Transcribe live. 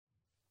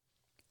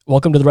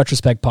Welcome to the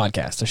Retrospect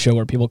Podcast, a show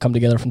where people come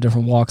together from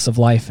different walks of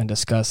life and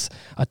discuss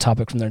a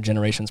topic from their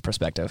generation's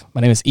perspective.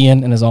 My name is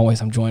Ian, and as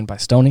always, I'm joined by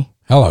Stoney.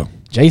 Hello.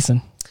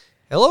 Jason.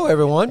 Hello,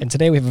 everyone. And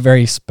today we have a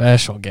very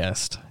special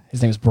guest.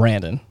 His name is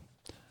Brandon.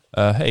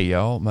 Hey,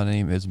 y'all. My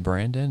name is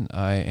Brandon.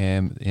 I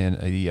am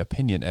the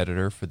opinion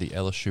editor for the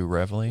LSU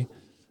Reveille.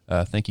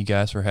 Thank you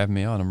guys for having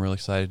me on. I'm really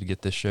excited to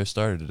get this show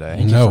started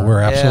today. We're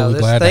absolutely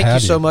glad to have you.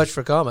 Thank you so much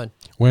for coming.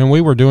 When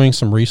we were doing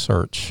some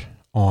research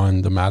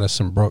on the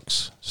Madison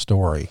Brooks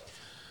story,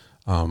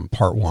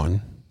 part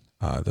one,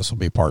 this will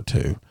be part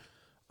two.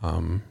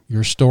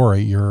 Your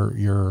story,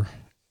 your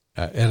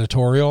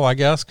editorial, I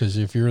guess, because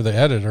if you're the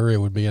editor, it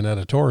would be an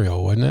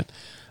editorial, wouldn't it?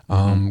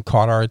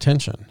 Caught our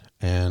attention,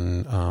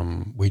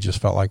 and we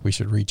just felt like we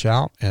should reach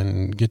out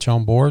and get you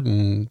on board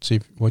and see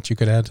what you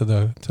could add to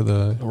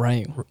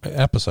the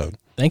episode.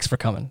 Thanks for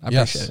coming. I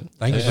appreciate it.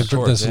 Thank you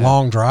for this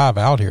long drive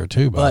out here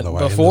too. By the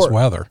way, in this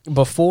weather.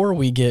 Before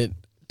we get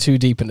too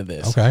deep into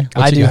this, okay,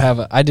 I do have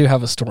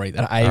a story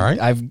that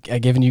I've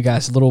given you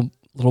guys little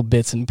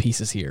bits and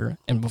pieces here,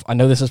 and I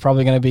know this is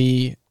probably going to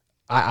be.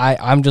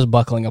 I'm just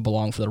buckling up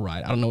along for the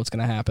ride. I don't know what's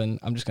going to happen.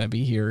 I'm just going to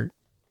be here.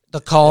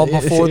 The calm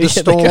before the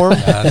storm.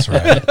 That's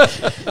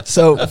right.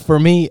 So for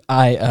me,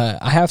 I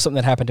have something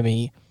that happened to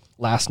me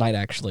last night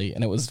actually,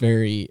 and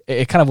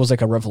it kind of was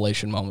like a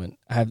revelation moment.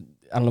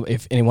 I don't know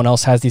if anyone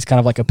else has these kind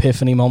of like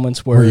epiphany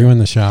moments where... Were you in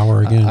the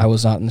shower again? I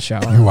was not in the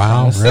shower.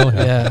 Wow, really?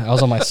 Yeah, I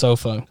was on my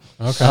sofa.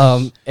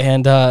 Okay.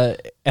 And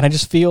I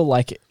just feel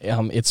like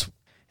it's...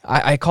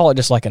 I call it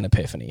just like an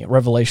epiphany, a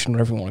revelation,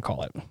 whatever you want to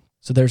call it.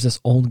 So there's this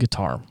old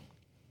guitar,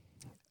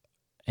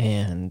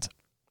 and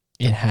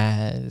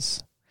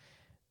it's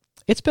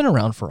been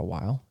around for a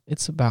while.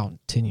 It's about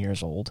 10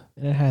 years old,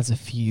 and it has a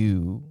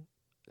few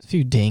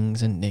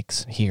dings and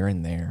nicks here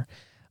and there.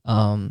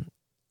 And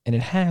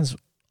it has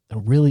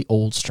really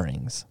old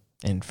strings.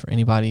 And for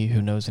anybody who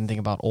knows anything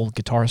about old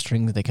guitar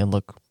strings, they can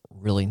look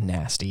really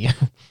nasty.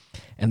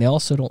 And they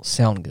also don't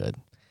sound good.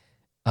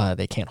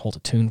 They can't hold a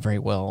tune very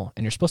well,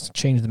 and you're supposed to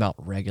change them out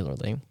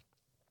regularly.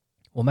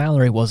 Well,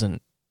 Mallory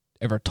wasn't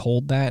ever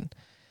told that.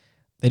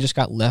 They just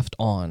got left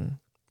on,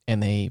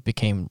 and they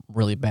became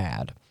really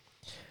bad.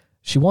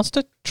 She wants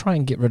to try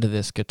and get rid of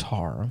this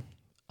guitar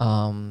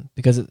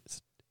because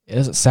it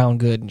doesn't sound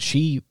good, and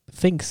she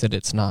thinks that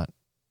it's not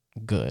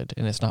good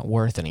and it's not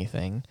worth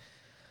anything.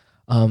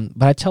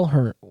 But I tell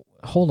her,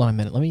 hold on a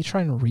minute, let me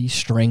try and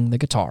restring the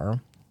guitar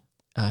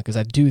because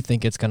I do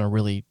think it's going to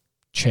really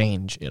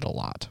change it a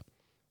lot.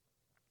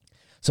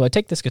 So I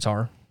take this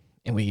guitar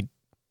and we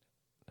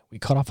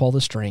cut off all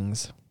the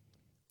strings,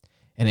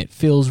 and it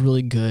feels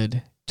really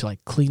good to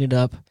like clean it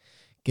up,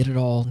 get it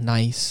all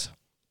nice,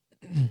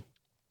 and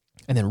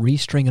then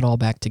restring it all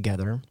back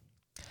together.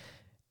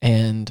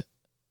 And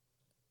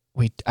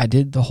I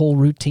did the whole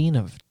routine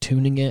of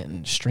tuning it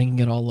and stringing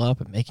it all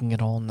up and making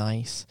it all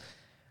nice.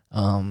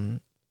 And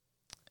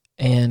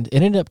it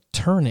ended up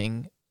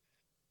turning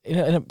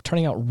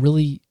out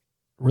really,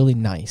 really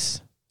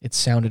nice. It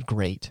sounded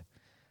great.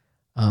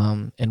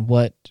 And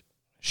what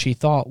she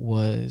thought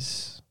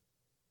was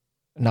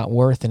not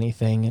worth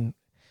anything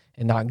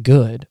and not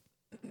good,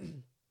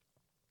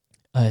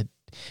 it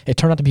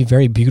turned out to be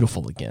very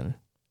beautiful again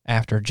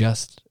after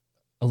just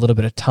a little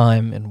bit of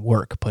time and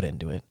work put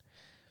into it.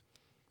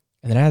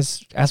 And then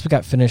as we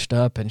got finished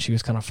up and she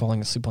was kind of falling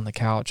asleep on the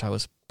couch, I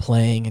was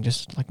playing and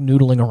just like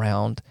noodling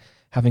around,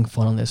 having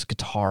fun on this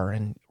guitar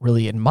and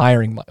really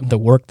admiring the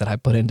work that I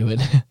put into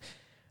it.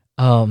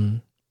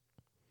 I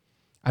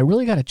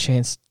really got a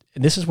chance.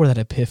 This is where that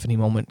epiphany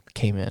moment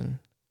came in.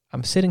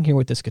 I'm sitting here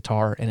with this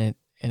guitar, and it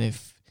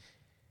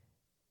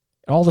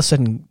all of a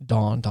sudden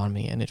dawned on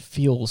me, and it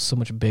feels so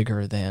much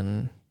bigger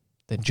than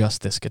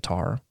just this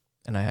guitar.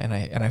 And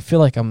I feel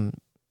like I'm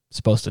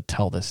supposed to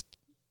tell this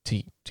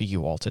to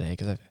you all today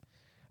because I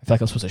feel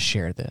like I'm supposed to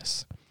share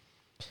this.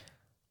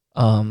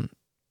 I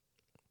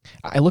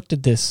looked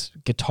at this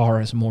guitar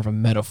as more of a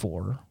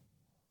metaphor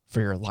for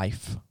your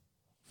life,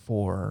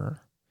 for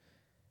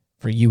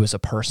you as a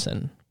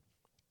person.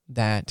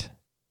 That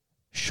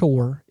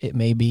sure, it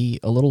may be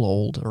a little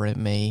old, or it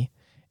may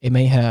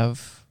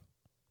have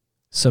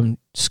some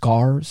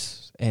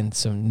scars and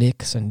some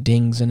nicks and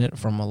dings in it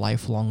from a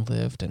life long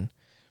lived, and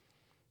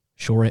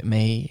sure, it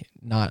may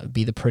not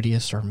be the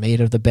prettiest or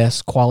made of the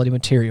best quality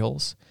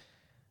materials.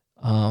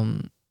 But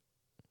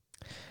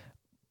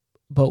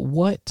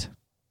what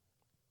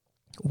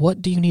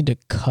do you need to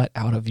cut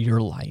out of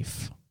your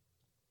life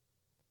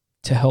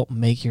to help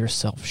make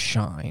yourself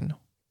shine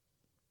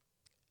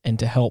and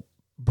to help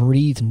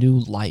breathe new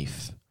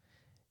life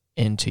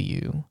into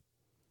you?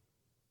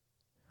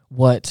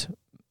 What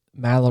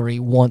Mallory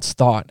once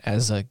thought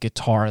as a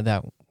guitar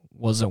that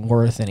wasn't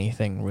worth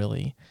anything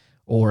really,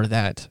 or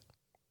that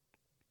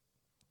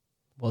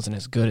wasn't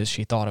as good as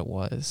she thought it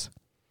was,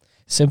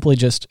 simply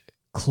just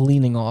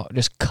cleaning off,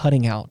 just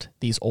cutting out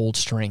these old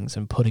strings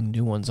and putting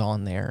new ones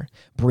on there,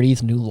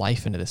 breathed new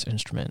life into this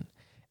instrument,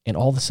 and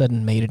all of a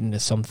sudden made it into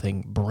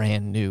something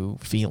brand new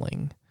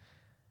feeling.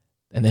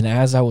 And then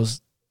as I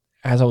was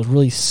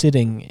really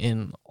sitting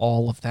in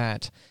all of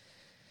that,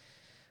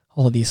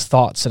 all of these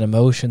thoughts and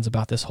emotions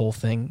about this whole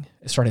thing,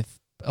 I started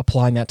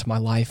applying that to my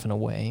life in a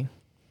way,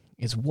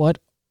 is what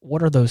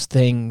are those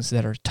things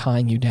that are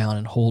tying you down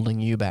and holding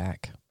you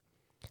back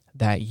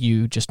that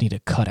you just need to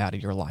cut out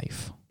of your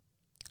life,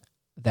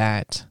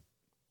 that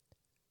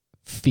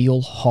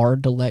feel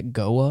hard to let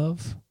go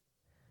of,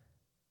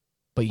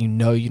 but you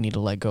know you need to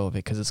let go of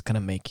it because it's going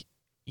to make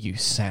you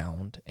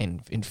sound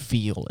and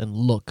feel and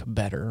look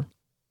better.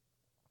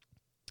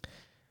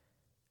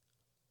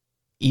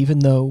 Even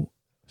though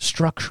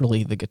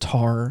structurally the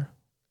guitar,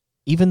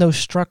 even though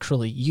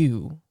structurally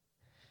you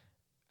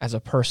as a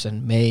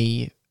person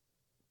may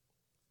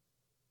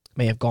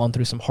have gone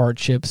through some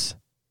hardships,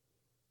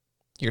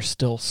 you're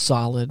still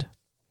solid.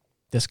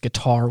 This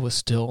guitar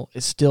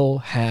still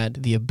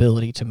had the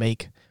ability to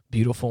make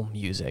beautiful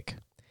music.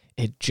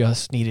 It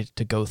just needed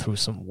to go through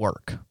some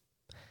work.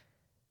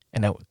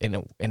 And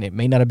it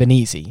may not have been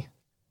easy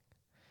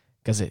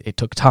because it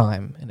took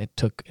time and it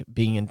took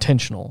being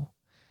intentional,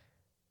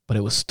 but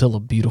it was still a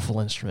beautiful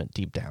instrument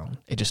deep down.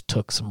 It just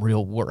took some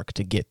real work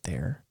to get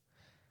there.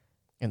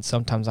 And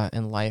sometimes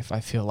in life, I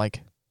feel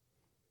like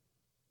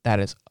that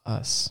is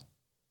us.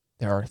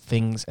 There are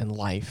things in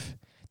life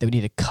that we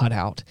need to cut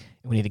out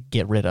and we need to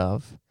get rid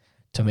of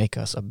to make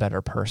us a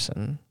better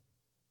person.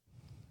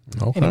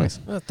 Okay. Anyways.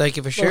 Well, thank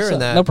you for sharing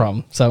that. No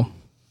problem. So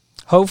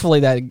hopefully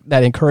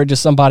that encourages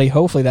somebody.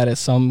 Hopefully that is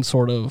some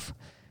sort of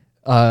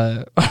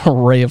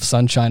ray of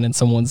sunshine in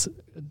someone's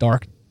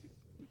dark,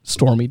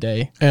 stormy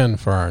day. And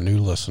for our new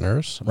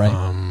listeners,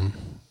 right.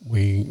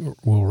 We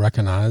will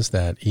recognize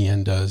that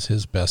Ian does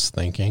his best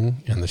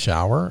thinking in the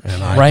shower,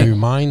 and I Right. do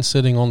mine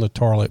sitting on the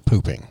toilet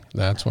pooping.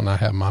 That's when I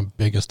have my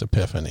biggest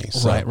epiphany.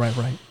 So, Right.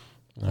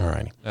 All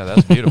right. Yeah,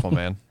 that's beautiful,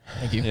 man.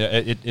 Thank you. Yeah,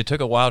 it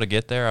took a while to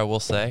get there, I will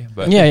say.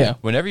 But Yeah.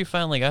 whenever you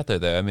finally got there,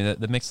 though, I mean,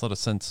 that makes a lot of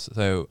sense.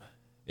 So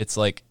it's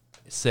like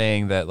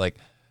saying that, like,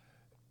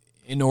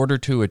 in order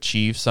to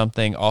achieve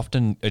something,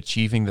 often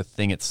achieving the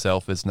thing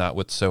itself is not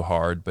what's so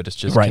hard, but it's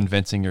just Right.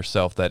 convincing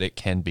yourself that it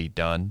can be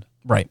done.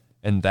 Right.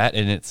 And that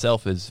in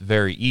itself is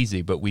very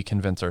easy, but we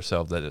convince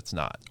ourselves that it's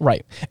not.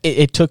 Right.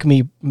 It took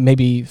me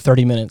maybe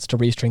 30 minutes to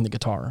restring the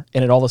guitar,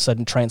 and it all of a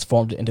sudden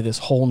transformed it into this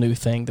whole new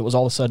thing that was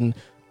all of a sudden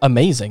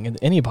amazing and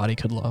anybody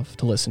could love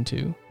to listen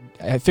to.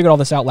 I figured all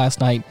this out last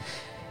night,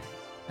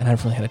 and I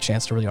haven't really had a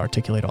chance to really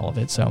articulate all of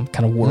it, so I'm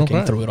kind of working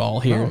Okay. through it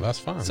all here. Oh, that's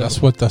fine. So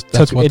that's what the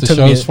it took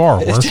show's me for,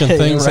 working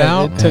things right,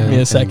 out. It took me a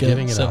and second.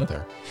 getting it so. out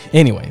there.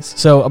 Anyways,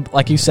 so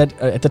like you said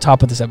at the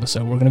top of this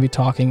episode, we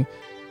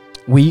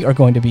are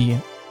going to be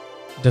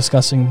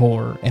discussing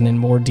more and in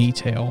more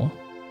detail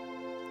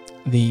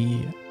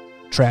the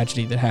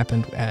tragedy that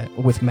happened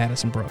with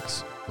Madison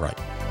Brooks. Right.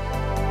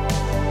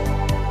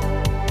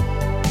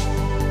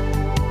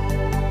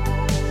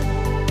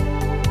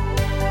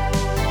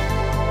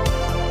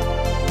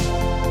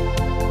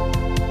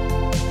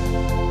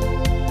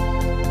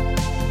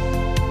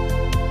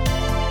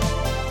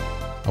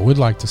 I would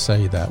like to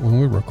say that when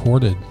we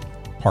recorded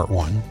part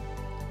one,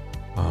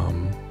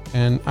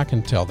 and I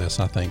can tell this,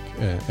 I think,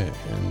 in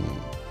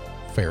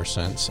fair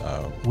sense,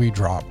 we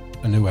drop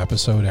a new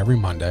episode every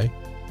Monday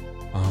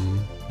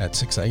at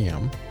 6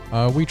 a.m.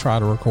 We try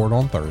to record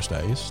on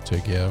Thursdays to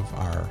give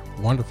our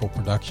wonderful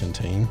production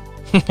team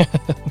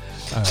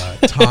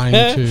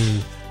time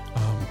to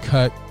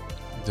cut,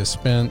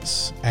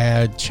 dispense,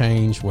 add,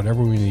 change,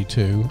 whatever we need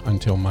to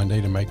until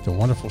Monday to make the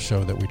wonderful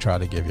show that we try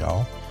to give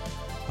y'all.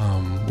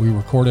 We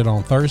recorded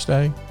on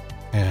Thursday,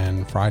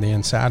 and Friday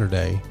and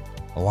Saturday,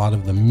 a lot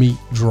of the meat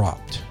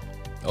dropped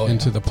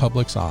into the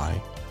public's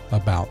eye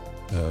about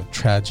the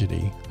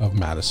tragedy of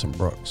Madison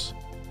Brooks.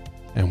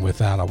 And with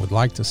that, I would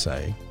like to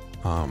say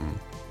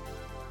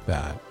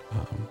that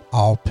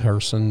all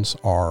persons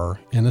are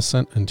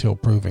innocent until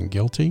proven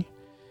guilty,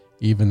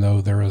 even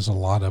though there is a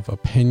lot of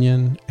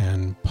opinion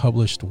and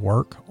published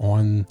work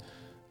on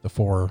the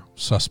 4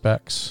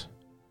 suspects,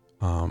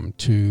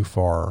 2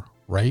 for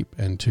rape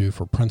and 2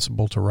 for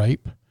principal to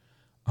rape.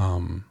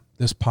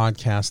 This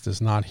podcast is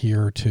not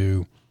here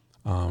to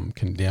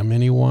condemn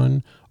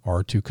anyone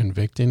or to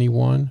convict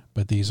anyone,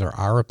 but these are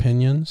our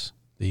opinions.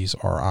 These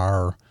are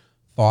our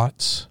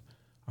thoughts,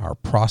 our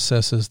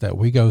processes that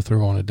we go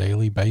through on a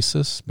daily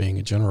basis, being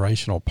a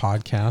generational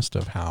podcast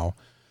of how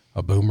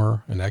a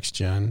boomer, an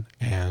X-Gen,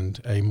 and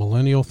a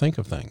millennial think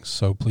of things.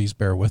 So please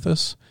bear with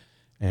us.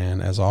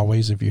 And as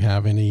always, if you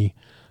have any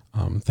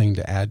thing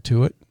to add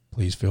to it,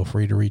 please feel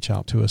free to reach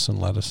out to us and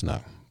let us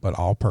know. But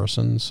all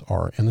persons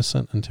are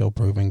innocent until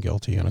proven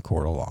guilty in a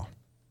court of law.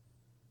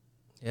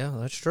 Yeah,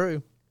 that's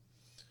true.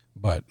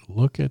 But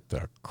look at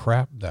the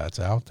crap that's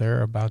out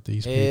there about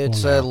these people.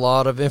 It's now. a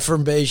lot of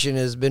information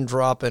has been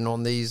dropping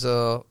on these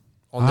this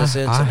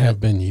incident. I have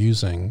been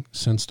using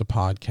since the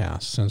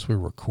podcast, since we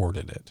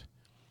recorded it.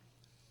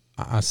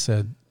 I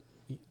said,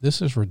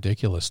 this is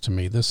ridiculous to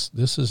me. This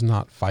is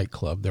not Fight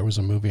Club. There was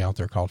a movie out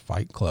there called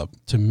Fight Club.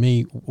 To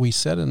me, we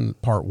said in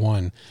part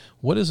 1,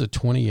 what is a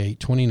 28,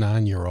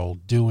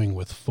 29-year-old doing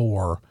with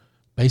 4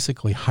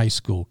 basically high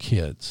school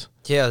kids?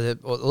 Yeah,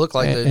 it looked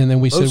like and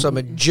then we most said, of them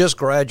had just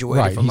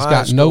graduated right, from he's high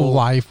got school. no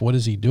life. What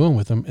is he doing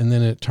with them? And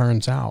then it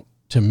turns out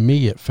to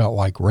me, it felt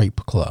like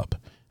Rape Club.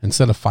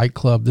 Instead of Fight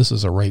Club, this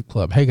is a Rape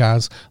Club. Hey,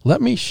 guys,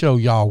 let me show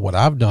y'all what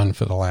I've done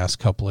for the last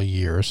couple of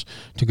years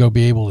to go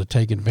be able to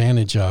take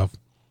advantage of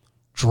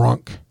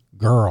drunk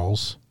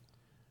girls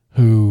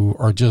who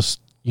are just,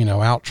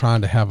 out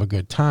trying to have a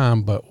good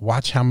time, but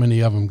watch how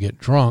many of them get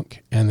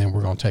drunk, and then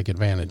we're going to take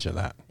advantage of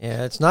that.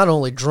 Yeah, it's not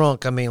only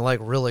drunk, like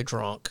really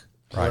drunk,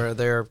 Right. where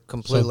they're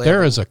completely... So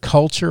there is a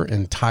culture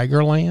in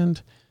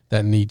Tigerland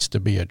that needs to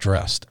be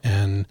addressed.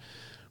 And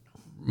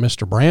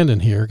Mr. Brandon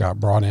here got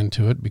brought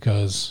into it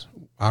because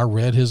I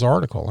read his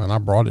article and I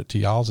brought it to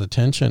y'all's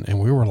attention, and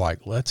we were like,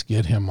 let's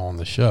get him on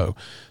the show.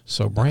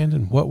 So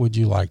Brandon, what would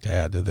you like to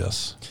add to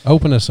this?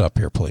 Open us up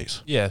here,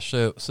 please. Yeah,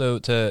 so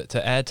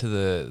to add to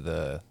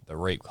the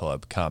Rape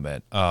Club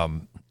comment,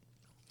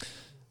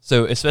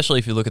 so especially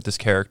if you look at this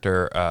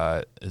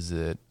character, is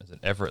it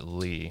Everett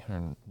Lee?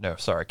 No,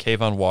 sorry,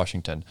 Kayvon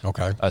Washington.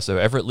 Okay. So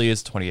Everett Lee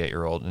is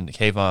 28-year-old, and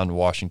Kayvon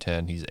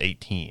Washington, he's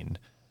 18,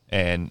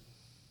 and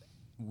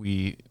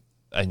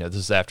I know this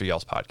is after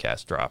y'all's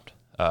podcast dropped.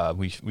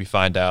 We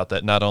find out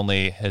that not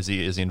only is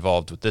he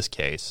involved with this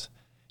case,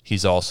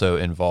 he's also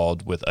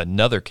involved with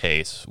another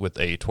case with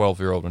a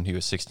 12-year-old when he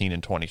was 16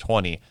 in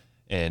 2020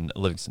 in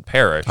Livingston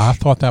Parish. I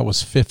thought that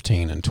was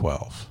 15 and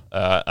 12.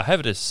 I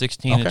have it as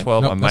 16 Okay. and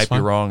 12. Nope, I that's might be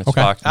fine. wrong. It's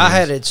Okay. Fox I News.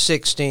 had it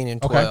 16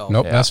 and 12. Okay.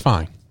 Nope, Yeah. that's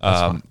fine. That's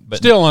fine. But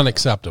Still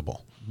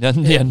unacceptable.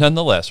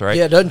 nonetheless, right?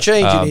 Yeah, it doesn't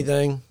change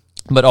anything.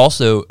 But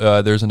also,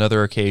 there's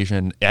another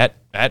occasion at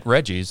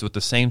Reggie's with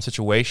the same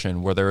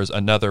situation where there was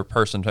another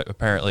person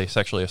apparently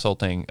sexually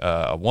assaulting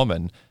a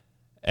woman,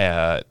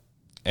 and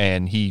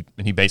he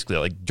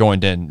basically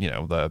joined in,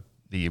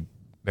 the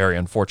very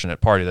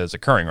unfortunate party that is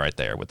occurring right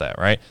there with that,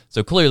 right?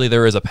 So clearly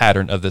there is a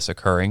pattern of this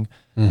occurring.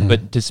 Mm-hmm.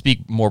 But to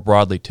speak more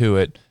broadly to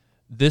it,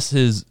 this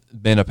has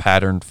been a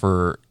pattern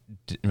for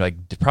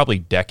probably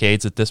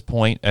decades at this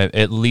point,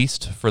 at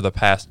least for the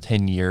past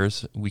 10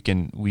 years.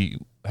 We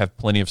have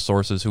plenty of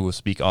sources who will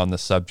speak on the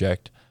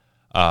subject.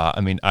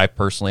 I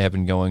personally have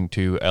been going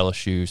to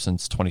LSU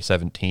since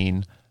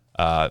 2017.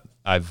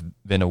 I've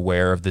been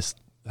aware of this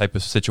type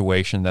of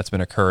situation that's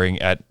been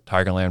occurring at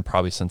Tigerland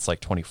probably since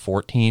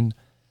 2014.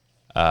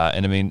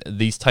 And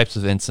these types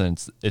of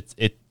incidents,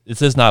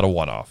 this is not a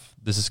one-off.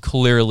 This is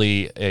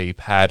clearly a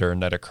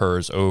pattern that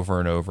occurs over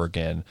and over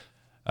again.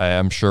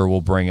 I'm sure we'll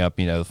bring up,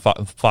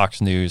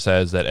 Fox News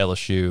says that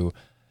LSU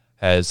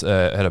has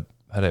had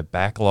a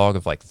backlog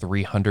of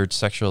 300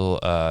 sexual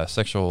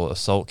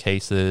assault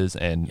cases,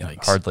 and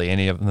Yikes. hardly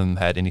any of them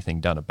had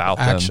anything done about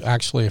them.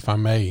 Actually, if I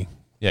may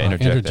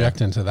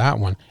interject into that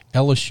one,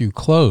 LSU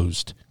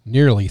closed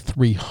nearly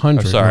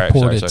 300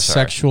 reported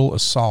sexual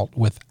assault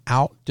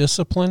without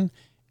discipline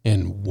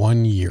in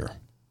 1 year.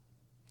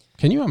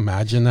 Can you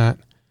imagine that?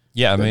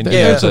 Yeah,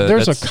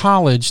 there's a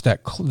college that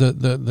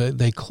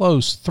they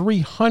closed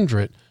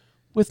 300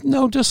 with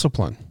no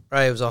discipline.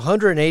 Right, it was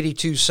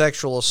 182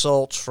 sexual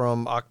assaults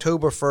from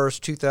October 1st,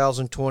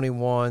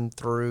 2021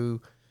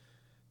 through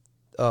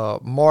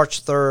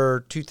March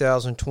 3rd,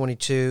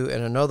 2022,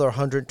 and another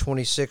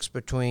 126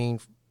 between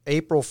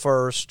April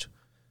 1st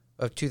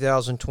of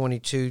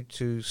 2022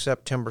 to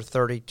September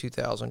 30,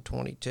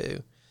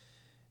 2022.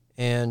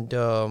 And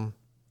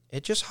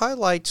it just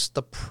highlights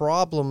the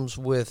problems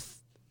with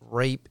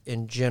rape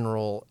in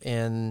general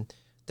and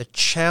the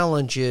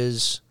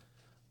challenges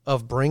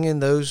of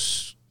bringing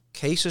those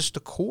cases to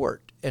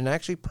court and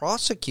actually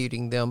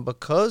prosecuting them,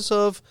 because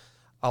of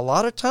a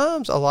lot of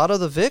times, a lot of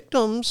the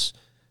victims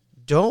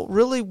don't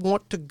really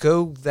want to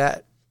go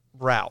that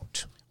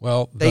route.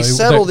 Well, they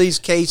settle these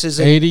cases.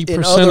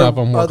 80% of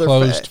them were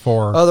closed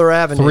for other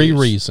avenues. 3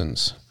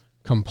 reasons: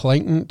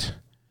 complainant,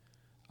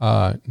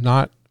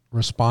 not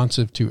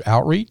responsive to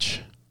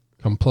outreach;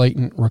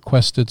 complainant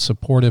requested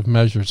supportive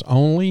measures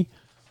only;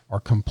 or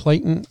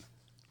complainant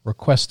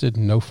requested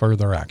no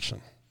further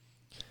action.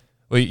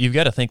 Well, you've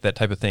got to think that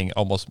type of thing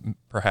almost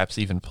perhaps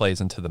even plays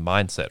into the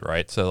mindset,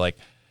 right? So,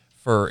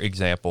 for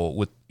example,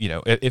 with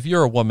if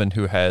you're a woman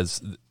who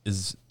is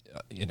this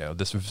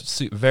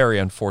very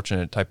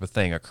unfortunate type of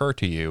thing occur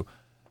to you,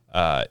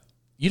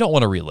 you don't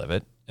want to relive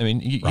it.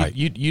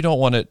 You don't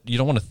want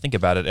to think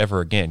about it ever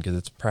again, because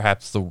it's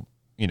perhaps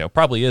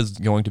probably is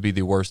going to be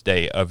the worst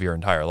day of your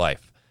entire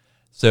life.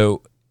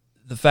 So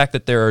the fact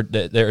that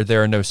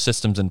there are no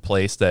systems in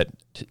place that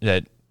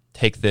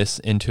take this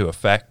into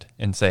effect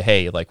and say,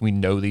 hey, we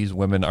know these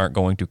women aren't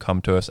going to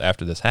come to us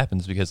after this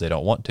happens because they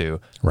don't want to,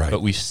 right, but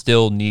we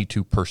still need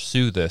to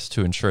pursue this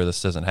to ensure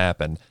this doesn't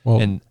happen. Well,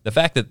 and the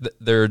fact that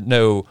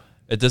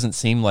it doesn't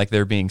seem like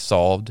they're being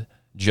solved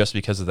just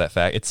because of that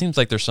fact. It seems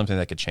like there's something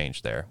that could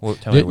change there. Well,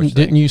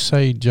 didn't you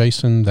say,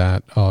 Jason,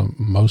 that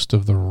most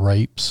of the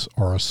rapes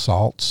or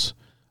assaults,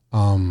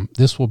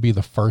 this will be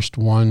the first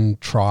one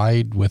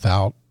tried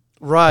without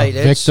a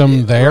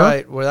victim there?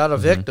 Right, without a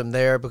victim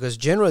there, because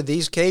generally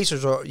these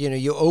cases are,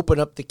 you open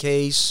up the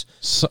case.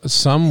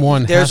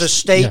 There's a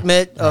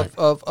statement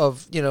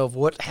of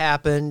what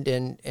happened,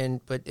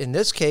 but in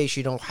this case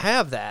you don't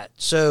have that.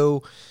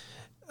 So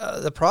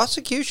the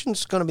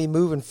prosecution's going to be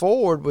moving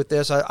forward with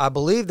this. I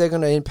believe they're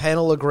going to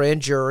impanel a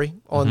grand jury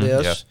on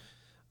this.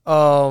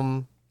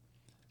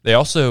 They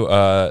also,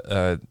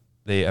 I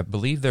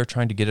believe they're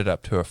trying to get it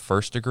up to a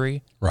first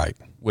degree, Right.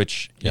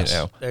 which Yes. you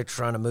know. They're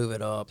trying to move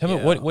it up. Tell me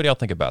what do y'all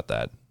think about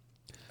that?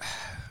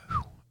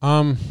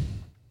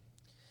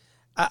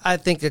 I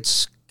think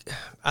it's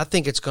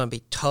going to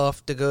be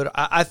tough to go to.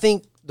 I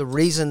think the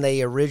reason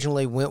they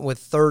originally went with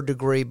third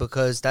degree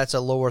because that's a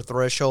lower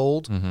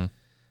threshold. Mm-hmm.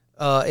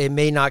 It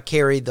may not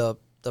carry the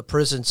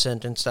prison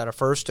sentence that a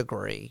first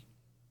degree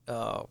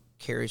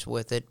carries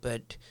with it,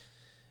 but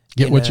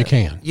Get what you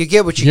can. You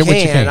get what you Get can.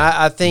 what you can.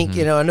 I think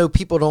I know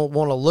people don't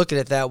want to look at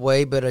it that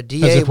way, but a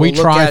Because DA if we will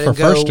look try at it for and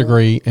go, first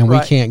degree and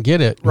right, we can't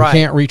get it, Right. we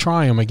can't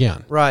retry them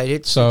again. right,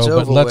 it's So, but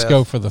over let's with.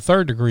 go for the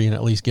third degree and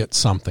at least get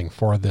something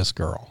for this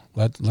girl.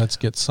 Let's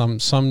get some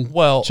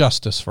Well,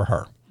 justice for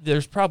her.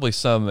 There's probably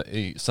some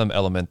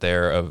element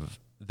there of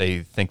they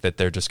think that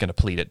they're just going to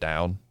plead it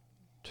down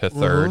to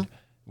third,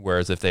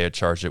 whereas if they had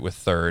charged it with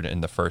third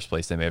in the first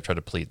place, they may have tried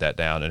to plead that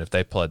down. And if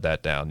they pled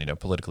that down,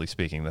 politically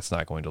speaking, that's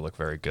not going to look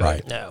very good.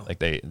 Right. No.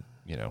 Like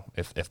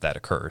if that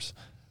occurs,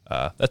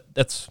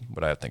 that's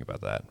what I think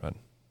about that. But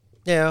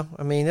Yeah,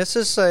 I mean, this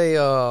is as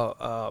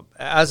I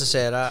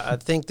said, I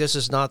think this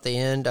is not the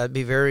end. I'd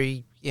be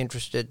very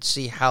interested to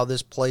see how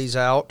this plays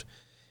out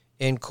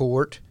in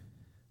court.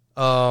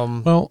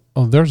 Well,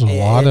 there's a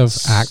lot of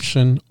it's-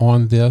 action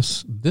on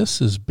this.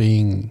 This is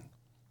being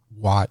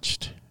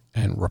watched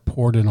and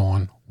reported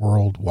on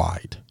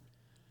worldwide.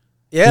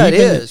 Yeah, it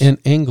Even is. in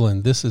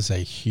England, this is a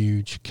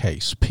huge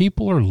case.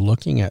 People are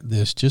looking at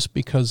this just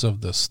because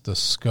of the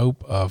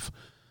scope of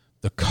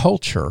the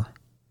culture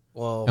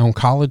Well, on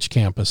college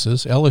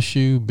campuses.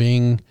 LSU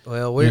being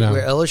we're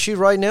LSU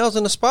right now is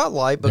in the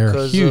spotlight They're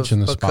because huge of, in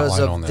the because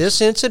spotlight of on this.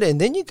 this incident.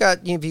 And then you got,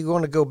 if you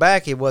want to go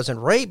back, it wasn't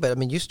rape, but I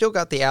mean, you still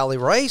got the Allie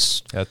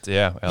Rice. that's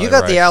You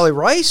got the Allie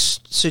Rice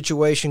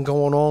situation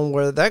going on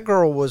where that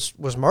girl was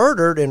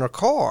murdered in her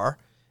car,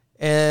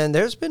 and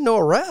there's been no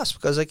arrest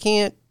because they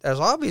can't. As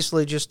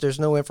obviously, there's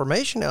no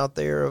information out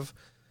there of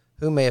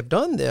who may have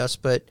done this,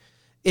 but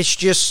it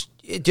just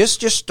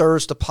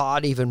stirs the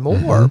pot even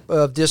more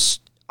of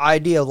this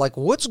idea of like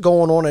what's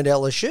going on at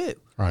LSU.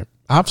 right.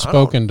 I've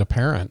spoken to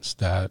parents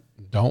that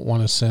don't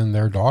want to send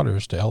their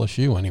daughters to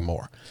LSU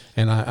anymore,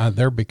 and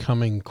they're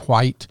becoming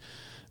quite,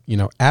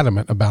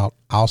 adamant about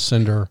I'll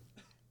send her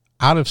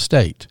out of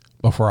state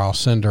before I'll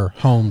send her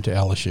home to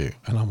LSU.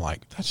 And I'm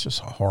like, that's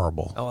just a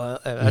horrible. Oh,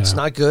 that's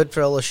not good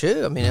for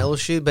LSU. I mean,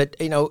 LSU, but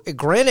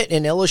granted,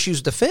 in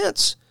LSU's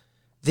defense,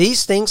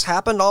 these things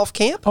happened off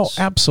campus.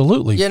 Oh,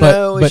 absolutely.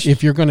 But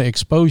if you're going to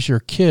expose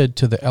your kid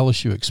to the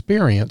LSU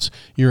experience,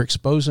 you're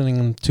exposing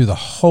them to the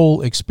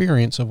whole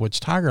experience of which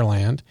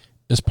Tigerland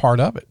is part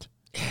of it.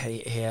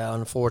 Yeah,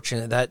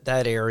 unfortunate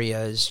that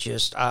area is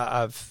just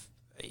I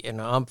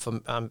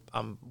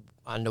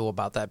know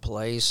about that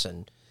place,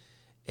 and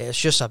it's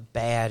just a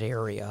bad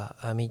area.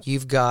 I mean,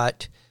 you've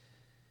got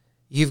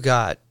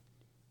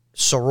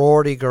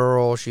sorority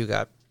girls, you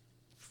got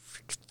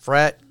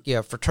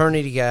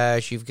fraternity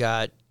guys, you've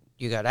got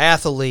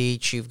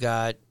athletes, you've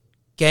got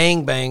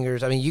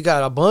gangbangers. I mean, you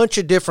got a bunch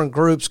of different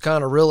groups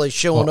kind of really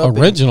showing up.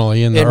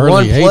 Originally, in the in early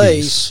one 80s,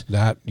 place.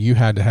 that you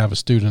had to have a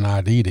student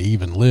ID to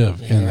even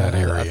live in that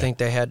area. I think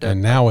they had to.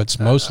 And now it's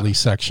mostly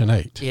Section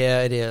 8.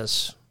 Yeah, it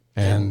is.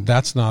 And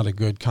that's not a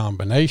good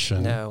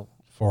combination No.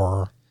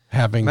 for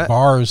having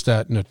bars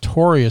that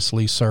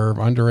notoriously serve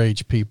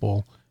underage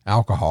people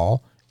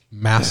alcohol,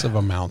 massive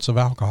amounts of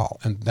alcohol.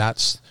 And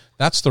that's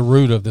the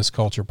root of this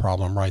culture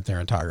problem right there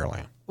in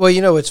Tigerland.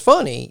 Well, it's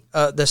funny.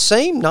 The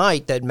same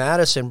night that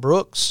Madison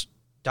Brooks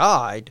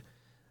died,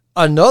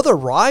 another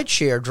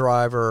rideshare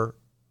driver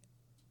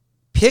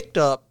picked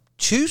up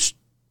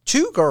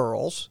two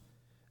girls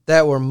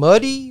that were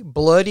muddy,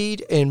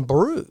 bloodied, and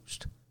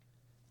bruised.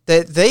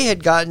 That they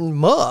had gotten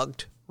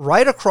mugged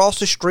right across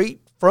the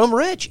street from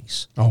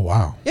Reggie's. Oh,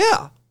 wow.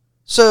 Yeah.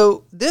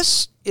 So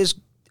this is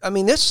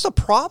a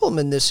problem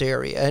in this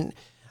area. And,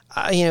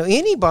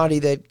 anybody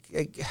that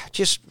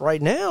just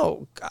right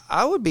now,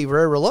 I would be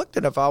very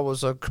reluctant if I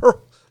was a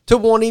girl to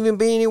want to even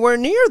be anywhere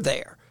near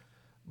there.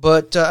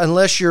 But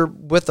unless you're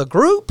with a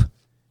group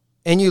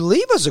and you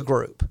leave as a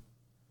group.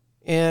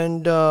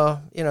 And,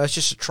 it's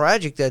just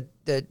tragic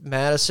that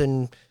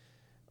Madison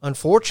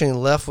unfortunately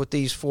left with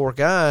these four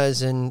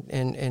guys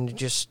and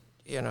just,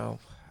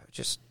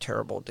 just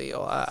terrible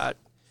deal.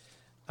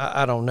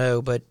 I don't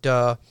know, but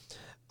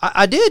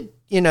I did,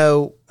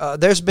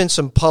 there's been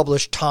some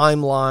published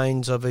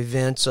timelines of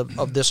events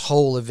of this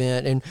whole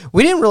event, and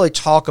we didn't really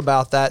talk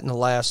about that in the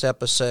last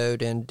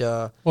episode. And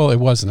Well, it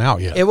wasn't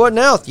out yet. it wasn't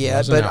out yet,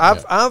 Wasn't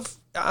but out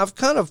I've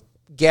kind of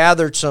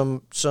gathered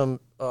some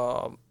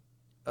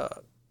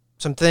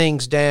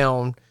things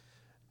down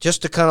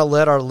just to kind of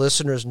let our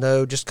listeners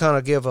know, just kind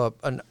of give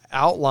an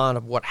outline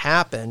of what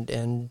happened.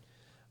 And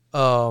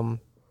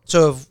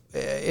so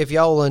if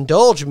y'all will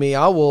indulge me,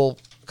 I will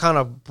kind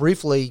of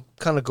briefly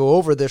kind of go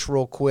over this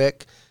real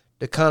quick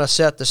to kind of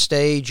set the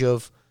stage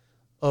of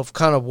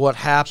kind of what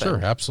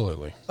happened. Sure,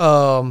 absolutely.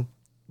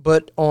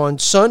 But on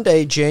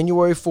Sunday,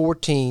 January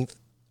 14th,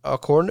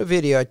 according to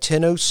video, at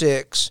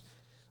 10:06,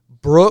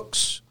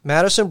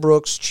 Madison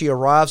Brooks, she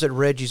arrives at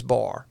Reggie's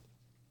bar.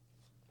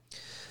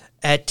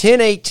 At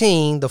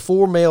 10:18, the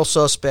 4 male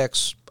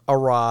suspects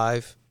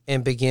arrive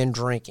and begin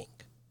drinking,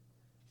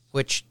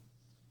 which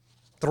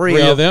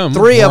three of them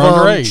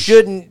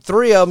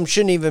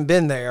shouldn't even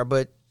been there,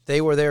 but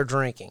they were there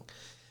drinking.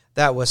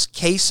 That was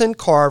Kason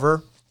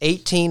Carver,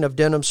 18 of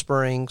Denham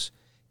Springs,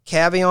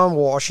 Cavion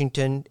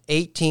Washington,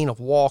 18 of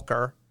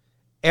Walker,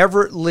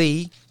 Everett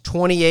Lee,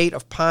 28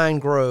 of Pine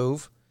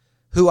Grove,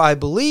 who I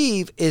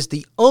believe is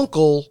the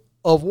uncle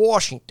of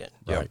Washington.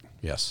 Right.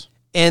 Yes.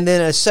 And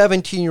then a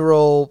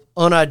 17-year-old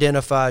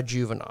unidentified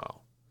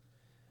juvenile.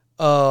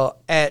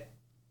 At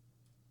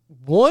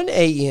 1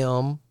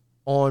 a.m.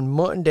 on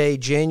Monday,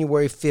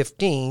 January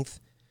 15th,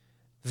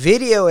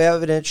 video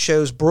evidence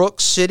shows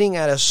Brooks sitting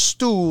at a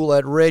stool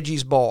at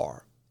Reggie's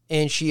bar,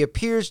 and she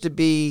appears to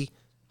be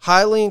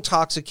highly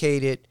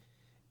intoxicated,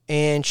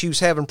 and she was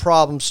having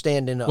problems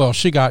standing up. Well,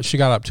 she got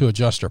up to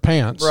adjust her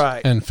pants,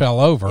 right, and fell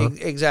over.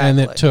 Exactly. And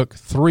it took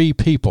 3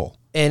 people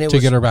to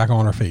get her back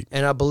on her feet.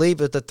 And I believe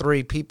that the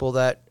 3 people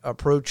that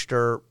approached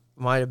her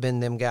might have been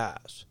them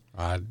guys.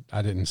 I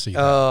didn't see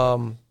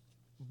that.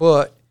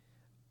 But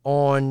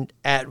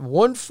at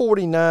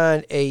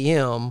 1:49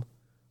 a.m.,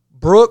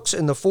 Brooks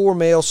and the 4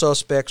 male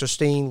suspects are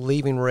seen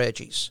leaving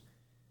Reggie's.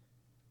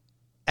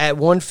 At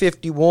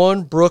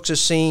 1:51, Brooks is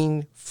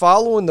seen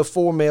following the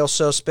 4 male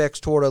suspects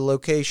toward a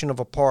location of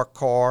a parked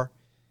car.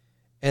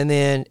 And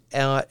then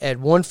at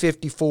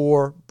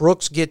 1:54,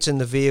 Brooks gets in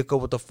the vehicle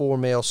with the 4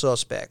 male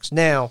suspects.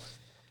 Now,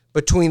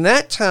 between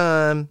that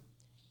time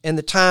and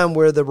the time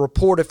where the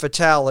reported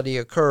fatality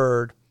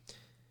occurred,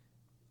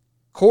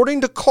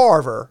 according to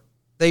Carver,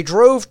 they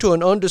drove to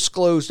an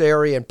undisclosed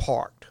area and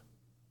parked.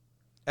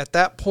 At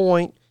that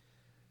point,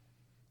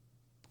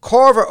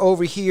 Carver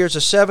overhears a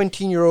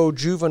 17-year-old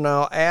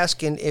juvenile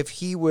asking if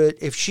she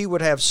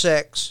would have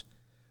sex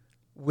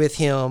with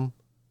him,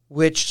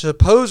 which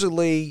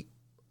supposedly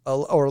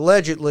or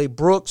allegedly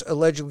Brooks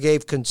allegedly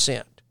gave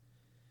consent.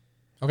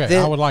 Okay,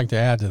 then, I would like to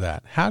add to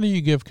that. How do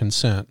you give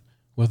consent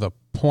with a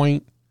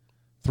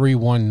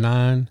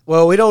 .319?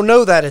 Well, we don't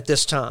know that at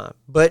this time,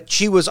 but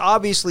she was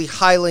obviously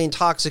highly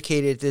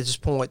intoxicated at this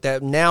point.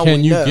 That now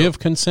can we know. you give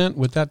consent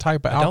with that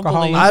type of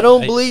alcohol? I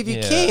don't believe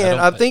you can.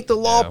 I think the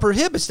law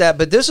prohibits that,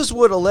 but this is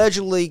what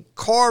allegedly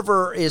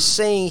Carver is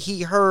saying.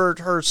 He heard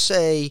her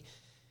say,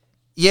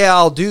 "Yeah,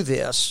 I'll do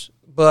this,"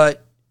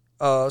 but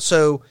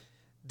so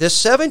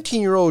this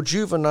 17-year-old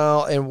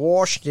juvenile in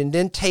Washington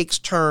then takes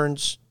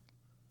turns,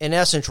 in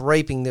essence,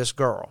 raping this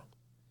girl.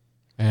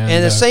 And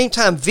at the same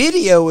time,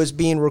 video is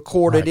being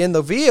recorded in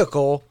the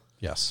vehicle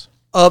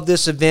of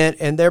this event,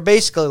 and they're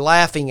basically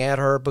laughing at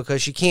her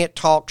because she can't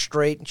talk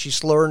straight and she's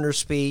slurring her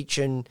speech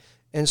and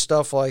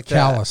stuff like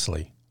that.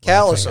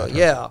 Callously,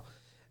 yeah.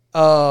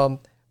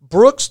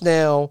 Brooks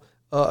now,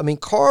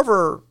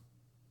 Carver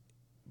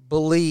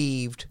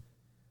believed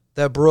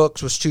that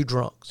Brooks was too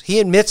drunk. He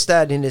admits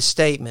that in his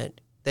statement,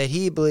 that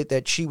he believed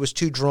that she was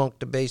too drunk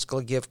to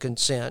basically give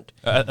consent.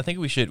 I think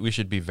we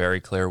should be very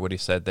clear what he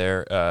said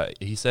there.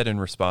 He said in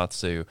response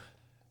to,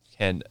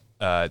 do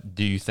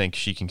you think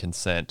she can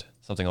consent?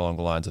 Something along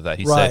the lines of that.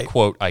 He said,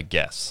 quote, I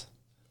guess.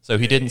 So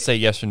he didn't say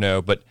yes or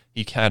no, but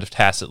he kind of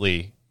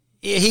tacitly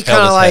he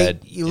kind of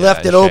like you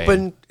left it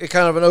open,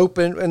 kind of an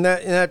open, and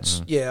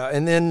that's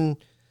and then,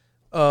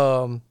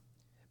 but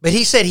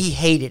he said he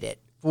hated it,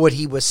 what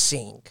he was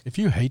seeing. If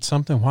you hate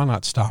something, why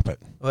not stop it?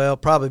 Well,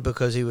 probably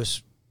because you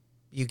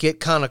get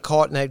kind of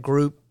caught in that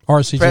group.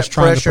 Or is he just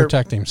trying to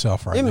protect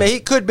himself now?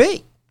 It could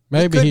be.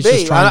 Maybe he's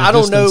just trying to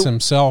distance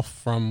himself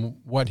from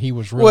what he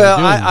was really doing.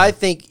 Well, I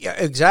think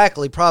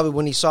exactly. Probably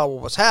when he saw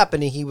what was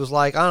happening, he was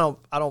like, I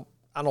don't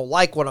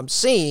like what I'm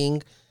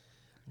seeing.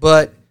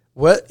 But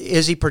what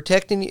is he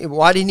protecting?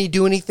 Why didn't he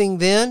do anything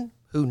then?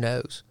 Who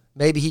knows?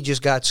 Maybe he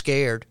just got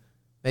scared.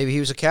 Maybe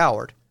he was a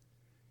coward,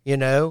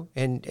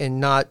 and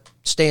not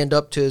stand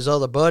up to his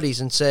other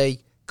buddies and say,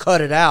 cut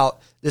it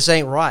out. This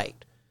ain't right.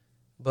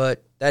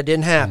 But that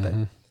didn't happen.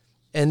 Mm-hmm.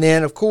 And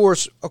then, of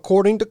course,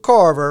 according to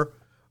Carver,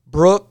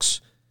 Brooks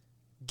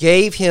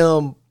gave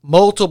him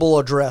multiple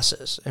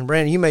addresses. And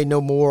Brandon, you may know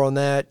more on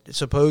that.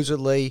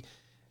 Supposedly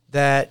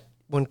that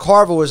when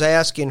Carver was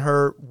asking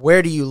her,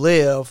 where do you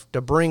live, to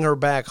bring her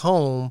back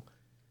home,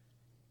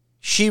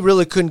 she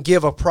really couldn't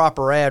give a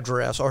proper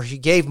address, or she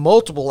gave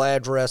multiple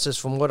addresses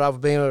from what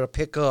I've been able to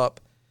pick up.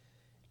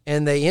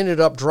 And they ended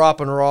up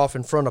dropping her off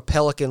in front of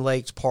Pelican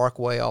Lakes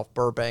Parkway off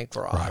Burbank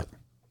Drive. Right.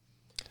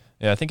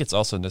 Yeah, I think it's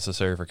also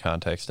necessary for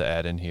context to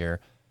add in here.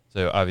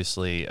 So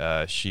obviously,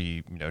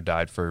 she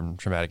died from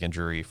traumatic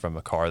injury from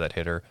a car that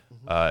hit her,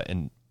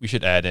 and we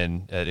should add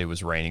in that it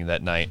was raining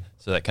that night,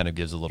 so that kind of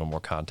gives a little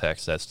more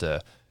context as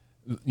to,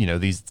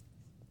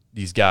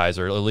 these guys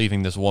are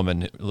leaving this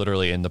woman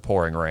literally in the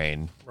pouring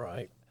rain,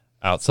 right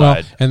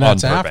outside. Well, and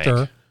that's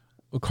after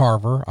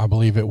Carver, I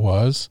believe it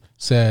was,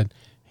 said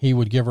he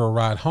would give her a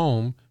ride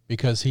home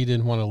because he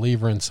didn't want to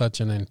leave her in such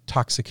an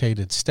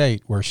intoxicated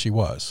state where she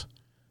was.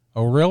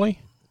 Oh, really?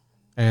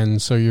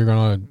 And so you're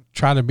going to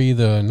try to be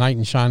the knight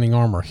in shining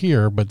armor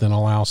here, but then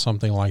allow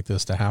something like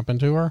this to happen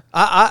to her?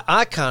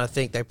 I kind of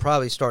think they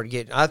probably started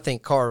getting, I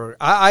think Carver,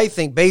 I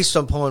think based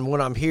upon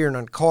what I'm hearing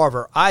on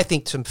Carver, I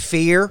think some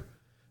fear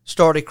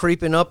started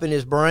creeping up in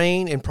his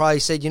brain and probably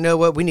said, you know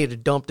what, we need to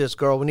dump this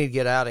girl. We need to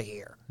get out of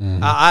here.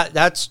 Mm-hmm.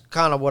 That's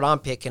kind of what I'm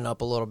picking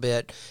up a little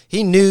bit.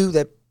 He knew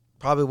that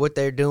probably what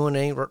they're doing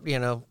ain't,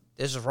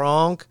 this is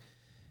wrong,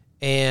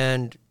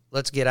 and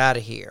let's get out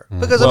of here.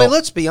 Mm-hmm. Because,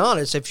 let's be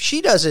honest, if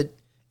she doesn't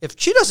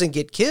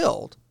get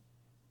killed,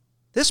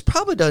 this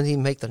probably doesn't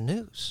even make the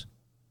news.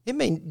 That's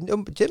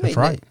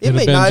right. It would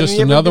have been just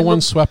another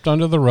one swept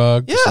under the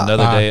rug. Yeah. Just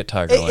another day at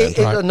Tigerland.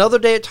 Right. Another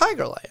day at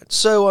Tigerland.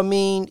 So,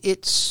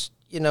 it's,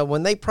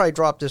 when they probably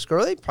drop this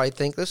girl, they probably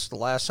think this is the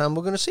last time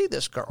we're going to see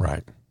this girl.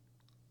 Right.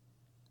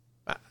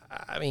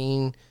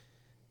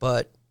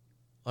 But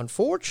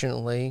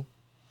unfortunately,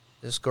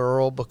 this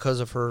girl, because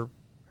of her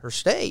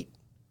state,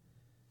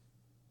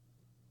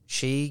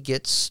 she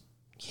gets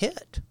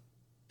hit.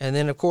 And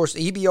then, of course,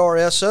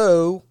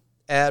 EBRSO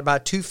at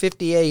about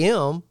 2:50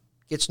 a.m.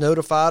 gets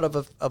notified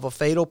of a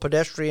fatal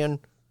pedestrian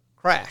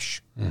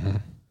crash. Mm-hmm.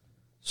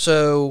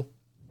 So,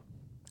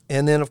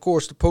 and then, of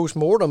course, the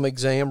postmortem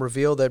exam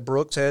revealed that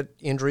Brooks had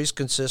injuries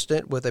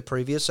consistent with a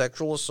previous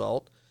sexual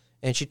assault,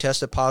 and she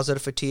tested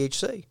positive for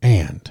THC.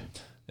 And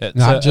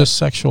not just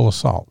sexual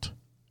assault,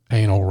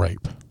 anal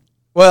rape.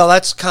 Well,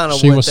 that's kind of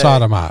she was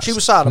sodomized. She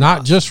was sodomized.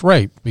 Not just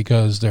rape,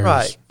 because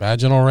there's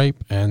vaginal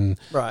rape, and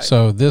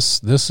so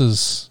this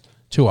is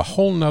to a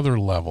whole nother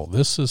level.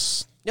 This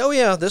is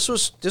this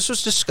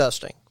was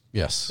disgusting.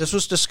 Yes, this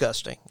was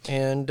disgusting,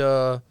 and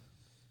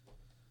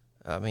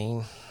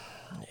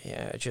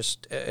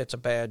it's a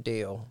bad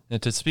deal.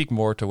 And to speak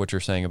more to what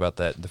you're saying about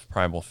the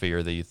primal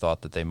fear that you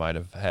thought that they might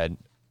have had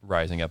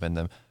rising up in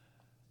them.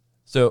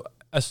 So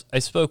I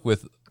spoke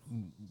with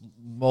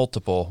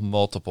multiple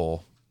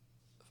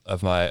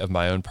of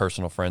my own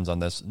personal friends on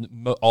this,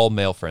 all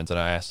male friends, and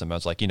I asked them, I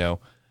was like, how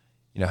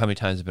many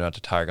times have you been out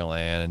to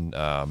Tigerland, and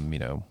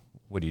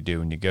what do you do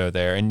when you go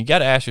there? And you got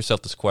to ask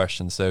yourself this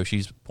question. So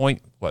she's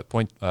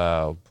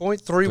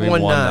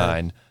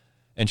 0.319,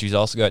 and she's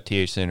also got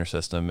THC in her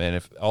system. And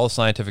if all the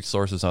scientific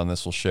sources on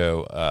this will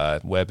show,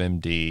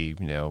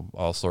 WebMD,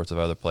 all sorts of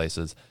other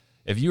places,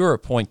 if you are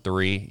at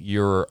 0.3,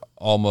 you're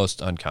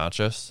almost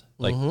unconscious,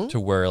 to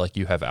where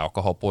you have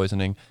alcohol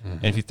poisoning. Mm-hmm.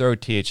 And if you throw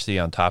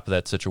THC on top of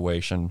that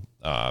situation,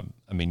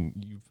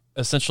 you've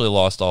essentially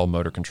lost all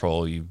motor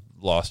control. You've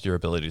lost your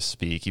ability to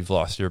speak. You've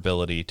lost your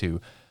ability to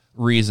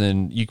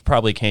reason. You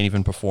probably can't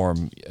even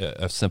perform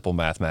a simple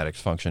mathematics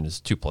function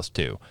as 2 +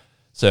 2.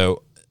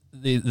 So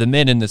the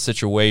men in this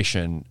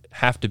situation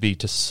have to be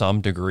to some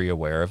degree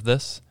aware of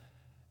this.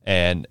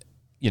 And,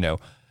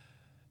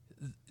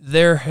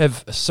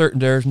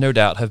 there's no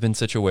doubt have been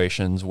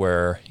situations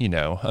where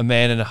a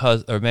man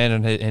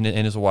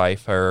and his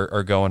wife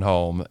are going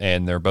home,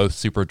 and they're both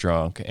super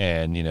drunk,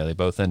 and they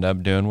both end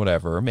up doing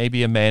whatever.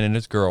 Maybe a man and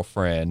his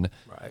girlfriend,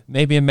 right?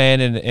 Maybe a man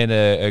and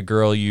a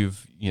girl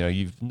you've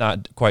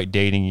not quite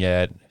dating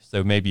yet,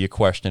 so maybe you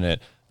question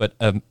it. But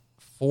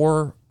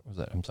 4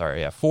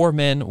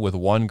 men with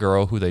one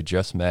girl who they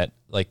just met,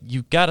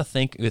 you got to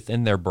think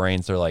within their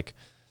brains, they're like,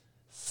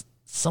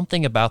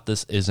 something about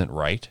this isn't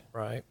right,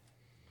 right?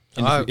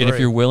 And if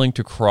you're willing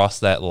to cross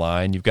that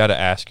line, you've got to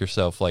ask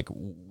yourself,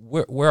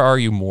 where are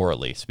you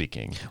morally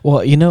speaking?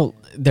 Well,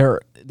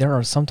 there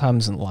are some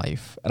times in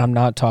life, and I'm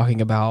not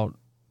talking about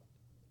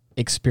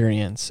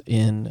experience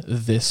in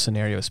this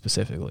scenario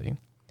specifically,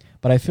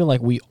 but I feel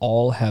like we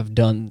all have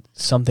done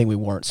something we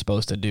weren't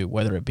supposed to do,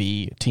 whether it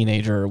be a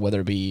teenager, or whether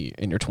it be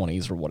in your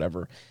 20s or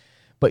whatever.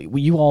 But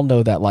you all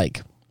know that,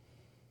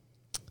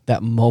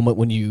 that moment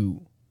when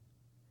you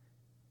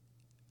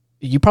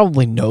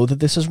probably know that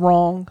this is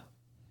wrong,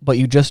 but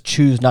you just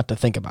choose not to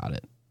think about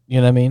it.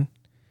 You know what I mean?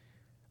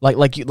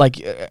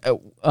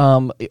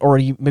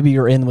 Maybe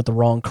you're in with the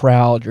wrong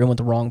crowd, you're in with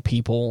the wrong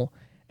people,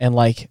 and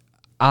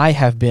I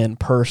have been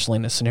personally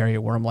in a scenario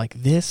where I'm like,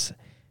 this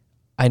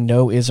I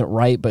know isn't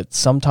right, but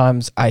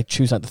sometimes I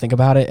choose not to think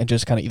about it and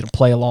just kind of either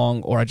play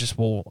along, or I just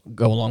will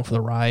go along for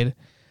the ride.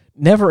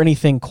 Never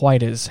anything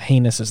quite as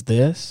heinous as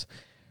this,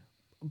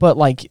 but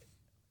and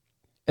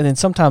then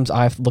sometimes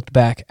I've looked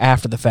back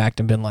after the fact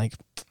and been like,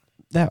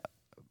 that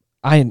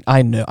I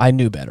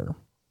knew better,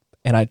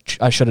 and I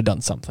should have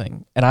done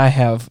something. And I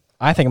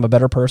think I'm a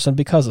better person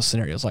because of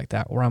scenarios like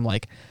that, where I'm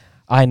like,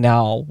 I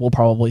now will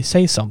probably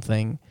say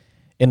something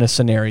in a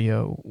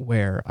scenario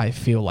where I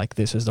feel like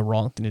this is the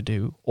wrong thing to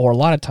do. Or a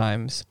lot of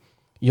times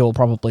you'll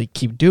probably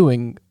keep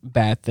doing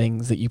bad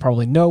things that you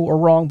probably know are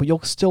wrong, but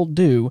you'll still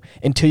do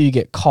until you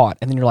get caught.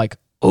 And then you're like,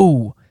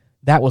 oh,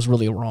 that was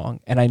really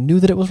wrong. And I knew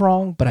that it was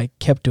wrong, but I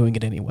kept doing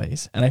it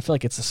anyways. And I feel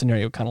like it's a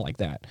scenario kind of like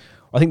that.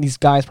 I think these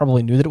guys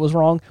probably knew that it was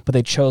wrong, but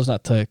they chose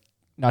not to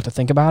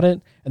think about it,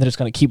 and they're just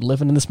going to keep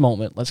living in this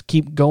moment. Let's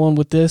keep going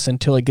with this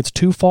until it gets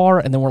too far,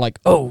 and then we're like,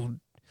 now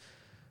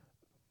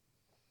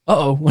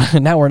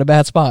we're in a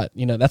bad spot.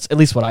 That's at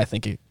least what I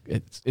think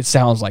it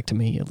sounds like to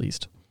me, at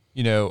least.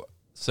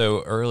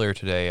 So earlier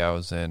today I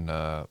was in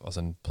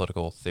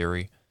political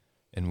theory,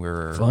 and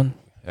we're Fun.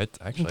 I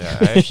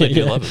actually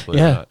do love it, believe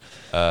it Yeah. or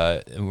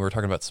not. And we were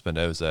talking about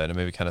Spinoza, and it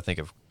made me kind of think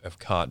of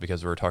Kant,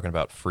 because we were talking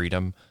about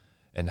freedom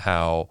and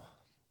how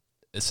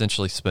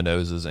essentially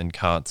Spinoza's and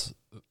Kant's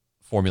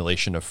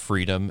formulation of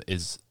freedom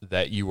is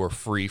that you are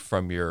free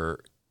from your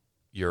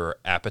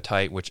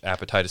appetite, which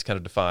appetite is kind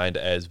of defined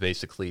as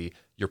basically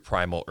your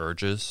primal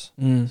urges.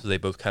 So they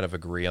both kind of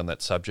agree on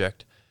that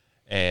subject.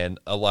 And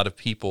a lot of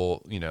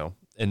people,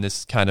 and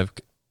this kind of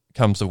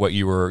comes to what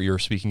you were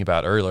speaking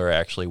about earlier,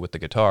 actually, with the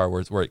guitar,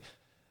 where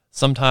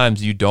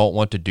sometimes you don't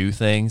want to do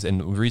things, and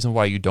the reason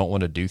why you don't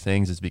want to do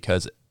things is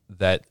because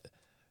that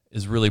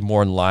is really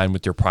more in line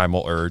with your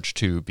primal urge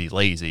to be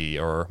lazy,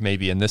 or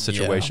maybe in this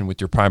situation with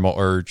your primal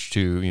urge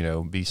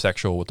to, be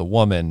sexual with a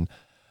woman.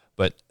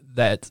 But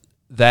that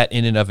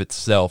in and of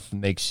itself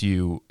makes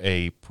you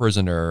a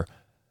prisoner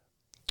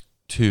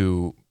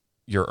to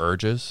your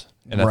urges.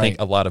 And I think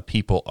a lot of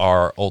people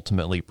are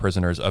ultimately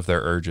prisoners of their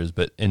urges,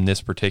 but in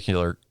this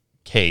particular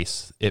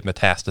case, it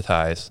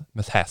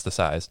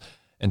metastasized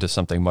into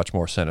something much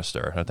more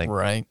sinister. I think,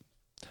 Right.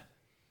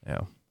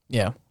 yeah,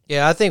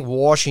 Yeah, I think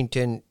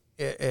Washington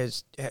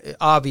is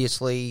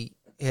obviously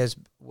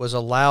was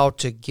allowed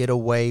to get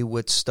away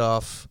with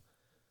stuff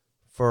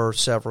for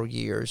several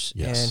years,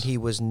 Yes. and he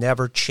was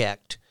never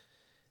checked.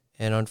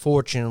 And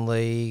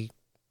unfortunately,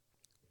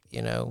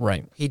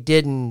 Right. he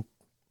didn't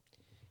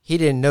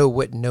know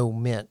what no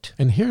meant.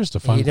 And here's the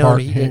fun You know,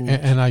 part, he didn't-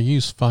 and I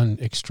use fun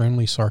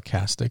extremely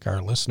sarcastic.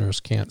 Our listeners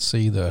can't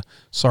see the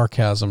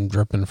sarcasm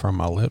dripping from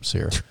my lips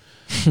here.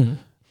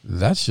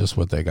 That's just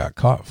what they got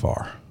caught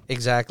for.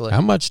 Exactly.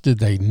 How much did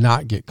they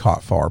not get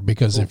caught for?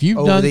 Because if you've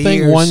Over done the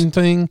years. one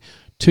thing,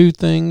 two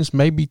things,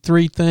 maybe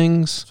three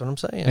things, That's what I'm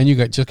saying. and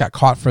you just got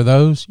caught for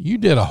those, you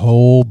did a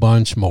whole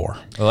bunch more.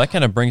 Well, that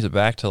kind of brings it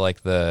back to like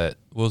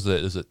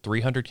is it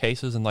 300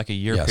 cases in like a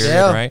year Yes. period,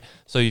 Yeah. right?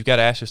 So you've got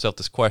to ask yourself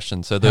this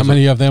question. So How there's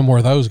many of them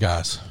were those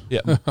guys?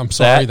 yeah, I'm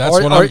sorry, that's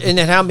what I'm... and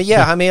then how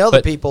many other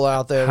But people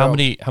out there? how though?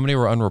 many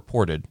were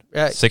unreported?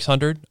 Right.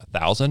 600,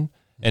 1,000,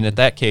 and in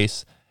that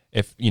case,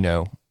 if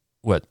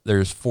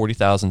there's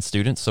 40,000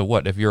 students. So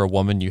what if you're a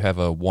woman? You have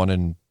a what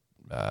would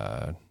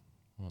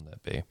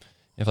that be?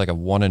 You have like a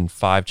 1 in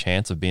 5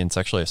 chance of being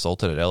sexually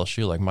assaulted at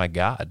LSU. Like, my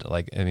God,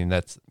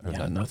 that's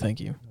No, thank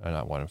you.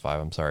 not 1 in 5.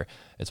 I'm sorry.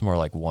 It's more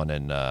like 1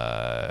 in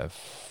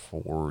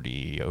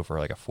 40 over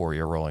like a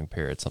 4-year rolling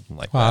period, something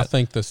like Well, I that.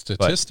 think the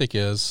statistic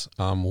is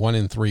 1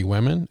 in 3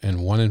 women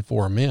and 1 in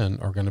 4 men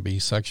are going to be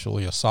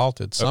sexually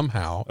assaulted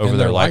somehow Over in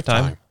their their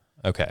lifetime.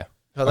 Okay.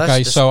 Oh, that's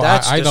Okay, so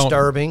that's I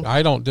disturbing.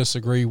 don't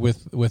disagree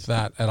with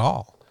that at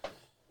all.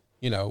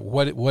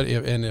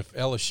 If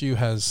LSU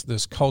has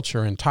this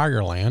culture in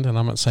Tigerland, and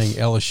I'm not saying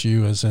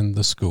LSU is in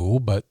the school,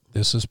 but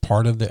this is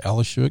part of the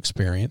LSU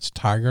experience.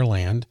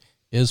 Tigerland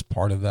is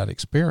part of that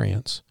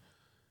experience.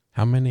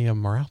 How many of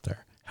them are out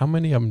there? How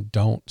many of them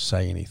don't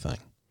say anything?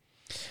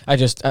 I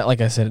just, like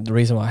I said, the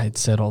reason why I had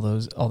said all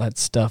that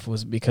stuff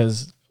was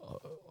because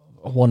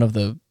one of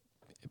the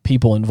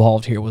people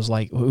involved here was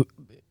who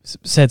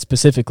said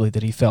specifically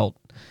that he felt,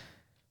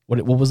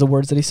 what was the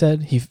words that he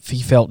said? He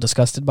felt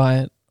disgusted by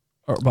it.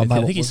 Or by I what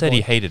think he was said going-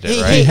 he hated it,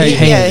 He right?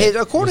 hated it.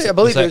 according, I Was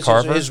believe that it was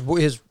Carver? his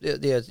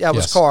it was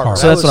Yes, Carver. Carver.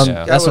 So that's what I'm-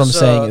 That that's what I'm was,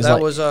 saying is that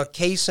like- was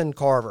Case and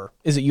Carver.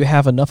 Is that you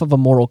have enough of a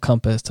moral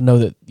compass to know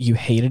that you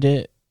hated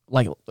it,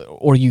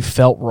 or you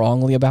felt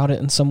wrongly about it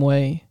in some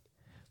way,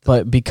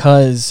 but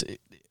because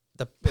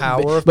The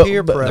power of but-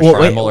 peer but- pressure. well,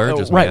 Primal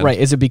urges, man. right.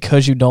 Is it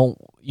because you don't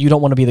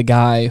want to be the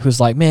guy who's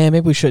like, man,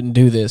 maybe we shouldn't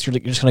do this? You're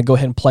just going to go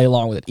ahead and play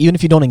along with it, even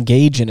if you don't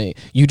engage in it.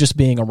 You just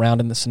being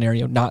around in the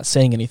scenario, not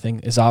saying anything,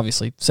 is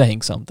obviously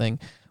saying something.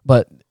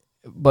 But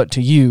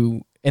to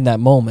you in that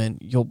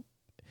moment, you're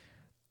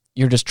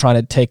just trying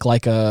to take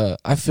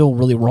I feel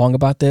really wrong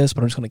about this,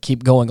 but I'm just going to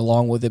keep going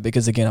along with it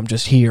because again, I'm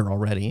just here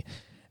already,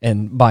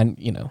 and by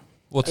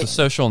Well, it's the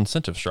social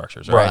incentive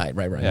structures, right?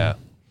 Right. Yeah.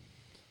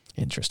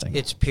 Interesting.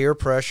 It's peer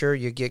pressure.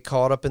 You get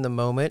caught up in the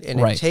moment,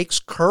 and Right. it takes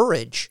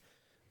courage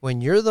when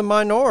you're the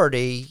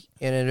minority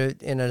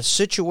in a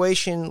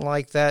situation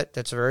like that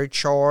that's very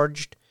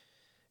charged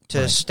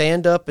to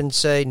stand up and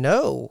say,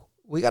 no,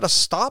 we got to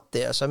stop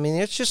this. I mean,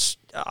 it's just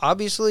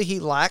obviously he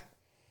lacked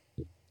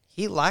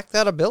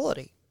that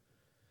ability.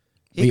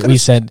 we could've-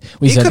 said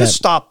he could have that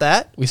stopped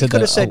that. We said he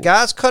could have that said,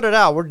 guys, cut it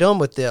out. We're done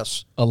with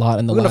this. a lot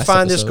in the We're going to last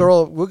find this episode.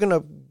 girl. We're going to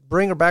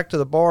bring her back to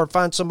the bar and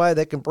find somebody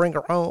that can bring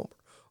her home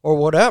or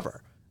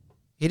whatever.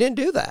 He didn't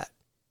do that.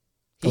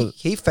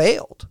 He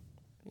failed.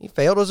 He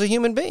failed as a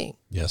human being.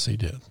 Yes, he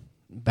did.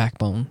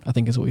 Backbone, I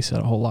think, is what we said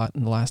a whole lot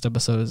in the last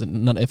episode. Is that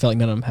it felt like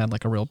none of them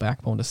had a real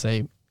backbone to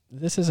say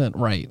this isn't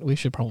right. We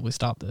should probably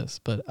stop this.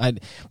 But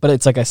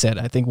it's like I said.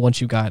 I think once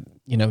you got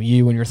you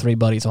and your 3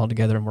 buddies all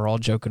together and we're all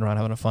joking around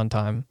having a fun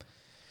time,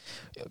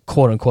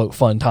 quote unquote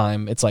fun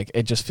time. It's like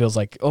it just feels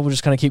like we're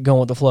just gonna keep going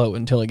with the flow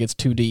until it gets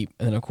too deep,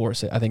 and then of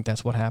course I think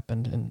that's what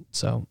happened. And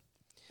so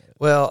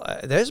Well,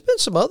 there's been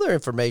some other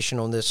information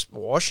on this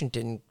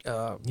Washington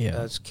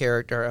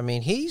character. I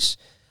mean, he's.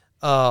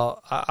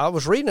 I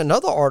was reading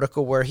another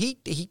article where he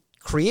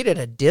created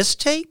a disc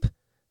tape.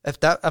 If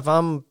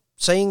I'm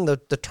saying the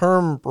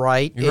term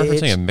right. You're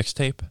referencing a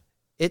mixtape?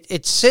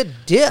 It said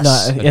disc. No,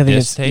 I think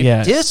disc tape?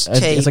 Yeah, Disc it's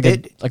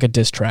tape. like a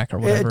diss track or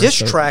whatever. A disc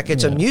So, track.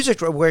 It's a yeah. music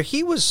where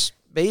he was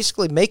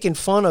basically making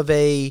fun of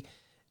a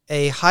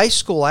high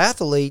school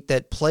athlete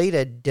that played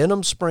at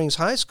Denham Springs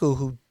High School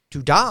who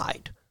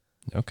died.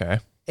 Okay.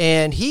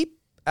 And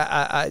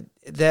and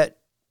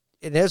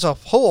there's a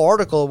whole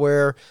article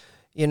where,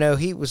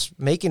 he was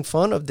making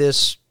fun of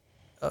this,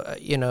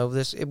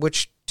 this,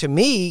 which to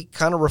me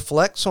kind of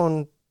reflects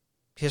on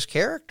his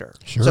character.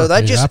 Sure, so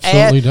that it just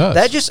absolutely does.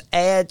 that just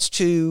adds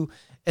to.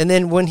 And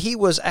then when he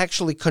was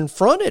actually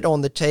confronted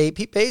on the tape,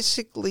 he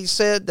basically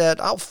said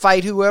that I'll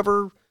fight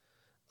whoever,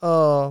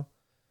 I'll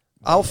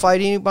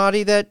fight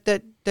anybody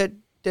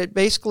that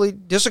basically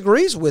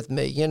disagrees with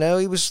me.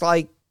 He was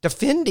like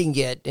defending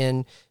it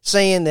and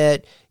saying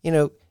that,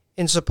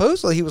 and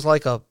supposedly he was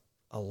like a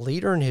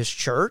leader in his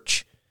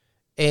church.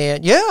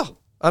 And yeah,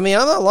 I mean,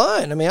 I'm not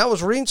lying. I mean, I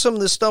was reading some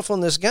of this stuff on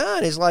this guy,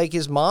 and it's like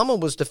his mama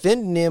was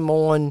defending him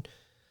on,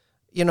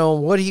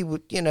 what he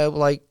would,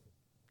 like,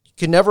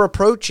 could never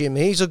approach him.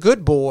 He's a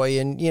good boy,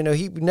 and,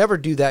 he would never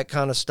do that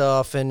kind of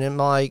stuff. And I'm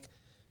like,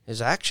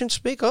 his actions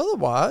speak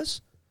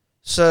otherwise.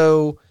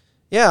 So,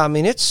 yeah, I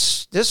mean,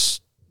 it's this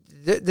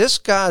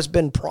guy's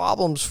been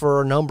problems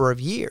for a number of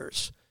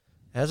years.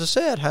 As I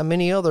said, how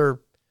many other,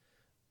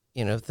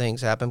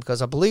 things happen?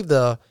 Because I believe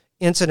the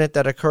incident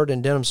that occurred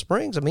in Denham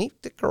Springs, I mean,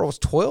 the girl was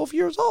 12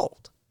 years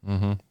old.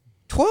 Mm-hmm.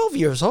 12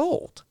 years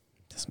old.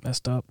 It's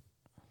messed up.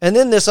 And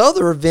then this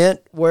other event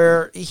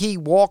where he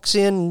walks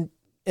in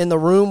the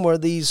room where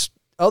these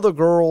other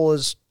girl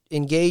is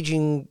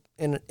engaging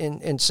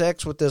in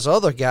sex with this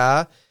other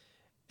guy,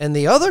 and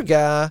the other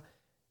guy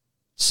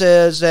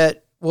says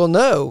that, well,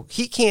 no,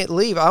 he can't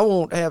leave. I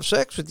won't have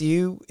sex with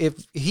you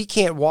if he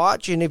can't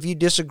watch, and if you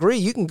disagree,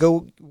 you can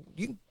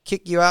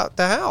kick you out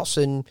the house.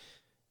 And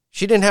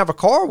she didn't have a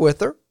car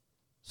with her,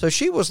 so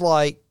she was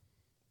like,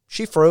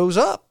 she froze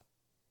up.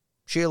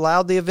 She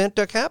allowed the event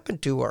to happen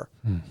to her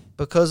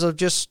because of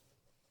just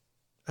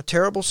a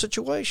terrible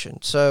situation.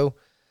 So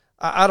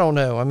I don't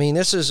know. I mean,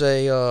 this is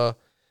I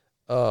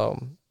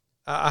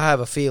have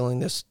a feeling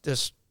this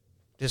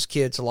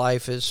kid's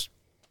life has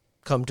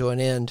come to an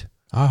end.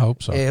 I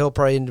hope so. Yeah, he'll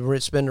probably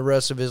spend the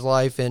rest of his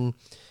life in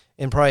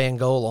probably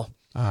Angola.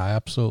 I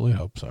absolutely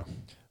hope so.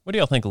 What do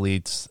y'all think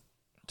leads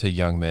to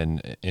young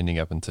men ending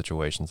up in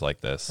situations like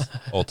this,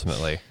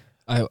 ultimately?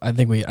 I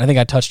think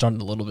I touched on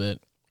it a little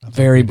bit,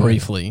 very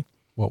briefly.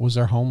 What was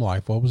their home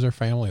life? What was their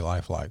family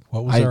life like?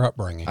 What was their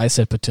upbringing? I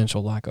said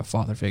potential lack of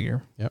father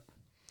figure. Yep.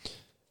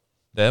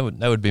 That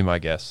would be my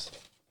guess.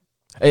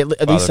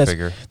 At least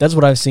figure. That's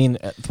what I've seen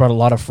throughout a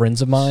lot of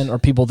friends of mine, or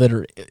people that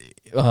are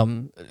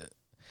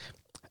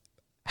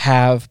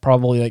have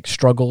probably like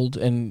struggled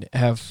and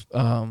have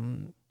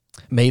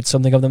made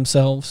something of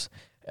themselves.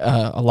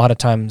 A lot of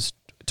times,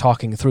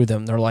 talking through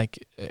them, they're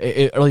like,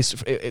 at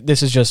least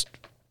this is just,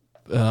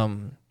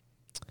 like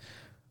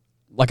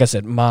I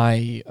said,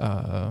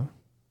 my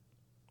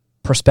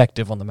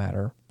perspective on the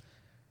matter.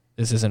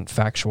 This isn't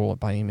factual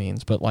by any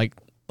means, but like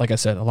I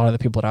said, a lot of the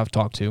people that I've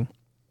talked to,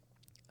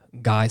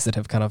 guys that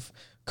have kind of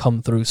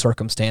come through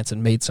circumstance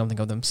and made something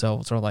of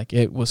themselves, are like,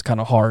 it was kind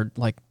of hard,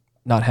 like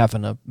not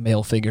having a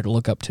male figure to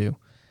look up to.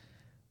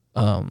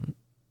 And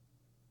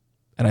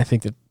I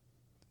think that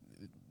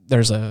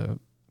there's a,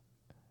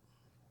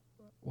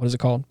 what is it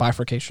called?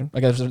 Bifurcation. I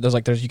guess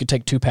there's you could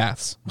take two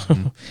paths.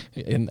 Mm-hmm.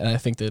 and I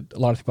think that a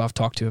lot of people I've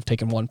talked to have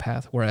taken one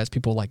path, whereas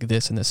people like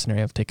this in this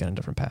scenario have taken a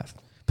different path,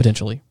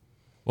 potentially.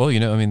 Well,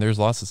 I mean, there's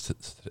lots of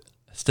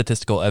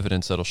statistical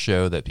evidence that'll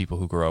show that people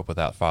who grow up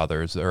without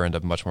fathers are end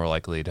up much more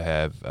likely to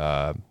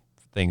have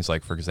things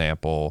like, for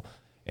example,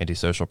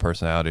 antisocial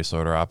personality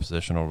disorder,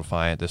 oppositional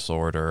defiant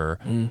disorder,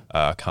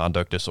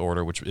 conduct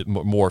disorder, which it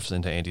morphs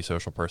into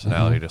antisocial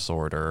personality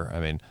disorder. I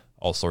mean,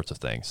 all sorts of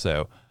things.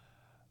 So,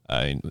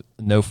 I mean,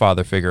 no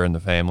father figure in the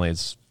family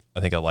is, I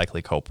think, a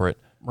likely culprit.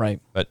 Right.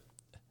 But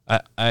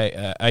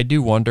I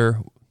do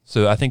wonder.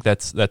 So I think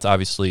that's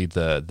obviously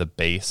the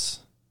base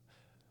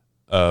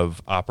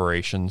of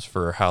operations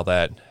for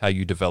how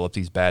you develop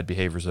these bad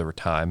behaviors over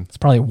time. It's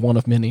probably one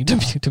of many,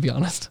 to be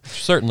honest.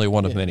 Certainly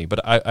one of many. But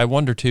I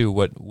wonder too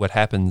what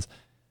happens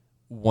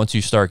once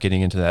you start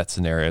getting into that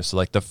scenario. So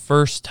like the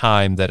first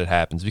time that it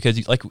happens,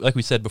 because like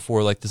we said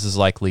before, like this is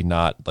likely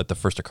not like the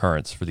first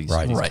occurrence for these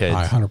kids.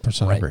 I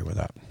 100% agree with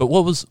that. But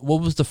what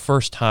was the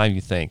first time you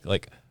think,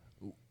 like,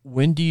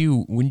 when do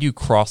you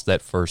cross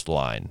that first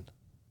line?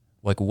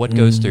 Like, what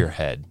goes through your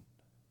head?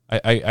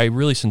 I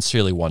really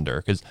sincerely wonder,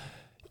 because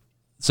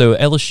so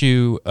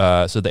LSU,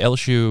 the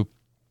LSU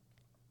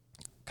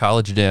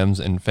College Dems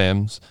and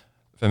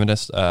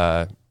feminists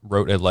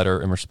wrote a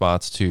letter in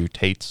response to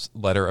Tate's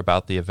letter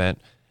about the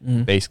event,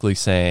 basically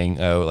saying,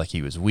 like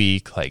he was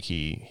weak, like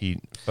he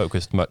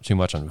focused too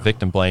much on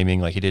victim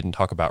blaming, like he didn't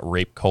talk about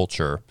rape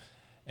culture.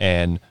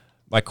 And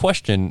my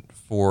question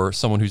for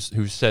someone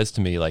who says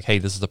to me, like, hey,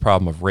 this is the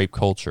problem of rape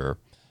culture,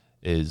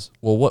 is,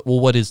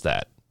 what is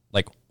that?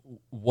 Like,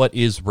 what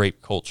is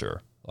rape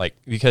culture? Like,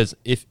 because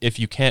if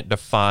you can't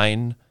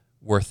define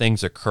where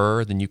things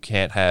occur, then you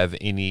can't have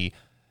any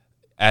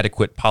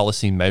adequate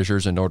policy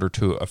measures in order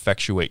to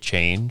effectuate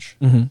change.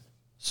 Mm-hmm.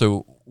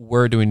 So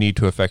where do we need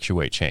to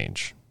effectuate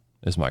change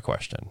is my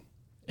question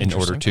in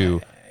order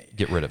to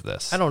get rid of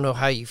this. I don't know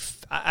how you.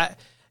 I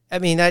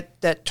mean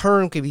that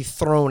term could be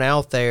thrown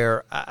out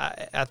there.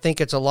 I think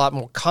it's a lot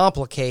more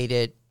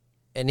complicated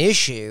an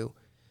issue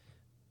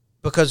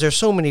because there's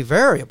so many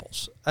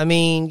variables. I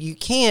mean, you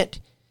can't.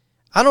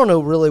 I don't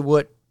know really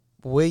what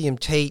William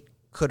Tate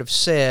could have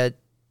said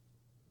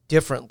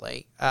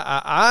differently.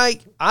 I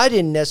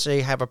didn't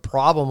necessarily have a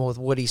problem with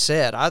what he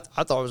said. I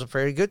thought it was a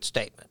very good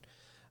statement.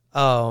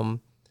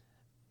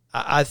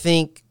 I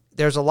think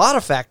there's a lot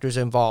of factors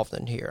involved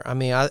in here. I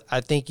mean,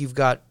 I think you've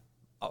got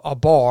a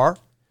bar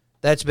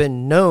that's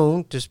been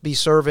known to be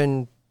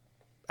serving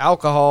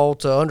alcohol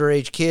to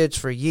underage kids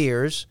for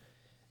years.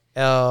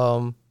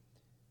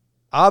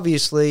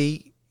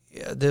 Obviously,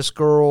 this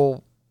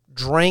girl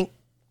drank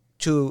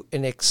to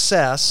an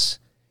excess.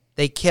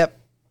 They kept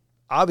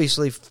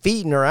obviously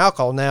feeding her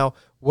alcohol. Now,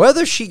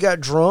 whether she got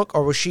drunk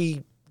or was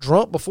she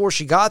drunk before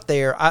she got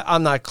there,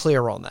 I'm not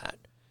clear on that.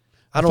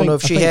 I don't know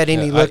if she had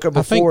any liquor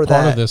before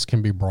that. Part of this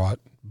can be brought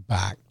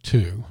back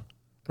to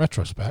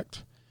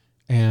retrospect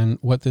and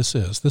what this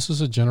is. This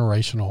is a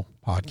generational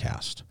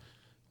podcast.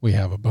 We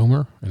have a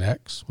boomer, an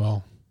X,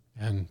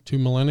 and 2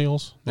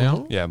 millennials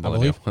now. Yeah,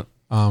 millennial.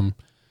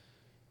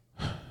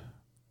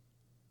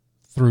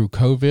 Through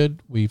COVID,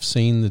 we've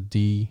seen the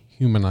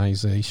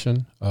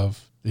dehumanization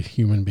of the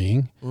human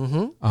being.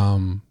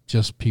 Mm-hmm.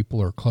 Just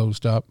people are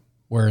closed up,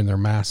 wearing their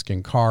mask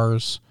in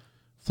cars,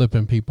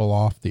 flipping people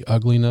off, the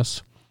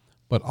ugliness,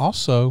 but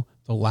also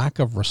the lack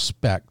of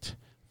respect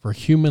for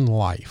human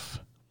life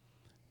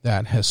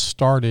that has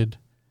started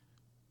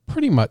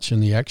pretty much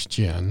in the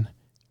X-Gen,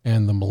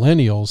 and the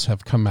millennials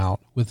have come out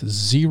with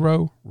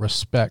zero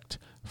respect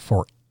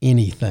for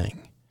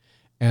anything.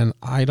 And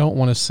I don't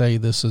want to say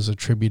this is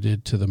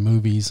attributed to the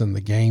movies and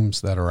the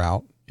games that are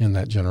out in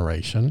that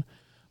generation,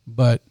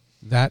 but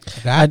that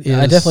is.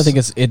 I definitely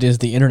think it is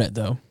the internet,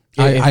 though.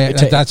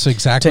 That's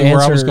exactly where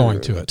I was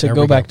going to it. To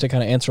go back to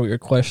kind of answer what your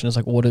question is,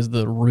 like, what is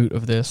the root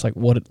of this? Like,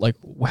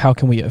 how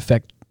can we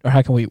affect, or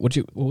how can we? What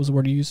was the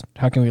word you used?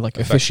 How can we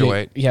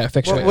effectuate?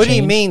 Effectuate. Well, what do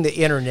you mean the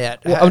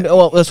internet?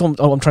 Well, that's what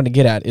I'm trying to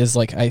get at. Is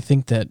like I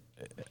think that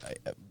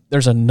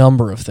there's a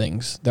number of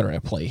things that are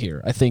at play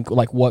here. I think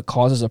like what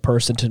causes a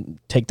person to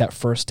take that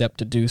first step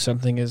to do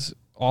something as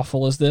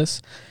awful as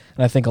this,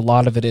 and I think a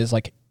lot of it is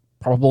like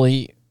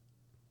probably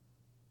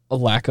a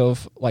lack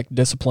of like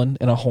discipline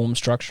in a home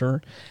structure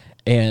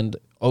and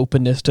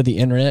openness to the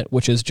internet,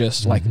 which is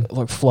just like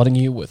flooding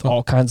you with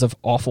all kinds of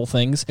awful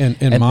things. And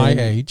in my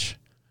age,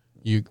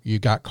 you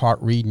got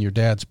caught reading your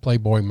dad's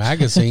Playboy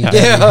magazine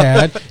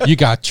that you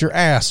got your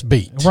ass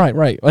beat.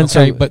 Right. And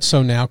okay,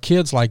 so now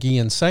kids, like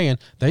Ian's saying,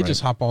 they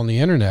just hop on the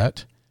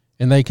internet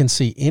and they can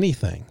see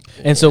anything.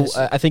 And so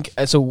I think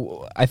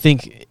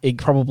it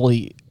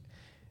probably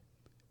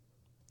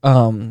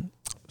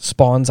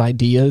spawns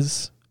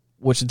ideas,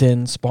 which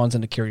then spawns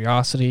into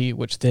curiosity,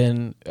 which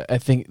then I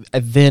think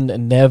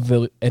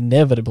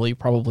inevitably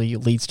probably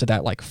leads to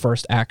that like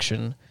first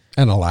action.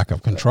 And a lack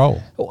of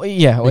control.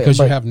 Yeah. Because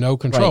you have no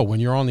control. Right. When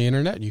you're on the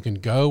internet, you can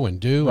go and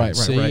do and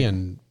see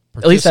and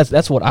at least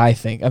that's what I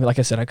think. I mean, like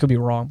I said, I could be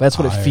wrong, but that's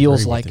what it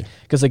feels like.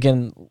 Because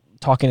again,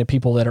 talking to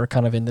people that are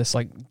kind of in this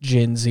like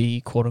Gen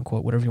Z, quote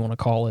unquote, whatever you want to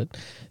call it,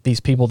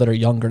 these people that are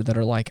younger that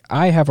are like,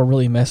 I have a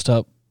really messed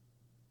up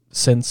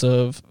sense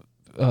of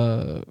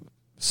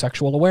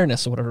sexual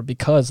awareness or whatever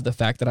because of the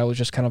fact that I was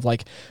just kind of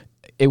like,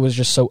 it was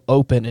just so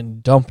open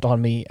and dumped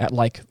on me at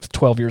like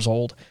 12 years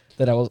old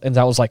that I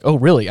was like, oh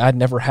really? I'd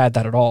never had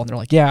that at all. And they're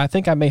like, yeah, I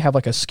think I may have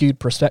like a skewed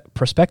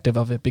perspective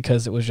of it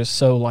because it was just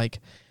so like,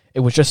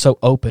 it was just so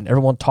open.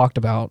 Everyone talked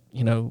about,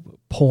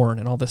 porn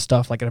and all this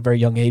stuff like at a very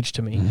young age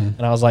to me. Mm-hmm.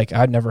 And I was like,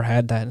 I'd never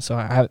had that. And so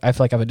I feel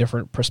like I have a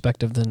different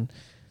perspective than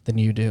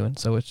you do. And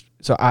so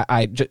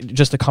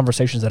just the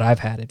conversations that I've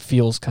had, it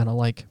feels kind of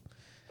like,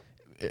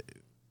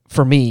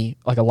 for me,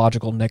 like a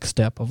logical next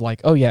step of like,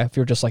 oh yeah, if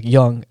you're just like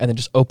young and then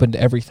just open to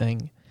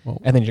everything,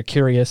 and then you're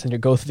curious and you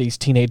go through these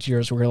teenage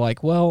years where you're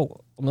like,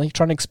 well, I'm like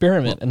trying to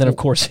experiment. And then of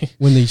course,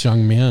 when these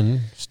young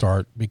men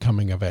start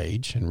becoming of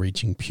age and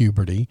reaching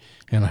puberty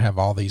and have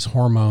all these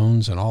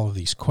hormones and all of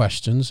these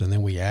questions, and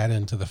then we add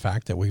into the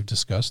fact that we've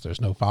discussed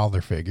there's no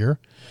father figure,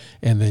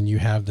 and then you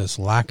have this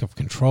lack of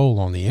control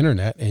on the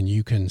internet, and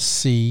you can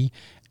see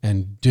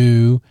and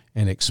do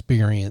and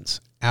experience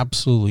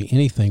absolutely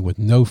anything with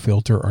no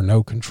filter or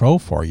no control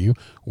for you.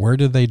 Where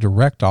do they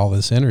direct all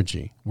this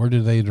energy? Where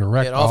do they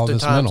direct all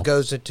this mental? It oftentimes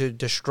goes into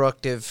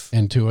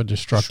a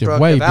destructive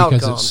way because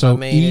outcomes. it's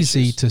so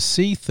easy to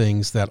see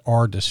things that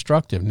are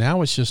destructive.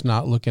 Now it's just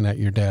not looking at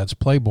your dad's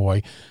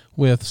Playboy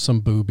with some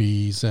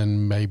boobies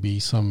and maybe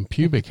some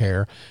pubic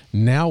hair.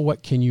 Now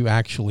what can you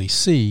actually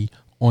see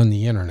on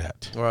the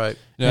internet? Right.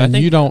 Yeah, and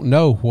you don't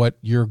know what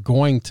you're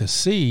going to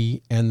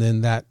see, and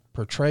then that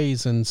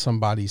portrays in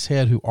somebody's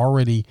head who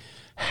already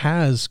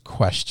has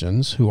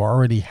questions, who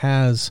already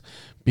has,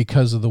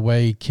 because of the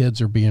way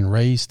kids are being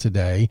raised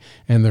today,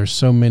 and there's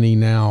so many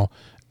now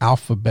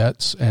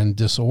alphabets and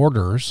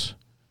disorders.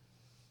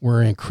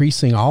 We're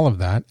increasing all of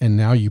that, and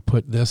now you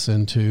put this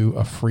into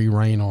a free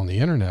reign on the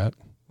internet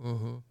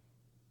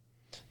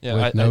Yeah,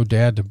 with no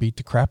dad to beat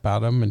the crap out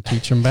of them and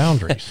teach them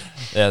boundaries.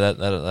 Yeah,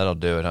 that'll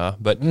do it, huh?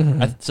 But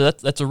so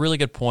that's a really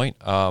good point.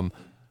 And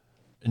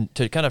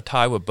to kind of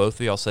tie what both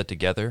of y'all said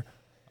together,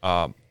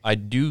 I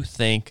do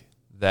think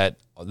that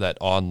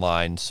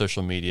online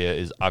social media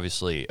is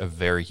obviously a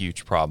very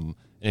huge problem.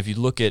 And if you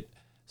look at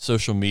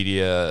social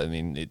media, I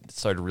mean, it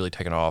started really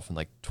taking off in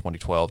like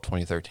 2012,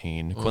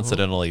 2013.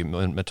 Coincidentally,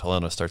 mental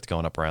illness starts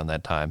going up around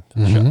that time.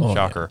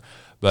 Shocker.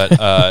 But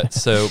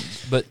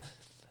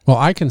Well,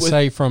 I can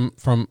say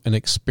from an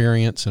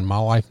experience in my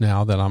life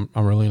now that I'm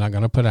really not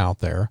going to put out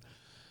there,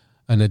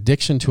 an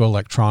addiction to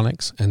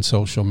electronics and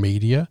social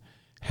media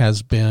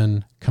has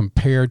been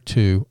compared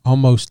to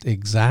almost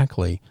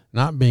exactly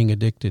not being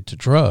addicted to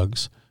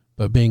drugs,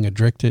 but being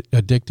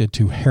addicted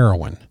to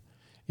heroin.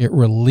 It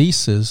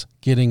releases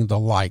getting the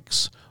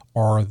likes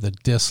or the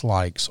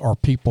dislikes or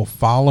people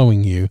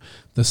following you,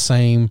 the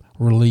same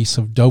release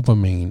of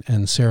dopamine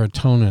and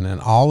serotonin and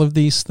all of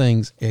these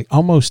things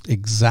almost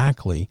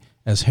exactly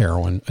as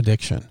heroin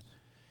addiction.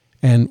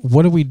 And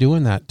what are we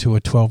doing that to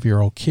a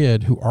 12-year-old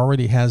kid who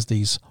already has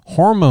these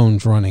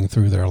hormones running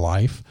through their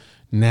life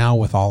now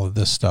with all of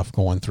this stuff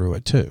going through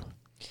it too?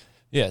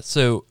 Yeah,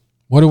 so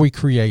what are we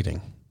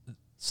creating?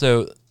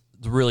 So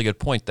the really good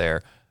point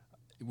there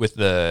with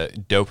the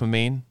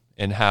dopamine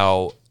and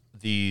how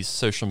these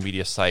social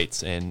media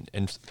sites and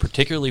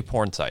particularly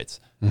porn sites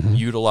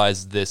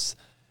utilize the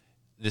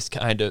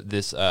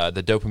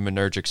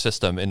dopaminergic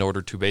system in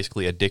order to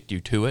basically addict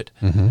you to it.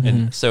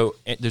 And so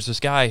there's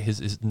this guy,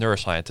 his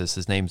neuroscientist,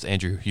 his name's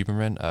Andrew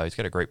Huberman. He's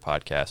got a great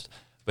podcast,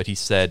 but he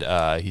said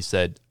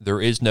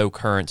there is no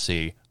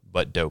currency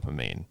but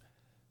dopamine.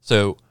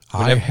 So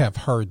I have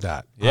heard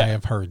that. Yeah. I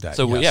have heard that.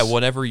 So yes.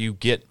 whenever you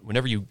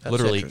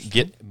literally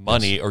get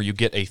money or you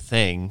get a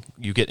thing,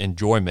 you get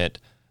enjoyment.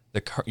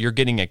 You're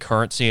getting a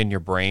currency in your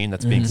brain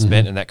that's being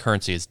spent, and that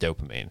currency is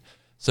dopamine.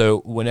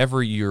 So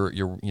whenever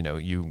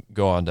you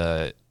go onto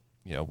a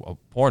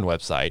porn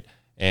website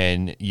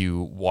and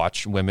you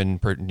watch women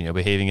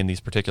behaving in these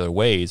particular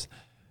ways,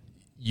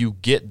 you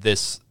get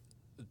this.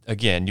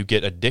 Again, you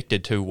get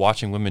addicted to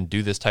watching women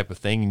do this type of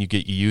thing, and you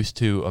get used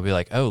to. I'll be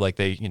like, oh, like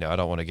they, I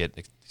don't want to get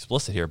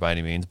explicit here by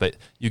any means, but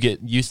you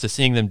get used to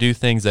seeing them do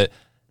things that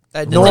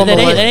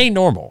ain't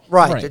normal,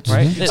 right?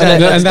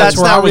 And that's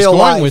where I was going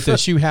life. with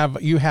this. You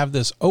have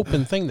this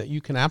open thing that you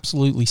can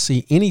absolutely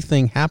see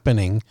anything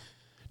happening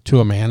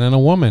to a man and a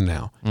woman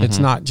now. It's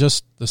not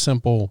just the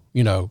simple,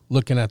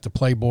 looking at the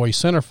Playboy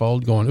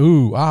centerfold going,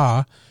 ooh,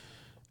 ah.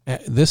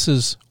 This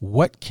is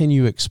what can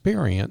you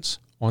experience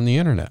on the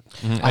internet.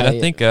 And I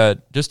think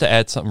just to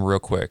add something real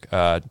quick,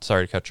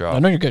 sorry to cut you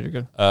off. No, you're good.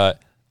 You're good.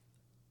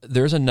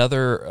 There's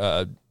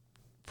another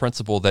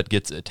principle that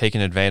gets taken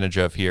advantage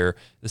of here.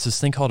 This is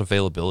thing called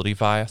availability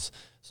bias.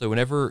 So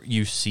whenever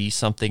you see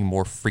something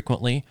more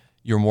frequently,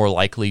 you're more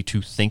likely to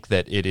think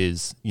that it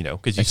is,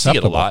 because you see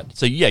it a lot.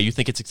 So yeah, you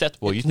think it's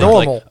acceptable. You think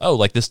normal. like, oh,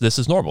 like this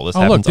is normal. This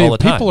happens all the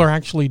time. People are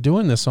actually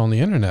doing this on the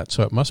internet,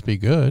 so it must be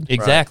good.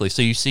 Exactly. Right.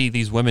 So you see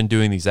these women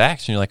doing these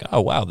acts, and you're like, oh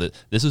wow,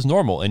 this is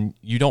normal, and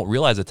you don't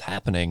realize it's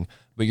happening,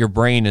 but your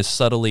brain is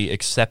subtly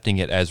accepting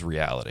it as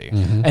reality.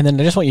 And then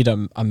I just want you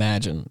to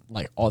imagine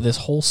like all this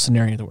whole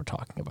scenario that we're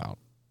talking about.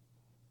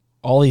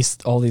 All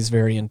these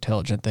very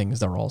intelligent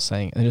things that we're all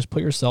saying, and just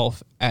put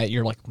yourself at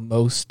your like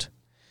most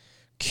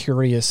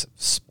curious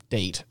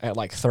state at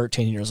like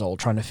 13 years old,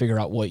 trying to figure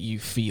out what you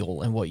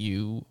feel and what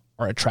you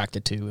are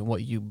attracted to and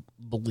what you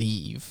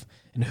believe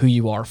and who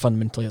you are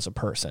fundamentally as a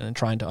person, and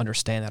trying to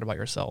understand that about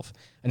yourself.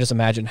 And just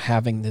imagine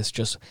having this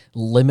just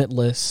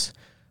limitless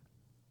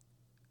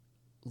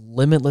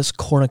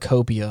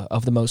cornucopia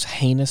of the most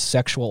heinous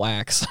sexual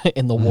acts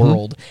in the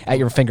world at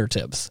your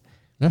fingertips.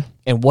 Yeah.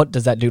 And what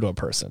does that do to a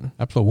person?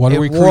 Absolutely. What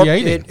are we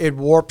creating? It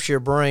warps your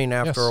brain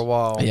after a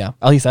while. Yeah,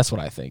 at least that's what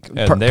I think,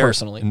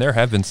 personally. And there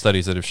have been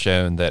studies that have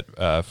shown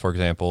that, for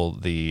example,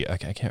 I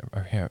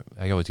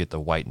always get the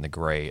white and the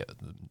gray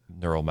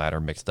neural matter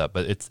mixed up,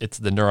 but it's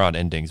the neuron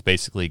endings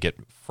basically get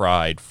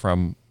fried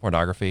from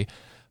pornography,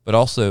 but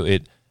also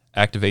it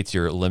activates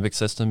your limbic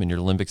system, and your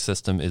limbic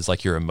system is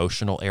like your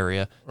emotional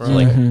area. Right. So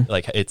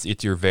like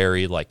it's your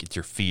very, like, it's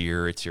your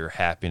fear, it's your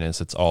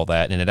happiness, it's all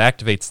that, and it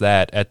activates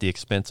that at the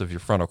expense of your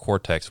frontal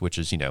cortex, which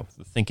is the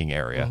thinking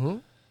area.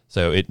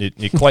 So it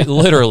quite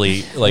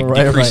literally like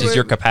decreases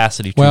your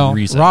capacity to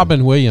reason.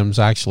 Robin Williams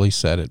actually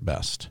said it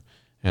best,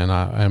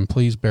 and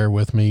please bear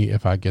with me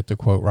if I get the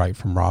quote right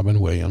from Robin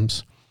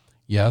Williams.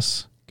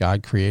 Yes,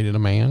 God created a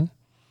man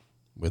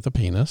with a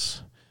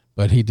penis,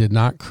 but he did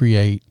not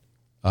create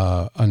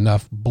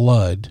enough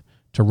blood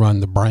to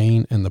run the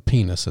brain and the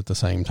penis at the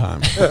same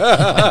time.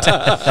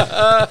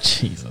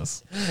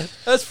 Jesus.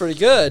 That's pretty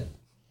good.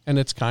 And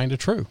it's kind of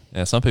true.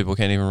 Yeah, some people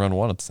can't even run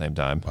one at the same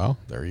time. Well,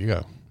 there you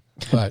go.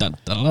 But,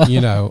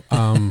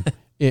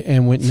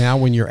 and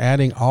when you're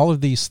adding all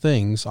of these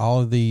things, all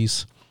of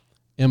these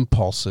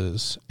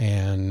impulses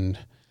and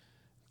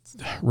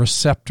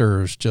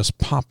receptors just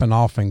popping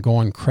off and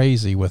going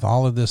crazy with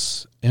all of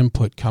this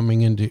input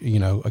coming into,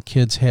 a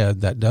kid's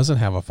head that doesn't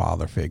have a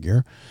father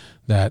figure,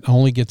 that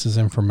only gets his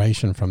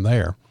information from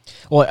there.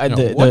 Well,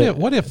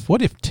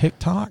 what if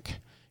TikTok,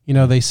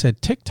 they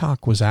said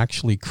TikTok was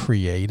actually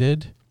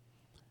created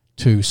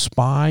to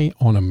spy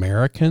on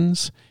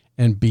Americans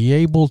and be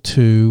able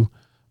to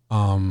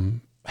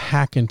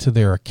hack into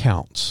their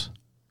accounts.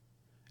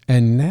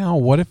 And now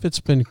what if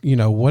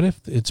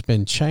it's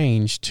been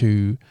changed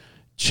to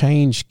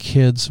change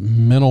kids'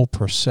 mental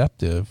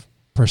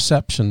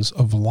perceptions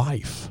of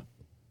life?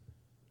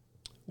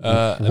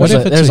 What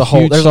if it's a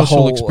huge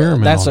social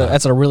experiment?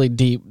 That's a really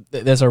deep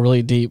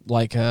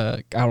like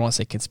I don't want to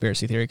say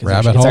conspiracy theory because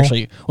rabbit it's hole.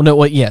 Actually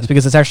yes,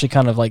 because it's actually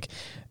kind of like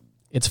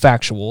it's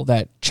factual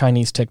that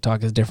Chinese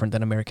TikTok is different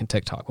than American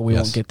TikTok, but we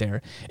won't get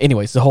there.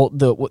 Anyways,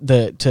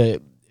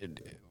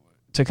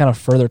 to kind of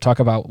further talk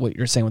about what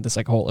you're saying with this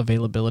like whole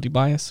availability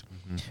bias,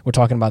 we're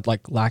talking about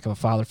like lack of a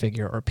father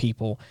figure or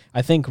people.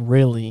 I think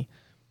really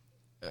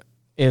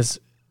is,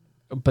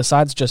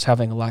 besides just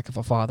having a lack of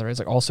a father, is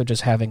like also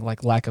just having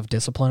like lack of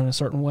discipline in a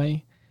certain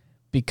way,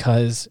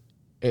 because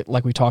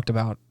like we talked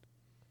about,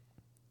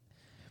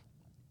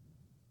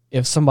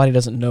 if somebody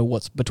doesn't know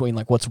what's between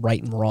like what's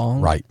right and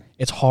wrong, right,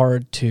 it's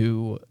hard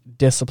to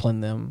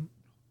discipline them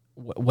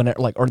when it,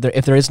 like, or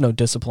if there is no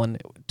discipline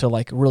to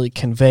like really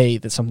convey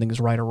that something is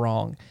right or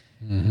wrong.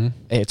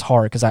 It's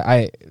hard because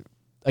I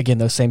again,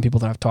 those same people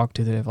that I've talked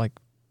to that have like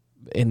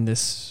in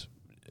this,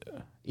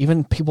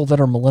 even people that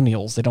are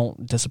millennials, they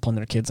don't discipline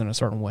their kids in a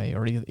certain way,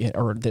 or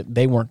that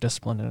they weren't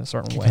disciplined in a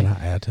certain way. Can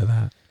I add to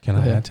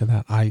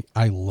that?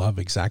 I love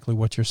exactly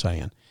what you're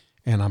saying,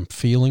 and I'm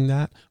feeling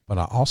that, but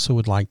I also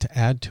would like to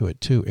add to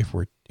it too.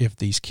 If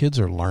these kids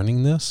are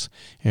learning this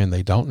and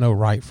they don't know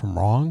right from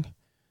wrong,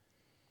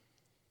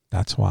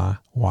 that's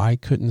why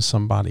couldn't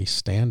somebody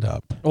stand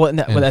up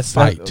that's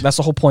fight? That's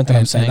the whole point that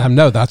I'm saying. And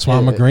that's why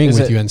I'm agreeing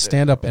with you, and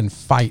stand up and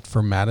fight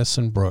for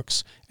Madison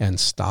Brooks and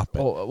stop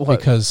it.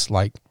 Because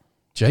like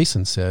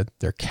Jason said,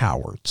 they're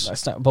cowards.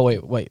 That's not, but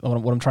wait.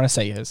 What I'm trying to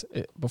say is,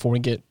 before we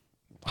get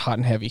hot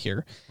and heavy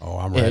here. Oh,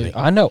 I'm ready.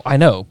 I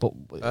know, but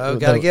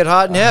got to get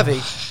hot and heavy.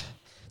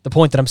 The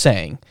point that I'm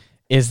saying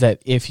is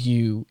that if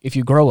you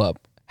grow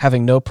up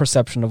having no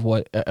perception of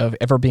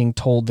ever being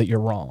told that you're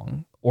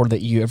wrong, or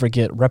that you ever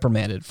get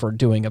reprimanded for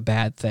doing a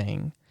bad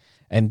thing,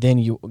 and then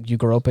you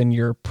grow up in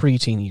your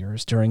preteen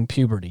years during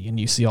puberty and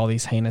you see all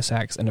these heinous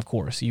acts, and of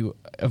course is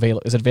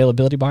it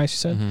availability bias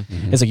you said?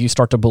 It's like you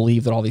start to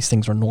believe that all these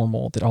things are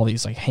normal, that all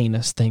these like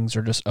heinous things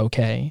are just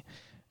okay.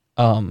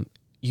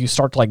 You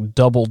start to like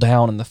double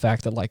down in the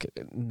fact that like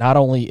not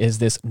only is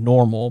this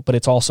normal, but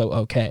it's also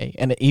okay.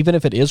 And even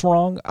if it is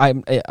wrong,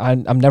 I'm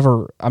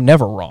never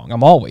wrong.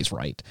 I'm always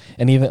right.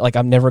 And even like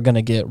I'm never going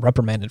to get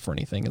reprimanded for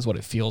anything is what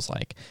it feels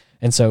like.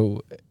 And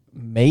so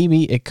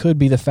maybe it could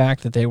be the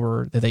fact that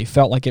they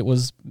felt like it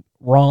was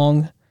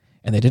wrong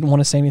and they didn't want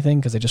to say anything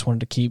because they just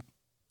wanted to keep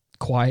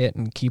quiet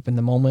and keep in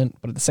the moment.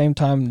 But at the same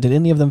time, did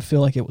any of them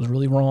feel like it was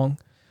really wrong?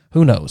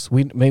 Who knows?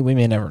 We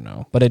may never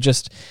know. But it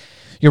just,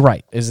 you're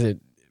right. Is it?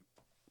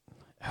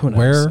 Who knows?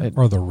 Where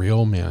are the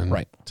real men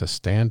right. to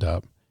stand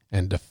up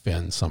and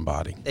defend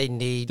somebody? They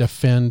need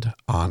defend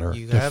honor,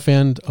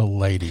 defend a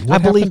lady.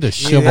 What believe happened to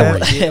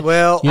chivalry?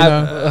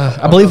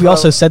 I believe we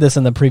also said this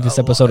in the previous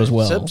episode as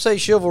well. Some say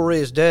chivalry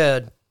is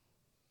dead.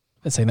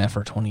 I've been saying that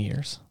for 20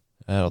 years.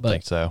 I don't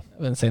think so. I've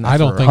been saying that I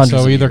don't think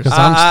so either because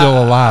I'm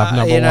still alive.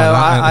 Number one,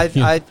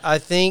 I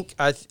think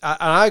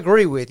I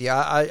agree with you.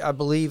 I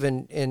believe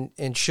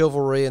in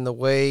chivalry and the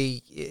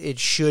way it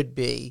should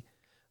be,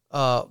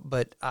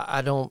 but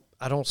I don't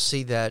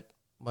see that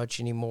much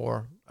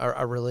anymore.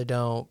 I really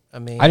don't. I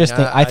mean,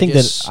 I think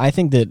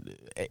that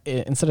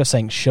instead of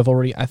saying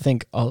chivalry, I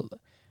think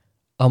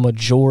a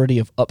majority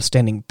of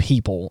upstanding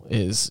people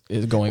is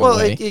going away. Well,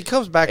 it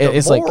comes back to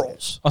morals. Like,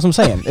 that's what I'm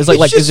saying. It's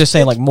it's just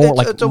saying like more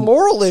like it's a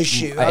moral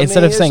issue.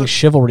 Instead of saying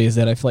chivalry, is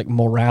that I feel like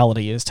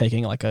morality is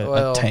taking like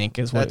a tank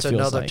is what it feels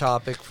like. That's another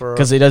topic for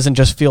because it doesn't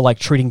just feel like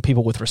treating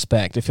people with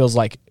respect. It feels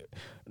like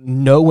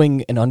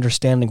knowing and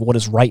understanding what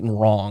is right and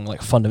wrong,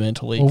 like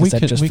fundamentally. Well,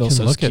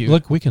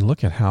 we can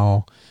look at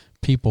how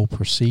people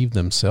perceive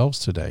themselves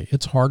today.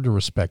 It's hard to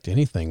respect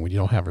anything when you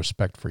don't have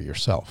respect for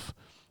yourself,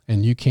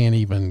 and you can't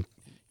even,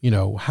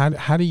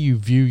 how do you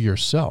view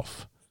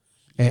yourself?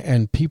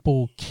 And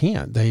people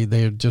can't.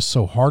 They're just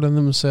so hard on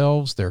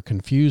themselves. They're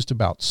confused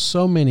about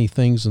so many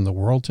things in the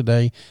world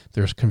today.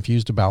 They're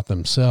confused about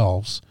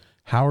themselves.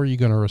 How are you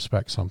going to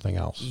respect something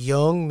else?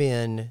 Young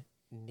men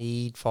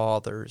need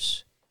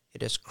fathers.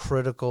 It is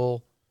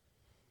critical,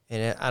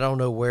 and I don't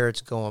know where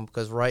it's going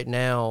because right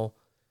now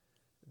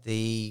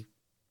the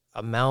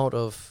amount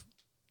of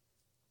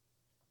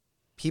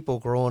people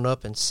growing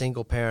up in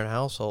single-parent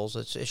households,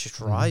 it's just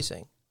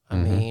rising. I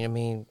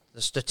mean,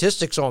 the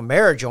statistics on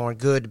marriage aren't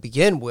good to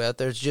begin with.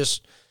 There's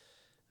just,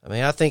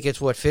 I think it's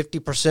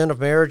 50% of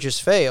marriages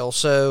fail.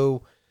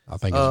 So I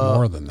think it's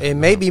more than that. It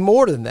may be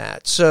more than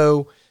that.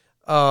 So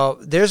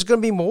there's going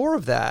to be more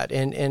of that.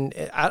 And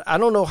I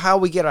don't know how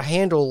we get a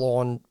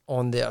handle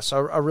on this. I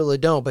really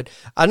don't. But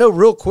I know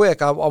real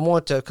quick, I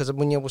want to, because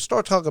when we'll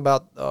start talking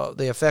about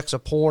the effects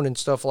of porn and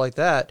stuff like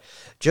that,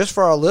 just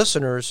for our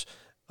listeners,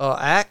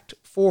 Act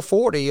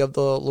 440 of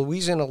the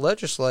Louisiana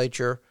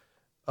legislature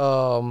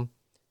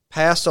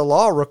passed a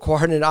law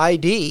requiring an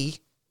ID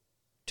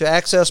to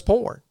access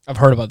porn. I've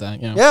heard about that.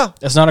 Yeah, Yeah.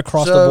 It's not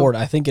across So- the board.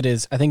 I think it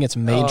is. I think it's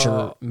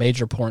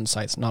major porn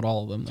sites. Not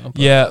all of them though. But,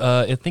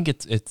 Yeah, I think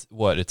it's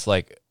what it's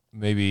like.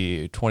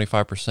 Maybe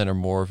 25% or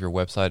more of your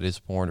website is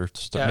porn, or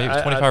Yeah, maybe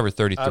I- 25 or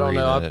 33. I don't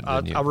know.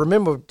 then you- I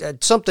remember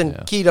something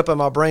Yeah. keyed up in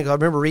my brain. I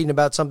remember reading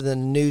about something in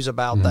the news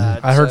about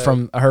that. I heard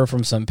So-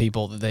 from some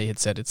people that they had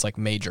said it's like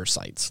major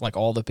sites, like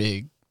all the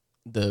big,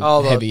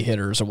 All the- heavy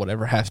hitters or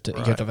whatever have to you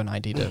have Right. to have an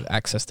ID to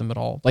access them at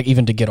all, like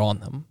even to get on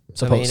them.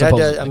 I mean,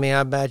 Supposedly.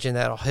 I imagine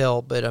that'll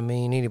help, but I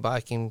mean,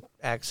 anybody can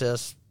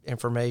access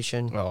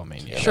information. Well, I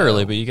mean, yeah.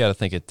 Surely, but you got to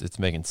think it's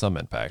making some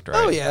impact,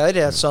 right? Oh yeah, it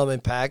has some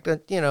impact.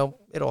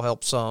 It'll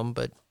help some,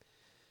 but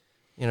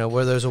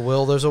where there's a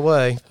will, there's a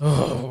way.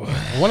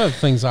 One of the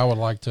things I would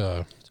like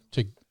to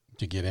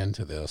get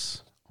into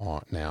this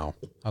on now,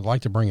 I'd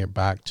like to bring it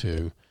back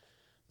to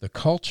the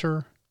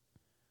culture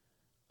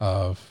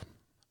of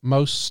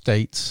most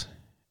states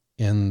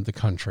in the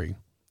country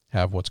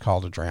have what's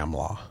called a dram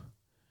law,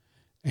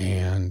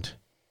 and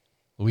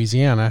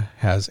Louisiana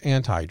has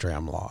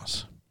anti-dram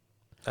laws.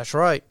 That's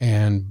right.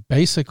 And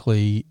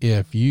basically,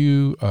 if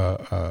you,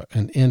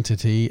 an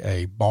entity,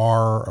 a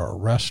bar or a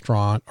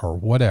restaurant or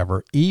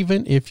whatever,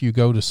 even if you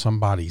go to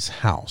somebody's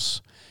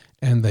house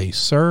and they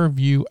serve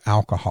you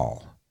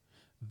alcohol,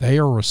 they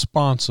are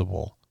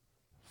responsible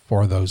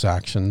for those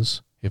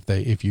actions.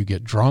 If you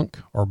get drunk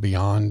or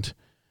beyond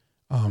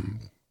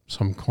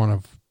some kind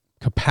of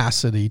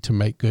capacity to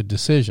make good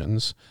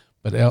decisions.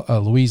 But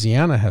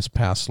Louisiana has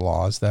passed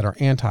laws that are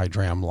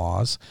anti-dram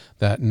laws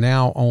that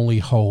now only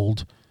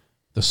hold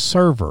the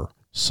server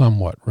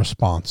somewhat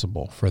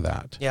responsible for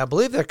that. Yeah, I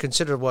believe they're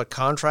considered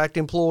contract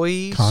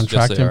employees.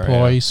 Contract Yes, they are,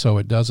 employees, so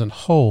it doesn't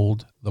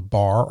hold the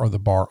bar or the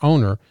bar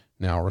owner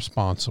now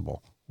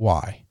responsible.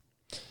 Why?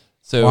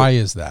 So Why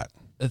is that?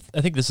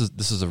 I think this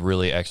is a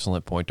really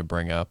excellent point to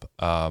bring up.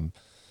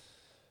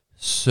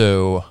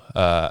 So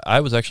I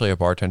was actually a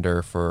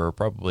bartender for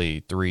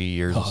probably 3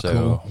 years or so.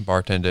 Cool.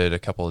 Bartended a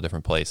couple of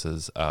different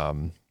places,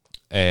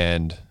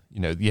 and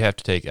you have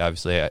to take.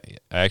 Obviously,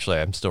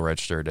 I'm still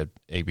registered at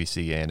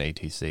ABC and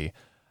ATC,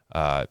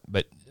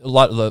 but a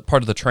lot of the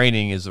part of the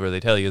training is where they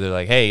tell you they're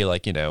like, hey,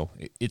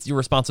 it's your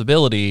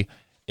responsibility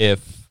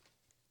if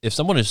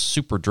someone is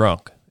super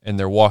drunk and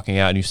they're walking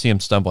out and you see them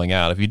stumbling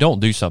out, if you don't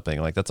do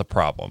something, that's a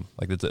problem.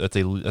 That's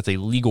a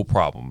legal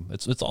problem.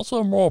 It's also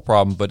a moral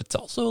problem, but it's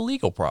also a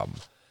legal problem.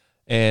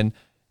 And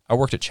I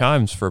worked at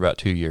Chimes for about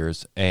 2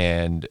 years,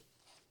 and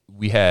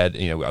we had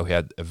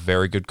a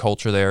very good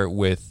culture there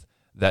with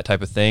that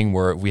type of thing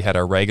where we had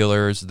our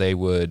regulars. They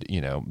would,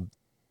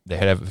 they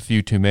had a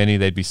few too many.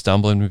 They'd be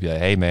stumbling. We'd be like,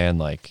 hey man,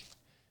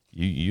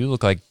 you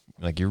look like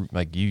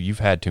you've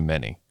had too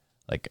many.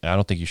 I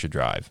don't think you should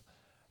drive.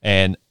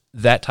 And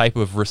that type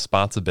of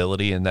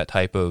responsibility and that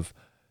type of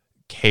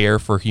care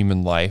for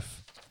human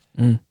life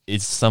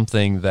is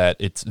something that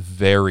it's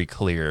very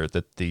clear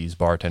that these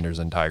bartenders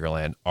in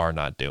Tigerland are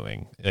not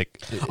doing.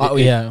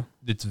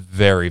 It's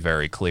very,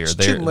 very clear. It's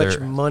too much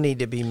money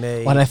to be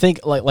made. And I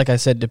think, like I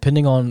said,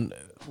 depending on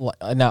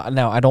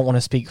now, I don't want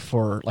to speak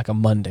for a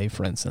Monday,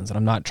 for instance, and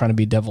I'm not trying to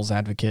be devil's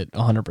advocate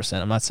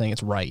 100%. I'm not saying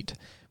it's right,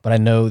 but I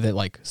know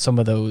that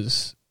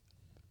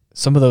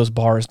some of those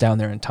bars down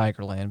there in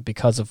Tigerland,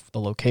 because of the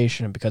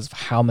location and because of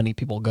how many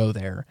people go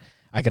there,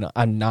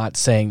 I'm not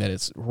saying that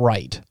it's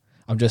right.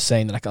 I'm just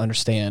saying that I can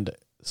understand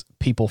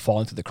people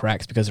falling through the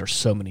cracks because there's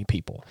so many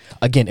people.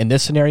 Again, in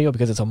this scenario,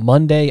 because it's a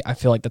Monday, I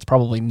feel like that's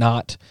probably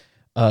not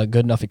a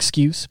good enough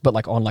excuse.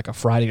 But on a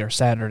Friday or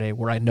Saturday,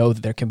 where I know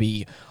that there can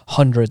be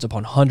hundreds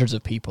upon hundreds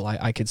of people,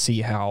 I could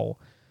see how,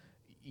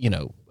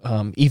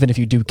 even if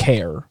you do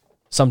care,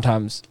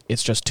 sometimes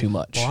it's just too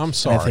much. Well, I'm And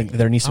sorry. I think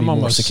there needs to be I'm more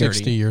almost security.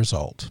 60 years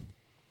old,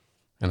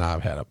 and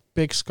I've had a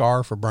big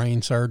scar for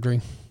brain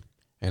surgery.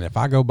 And if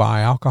I go buy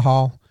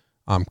alcohol,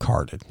 I'm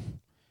carded.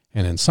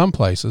 And in some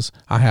places,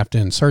 I have to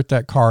insert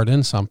that card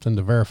in something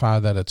to verify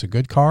that it's a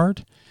good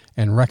card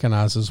and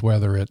recognizes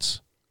whether it's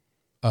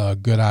a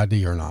good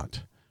ID or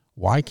not.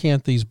 Why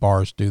can't these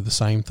bars do the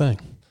same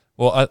thing?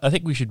 Well, I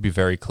think we should be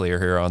very clear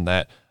here on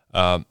that.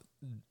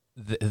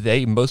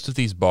 Most of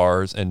these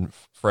bars, and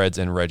Fred's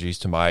and Reggie's,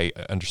 to my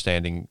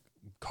understanding,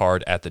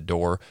 card at the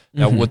door.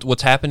 Now,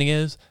 what's happening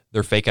is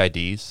they're fake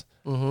IDs.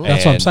 Mm-hmm.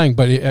 That's what I'm saying.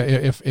 But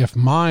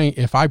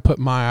if I put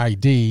my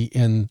ID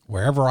in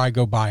wherever I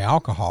go buy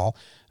alcohol,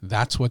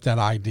 that's what that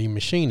ID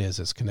machine is.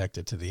 It's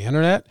connected to the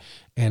internet,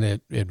 and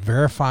it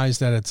verifies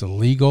that it's a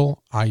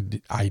legal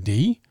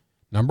ID,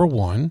 number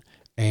one.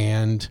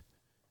 And,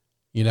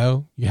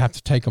 you have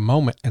to take a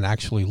moment and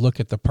actually look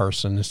at the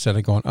person instead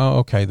of going, oh,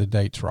 okay, the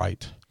date's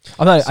right.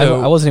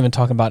 So- I wasn't even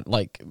talking about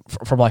like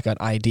from like an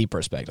ID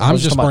perspective. I'm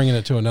was just talking bringing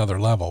it to another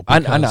level. I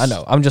because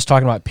know. I'm just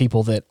talking about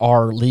people that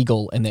are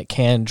legal and that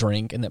can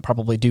drink and that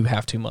probably do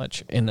have too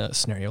much in a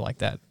scenario like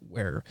that,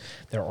 where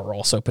there are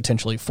also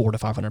potentially 400 to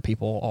 500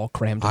 people all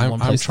crammed in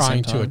one I'm place. trying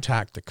at the same to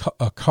time. attack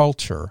a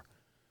culture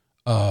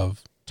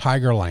of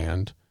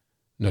Tigerland,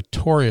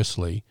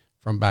 notoriously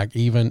from back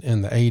even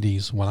in the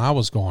 80s when I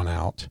was going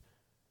out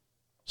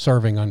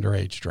serving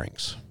underage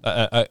drinks.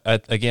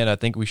 Again, I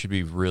think we should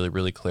be really,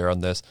 really clear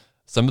on this.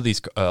 Some of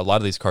these, a lot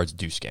of these cards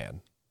do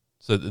scan,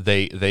 so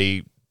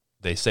they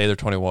say they're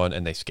 21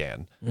 and they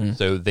scan,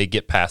 so they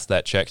get past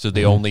that check. So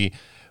the only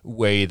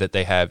way that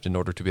they have in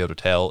order to be able to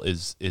tell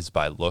is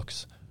by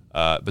looks.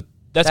 But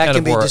that's That kind can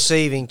of be more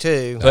deceiving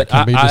too. That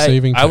can be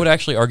deceiving, I too. would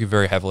actually argue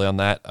very heavily on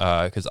that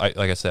because, like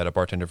I said, I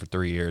bartended for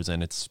 3 years,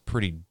 and it's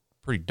pretty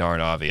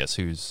darn obvious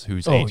who's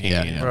 18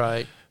 yeah. and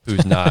Right.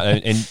 who's not.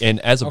 And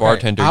as a Okay,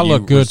 bartender, I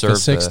look you good for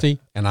reserve 60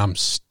 and I'm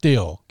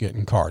still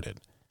getting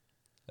carded.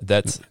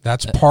 That's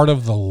Part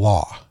of the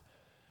law.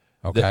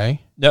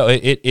 Okay? no,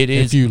 it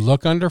is. If you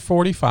look under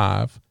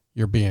 45,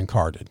 you're being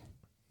carded.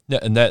 Yeah,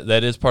 and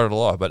that is part of the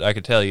law. But I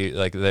could tell you,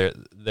 like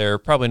they're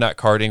probably not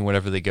carding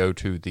whenever they go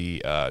to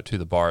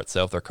the bar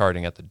itself. They're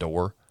carding at the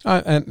door.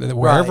 And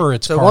wherever Right.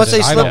 it's so carded, once they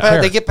I slip don't past,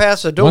 care. they get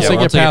past the door. Once they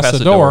once get past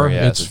the door,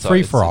 yeah, it's it's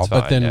free for all. it's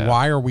But fine, then yeah.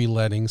 why are we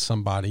letting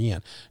somebody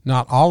in?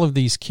 Not all of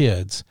these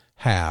kids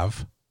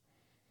have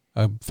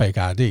a fake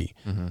ID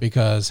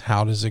because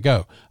how does it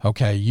go?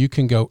 Okay, you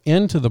can go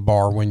into the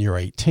bar when you're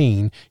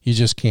 18. You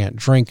just can't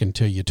drink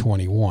until you're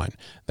 21.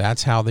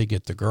 That's how they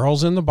get the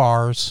girls in the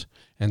bars,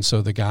 and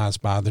so the guys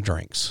buy the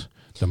drinks.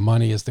 The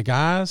money is the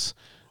guys.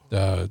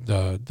 The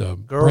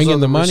Girls bringing are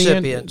the the money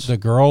recipients. in. The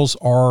girls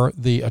are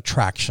the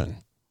attraction.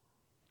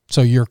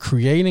 So you're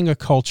creating a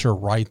culture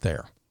right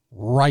there.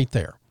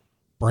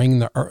 Bring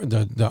the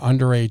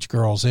underage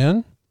girls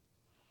in.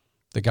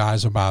 The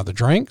guys will buy the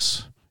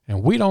drinks,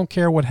 and we don't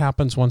care what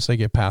happens once they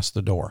get past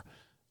the door.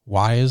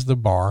 Why is the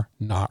bar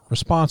not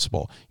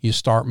responsible? You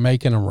start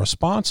making them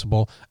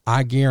responsible,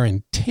 I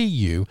guarantee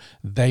you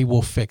they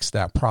will fix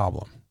that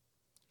problem.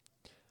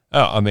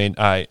 Oh, I mean,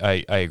 I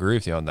agree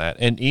with you on that.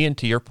 And Ian,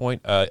 to your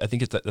point, I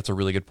think that's a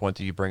really good point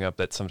that you bring up.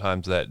 That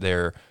sometimes that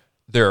there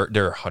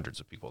are hundreds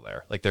of people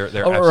there. Like there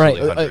are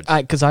absolutely hundreds.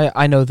 Because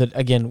I know that,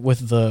 again,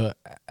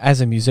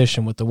 as a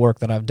musician, with the work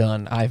that I've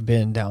done, I've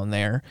been down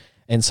there,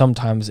 and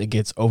sometimes it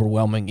gets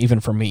overwhelming,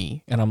 even for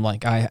me. And I'm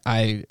like, I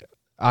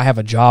have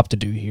a job to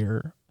do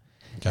here.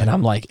 Okay. And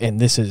I'm like, and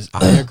this is...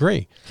 I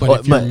agree.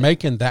 But if you're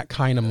making that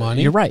kind of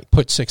money, You're right.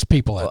 Put 6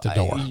 people at the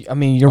door. I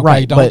mean, you're Okay,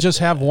 right. Don't but just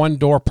have one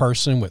door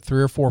person with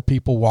 3 or 4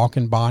 people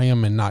walking by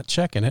them and not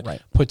checking it.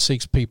 Right. Put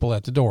 6 people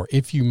at the door.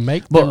 If you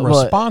make them But-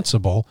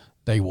 responsible,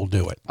 they will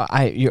do it.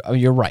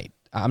 you're right.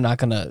 I'm not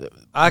going to...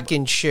 I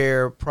can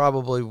share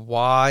probably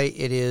why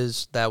it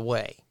is that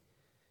way.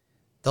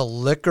 The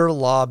liquor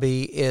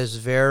lobby is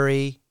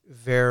very,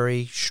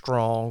 very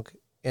strong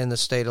in the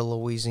state of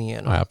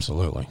Louisiana.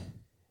 Absolutely.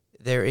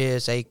 There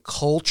is a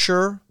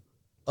culture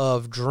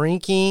of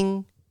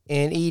drinking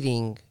and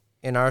eating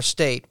in our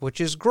state,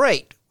 which is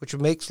great, which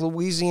makes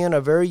Louisiana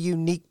a very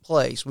unique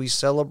place. We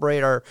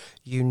celebrate our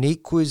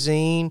unique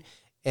cuisine,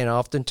 and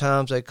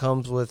oftentimes that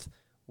comes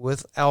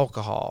with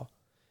alcohol.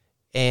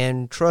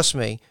 And trust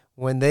me,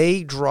 when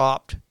they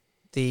dropped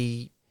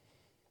the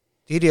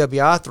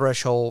DWI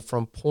threshold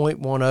from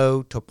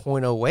 0.10 to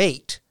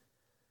 0.08,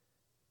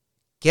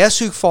 guess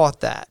who fought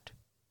that?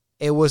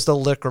 It was the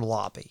liquor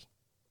lobby.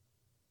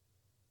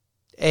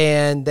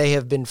 And they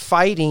have been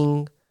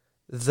fighting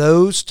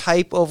those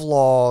type of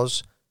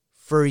laws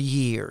for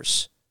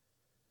years.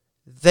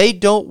 They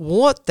don't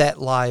want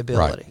that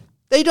liability. Right.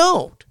 They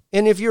don't.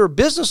 And if you're a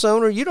business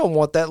owner, you don't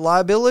want that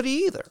liability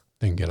either.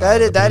 Then get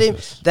out of the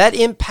business. That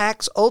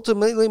impacts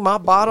ultimately my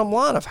bottom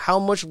line of how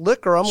much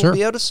liquor I'm going Sure. to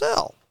be able to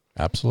sell.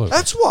 Absolutely.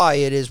 That's why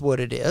it is what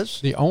it is.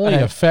 The only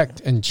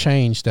effect and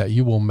change that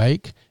you will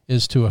make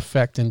is to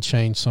affect and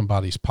change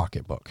somebody's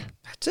pocketbook.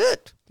 That's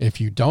it. If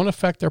you don't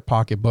affect their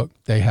pocketbook,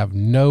 they have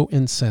no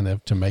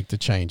incentive to make the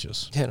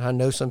changes. And I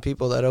know some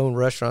people that own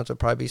restaurants would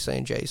probably be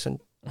saying, Jason,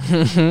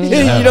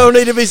 you don't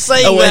need to be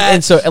saying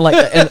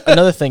that. And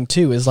another thing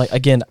too is, like,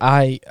 again,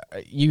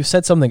 you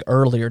said something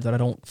earlier that I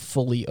don't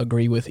fully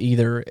agree with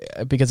either,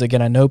 because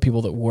again, I know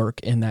people that work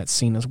in that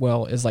scene as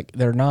well. Is like,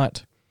 they're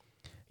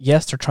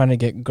trying to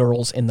get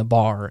girls in the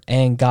bar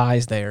and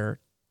guys there,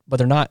 but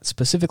they're not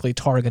specifically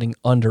targeting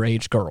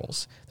underage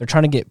girls. They're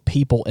trying to get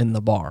people in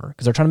the bar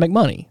because they're trying to make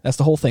money. That's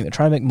the whole thing. They're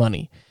trying to make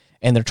money,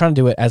 and they're trying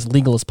to do it as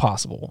legal as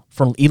possible,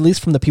 at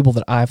least from the people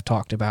that I've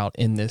talked about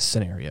in this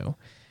scenario.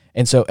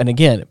 And so, and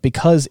again,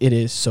 because it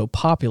is so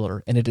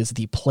popular and it is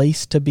the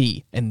place to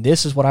be, and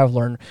this is what I've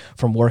learned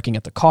from working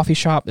at the coffee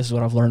shop, this is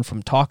what I've learned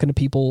from talking to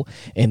people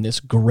in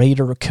this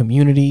greater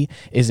community,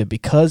 is that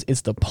because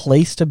it's the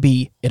place to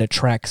be, it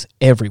attracts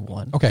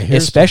everyone. Okay,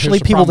 especially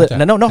here's the people problem that, with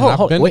that. And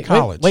I've been to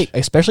college. wait,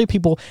 especially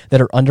people that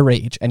are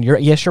underage, and you're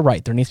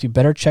right, there needs to be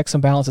better checks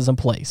and balances in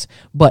place,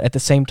 but at the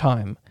same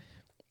time,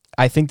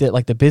 I think that,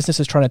 like, the business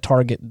is trying to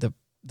target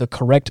the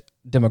correct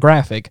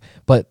demographic,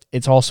 but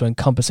it's also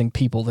encompassing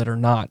people that are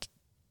not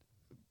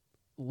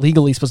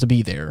legally supposed to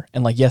be there,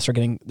 and like, yes,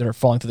 they're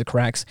falling through the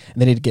cracks,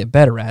 and they need to get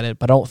better at it,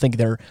 but I don't think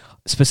they're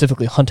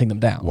specifically hunting them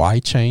down. Why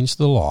change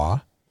the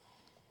law?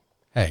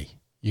 Hey,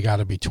 you got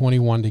to be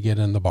 21 to get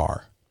in the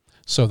bar.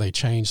 So they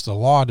changed the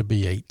law to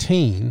be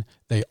 18.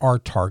 They are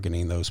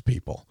targeting those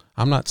people.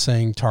 I'm not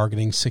saying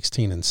targeting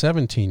 16 and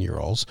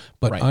 17-year-olds,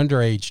 but Right.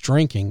 underage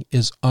drinking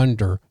is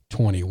under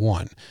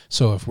 21.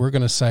 So if we're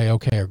going to say,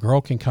 okay, a girl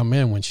can come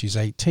in when she's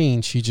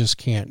 18, she just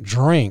can't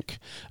drink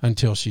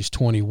until she's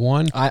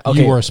 21,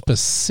 okay. you are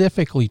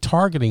specifically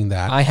targeting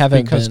that. I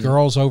haven't because been-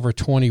 girls over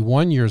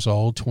 21 years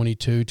old,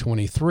 22,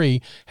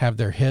 23, have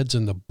their heads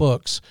in the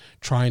books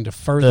trying to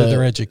further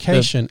their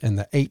education, and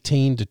the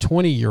 18 to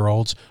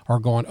 20-year-olds are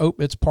going, oh,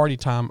 it's party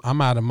time.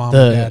 I'm out of mom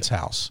and dad's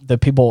house. The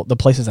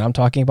places that I'm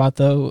talking about,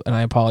 though, and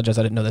I apologize,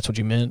 I didn't know that's what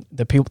you meant.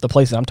 The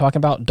places I'm talking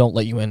about don't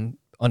let you in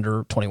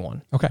under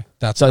 21. Okay,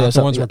 that's So, not yeah, the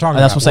so- ones we're talking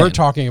that's about. what I'm We're saying.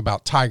 talking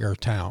about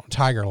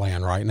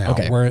Tigerland right now,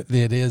 Okay. where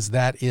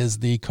that is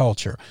the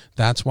culture.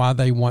 That's why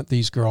they want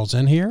these girls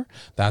in here.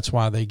 That's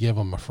why they give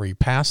them a free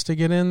pass to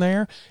get in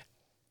there,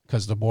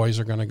 because the boys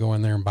are going to go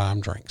in there and buy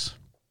them drinks.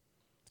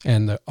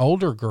 And the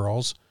older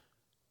girls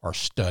are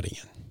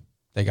studying.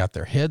 They got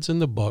their heads in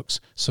the books,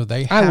 so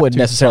they have I wouldn't to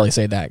necessarily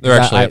say that. They're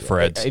actually at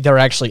Fred's. They're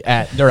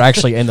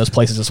actually in those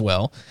places as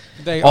well.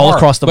 They all are,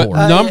 across the but board.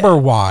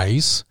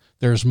 number-wise,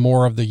 there's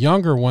more of the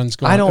younger ones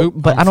going, I don't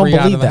I'm free out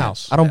believe of the that.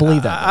 house. I don't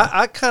believe that.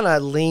 I kind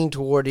of lean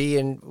toward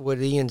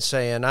what Ian's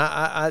saying.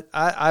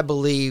 I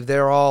believe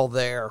they're all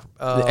there.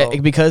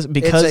 Because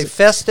it's a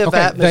festive Okay,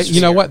 atmosphere.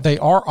 you know what? They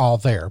are all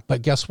there.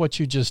 But guess what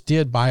you just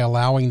did by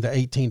allowing the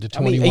 18 to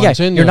 21s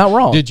yeah, in you're there? not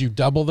wrong. Did you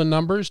double the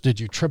numbers? Did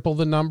you triple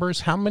the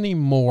numbers? How many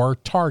more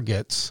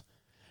targets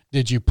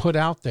did you put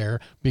out there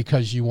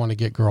because you want to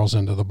get girls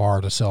into the bar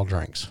to sell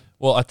drinks?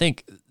 Well, I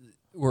think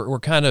we're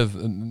kind of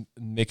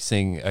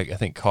mixing, I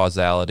think,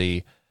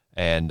 causality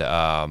and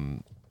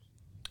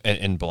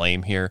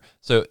blame here.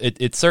 So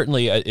it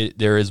certainly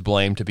there is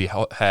blame to be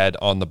had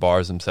on the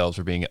bars themselves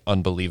for being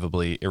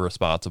unbelievably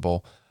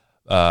irresponsible.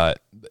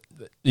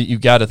 You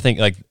got to think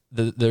like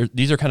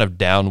these are kind of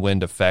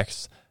downwind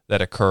effects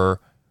that occur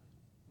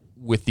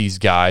with these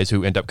guys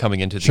who end up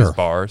coming into these Sure.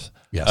 bars.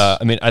 Yes.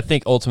 I mean, I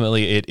think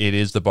ultimately it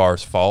is the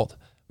bar's fault,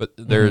 but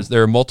there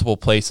are multiple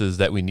places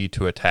that we need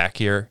to attack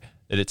here.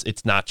 That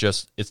it's not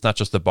just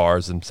the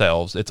bars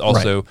themselves. It's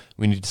also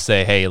we need to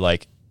say, hey,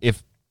 like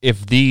if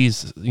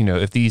these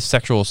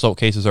sexual assault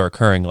cases are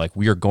occurring, like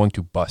we are going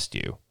to bust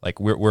you. Like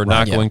we're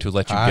not going to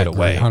let you get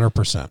away.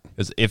 100%.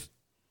 Because if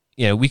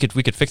we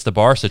could fix the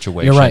bar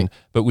situation, You're right.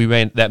 but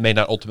that may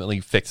not ultimately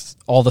fix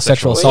all the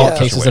sexual Sexual- assault yeah.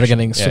 cases that are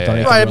getting swept Yeah, on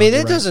yeah. you. Right. I mean, it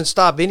Right. doesn't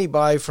stop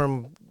anybody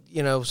from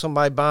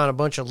somebody buying a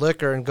bunch of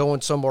liquor and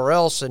going somewhere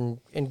else and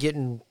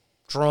getting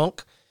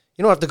drunk.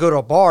 You don't have to go to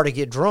a bar to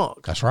get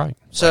drunk. That's right.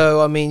 So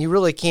I mean, you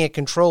really can't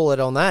control it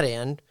on that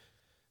end.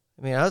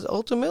 I mean,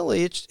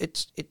 ultimately,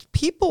 it's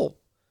people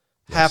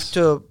have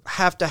to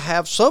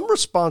have some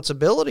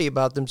responsibility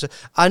about themselves.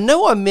 I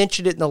know I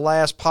mentioned it in the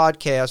last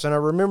podcast, and I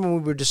remember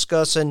when we were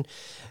discussing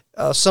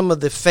some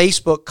of the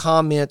Facebook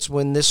comments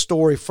when this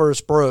story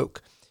first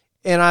broke,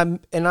 and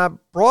I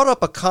brought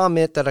up a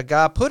comment that a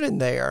guy put in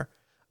there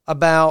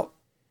about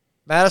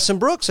Madison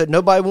Brooks that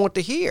nobody wanted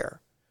to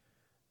hear,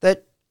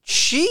 that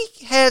she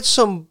had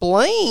some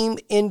blame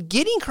in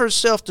getting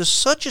herself to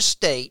such a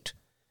state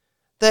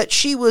that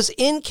she was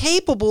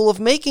incapable of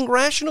making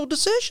rational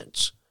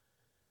decisions.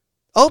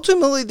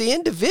 Ultimately, the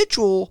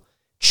individual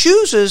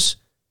chooses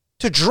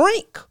to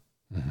drink,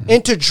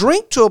 and to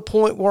drink to a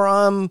point where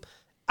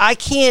I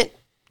can't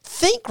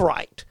think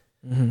right.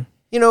 But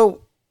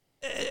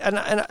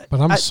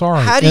I'm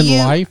sorry. How do In you,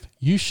 life,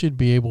 you should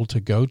be able to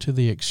go to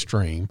the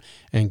extreme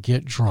and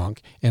get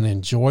drunk and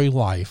enjoy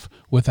life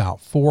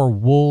without 4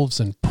 wolves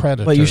and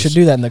predators. But you should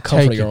do that in the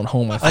comfort of taking- your own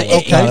home, I Okay,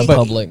 think, not in but-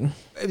 public.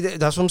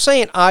 That's what I'm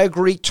saying. I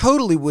agree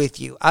totally with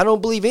you. I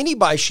don't believe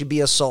anybody should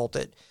be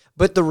assaulted.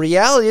 But the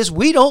reality is,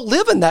 we don't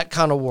live in that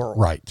kind of world.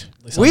 Right.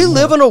 We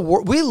live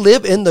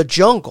in the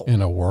jungle,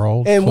 In a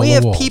world and full we of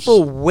have wolves.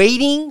 people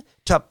waiting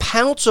to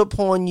pounce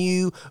upon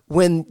you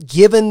when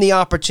given the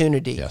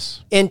opportunity.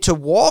 Yes. And to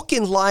walk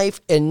in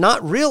life and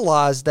not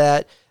realize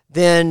that,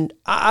 then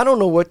I don't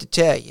know what to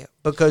tell you,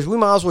 because we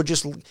might as well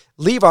just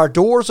leave our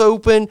doors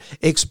open,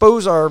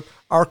 expose our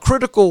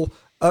critical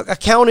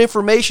account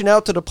information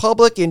out to the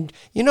public, and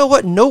you know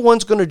what? No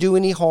one's going to do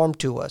any harm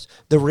to us.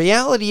 The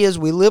reality is,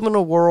 we live in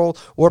a world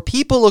where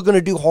people are going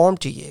to do harm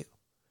to you.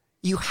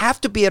 You have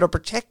to be able to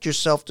protect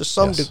yourself to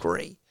some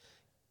degree.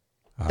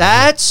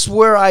 That's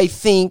where I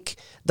think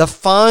the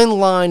fine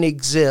line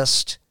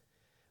exists.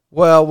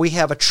 Well, we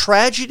have a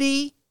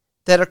tragedy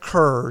that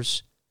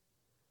occurs.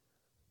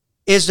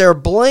 Is there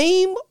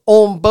blame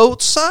on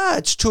both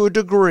sides to a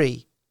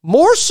degree?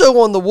 More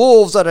so on the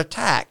wolves that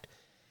attacked.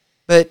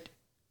 But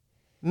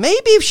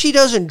maybe if she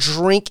doesn't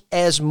drink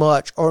as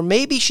much, or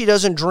maybe she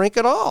doesn't drink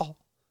at all,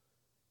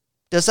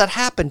 does that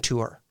happen to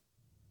her?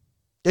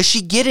 Does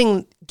she get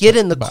in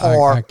the But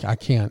car? I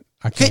can't.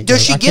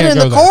 Does she get in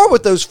the car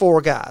with those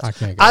 4 guys? I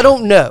can't go I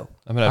don't know.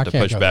 I'm gonna have to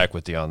can't push go back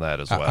with you on that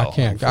as well. I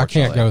can't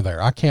unfortunately. go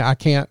there. I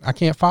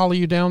can't follow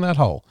you down that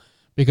hole,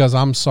 because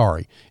I'm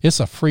sorry. It's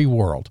a free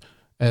world.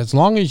 As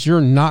long as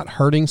you're not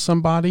hurting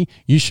somebody,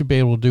 you should be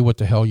able to do what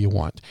the hell you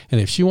want.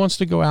 And if she wants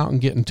to go out and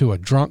get into a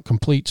drunk,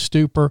 complete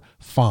stupor,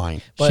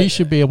 fine. She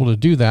should be able to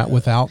do that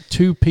without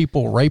two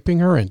people raping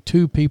her and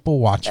two people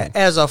watching.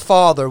 As a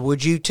father,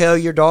 would you tell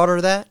your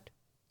daughter that?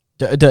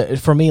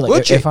 For me, like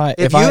Would you?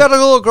 If you had a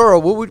little girl,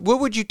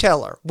 what would you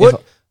tell her?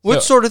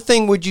 What sort of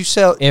thing would you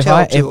tell to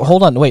her?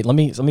 Hold on, wait. Let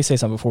me say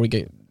something before we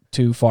get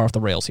too far off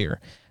the rails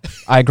here.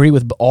 I agree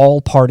with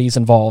all parties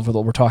involved with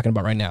what we're talking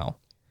about right now.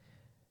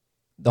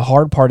 The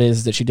hard part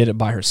is that she did it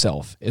by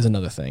herself is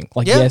another thing.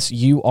 Like, yes,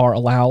 you are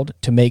allowed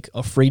to make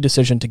a free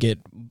decision to get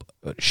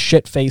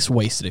shit-faced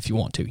wasted if you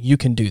want to. You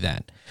can do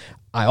that.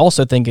 I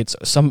also think it's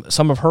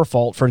some of her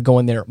fault for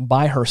going there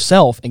by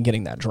herself and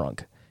getting that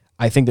drunk.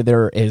 I think that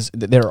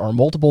there are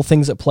multiple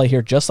things at play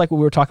here, just like what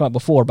we were talking about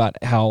before about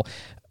how,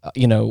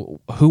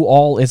 who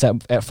all is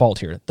at fault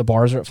here. The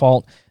bars are at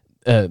fault,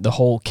 the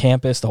whole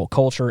campus, the whole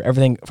culture,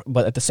 everything.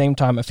 But at the same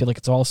time, I feel like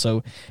it's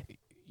also,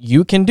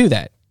 you can do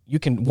that. You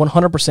can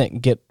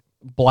 100% get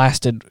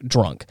blasted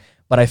drunk,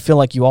 but I feel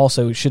like you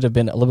also should have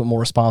been a little bit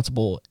more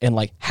responsible and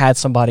like had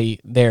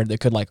somebody there that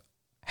could like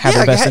have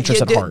your best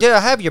interest at heart. Did I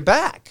have your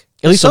back?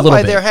 At least somebody a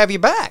little bit. There have your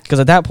back.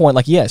 Because at that point,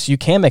 like, yes, you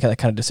can make that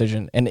kind of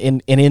decision. And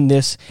in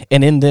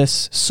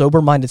this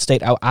sober-minded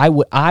state, I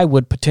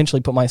would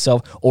potentially put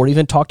myself, or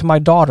even talk to my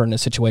daughter in a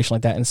situation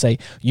like that and say,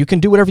 you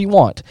can do whatever you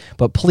want,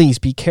 but please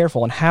be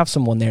careful and have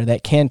someone there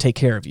that can take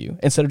care of you.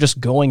 Instead of just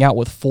going out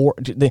with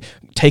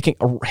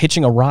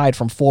hitching a ride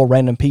from 4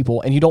 random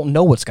people and you don't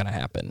know what's going to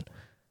happen.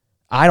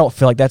 I don't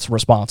feel like that's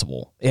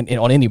responsible on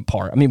any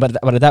part. I mean, but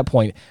at that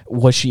point,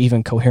 was she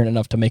even coherent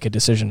enough to make a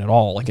decision at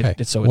all? Like, okay.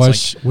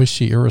 Was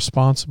she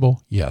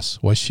irresponsible?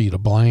 Yes. Was she to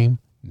blame?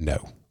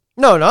 No.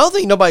 No, I don't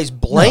think nobody's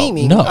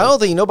blaming. No. I don't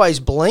think nobody's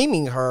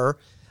blaming her.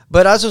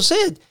 But as I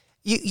said,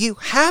 you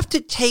have to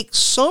take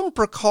some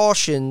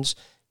precautions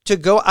to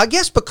go. I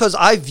guess because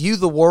I view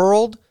the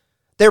world,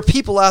 there are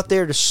people out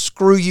there to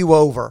screw you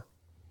over.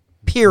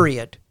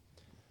 Period.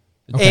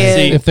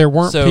 Okay. If there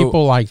weren't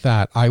people like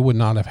that, I would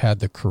not have had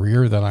the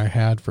career that I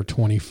had for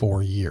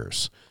 24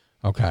 years.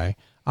 Okay.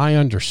 I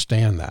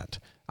understand that.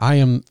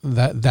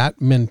 That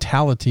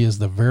mentality is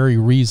the very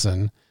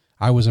reason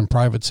I was in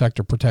private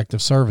sector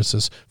protective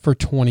services for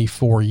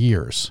 24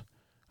 years.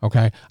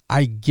 Okay.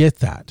 I get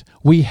that.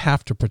 We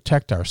have to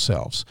protect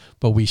ourselves,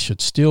 but we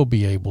should still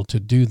be able to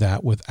do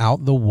that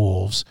without the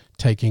wolves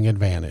taking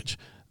advantage.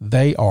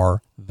 They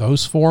are,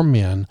 those 4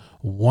 men,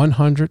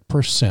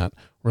 100%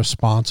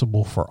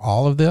 responsible for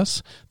all of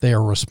this. They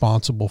are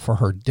responsible for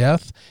her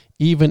death,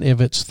 even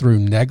if it's through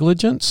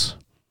negligence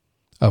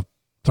of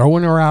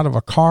throwing her out of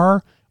a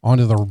car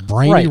onto the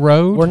brainy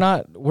road.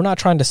 We're not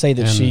trying to say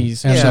that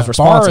she's the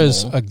responsible. bar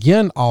is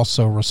again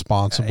also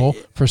responsible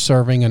for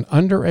serving an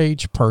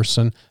underage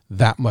person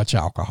that much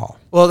alcohol.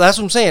 Well, that's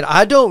what I'm saying.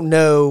 I don't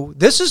know.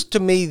 This is to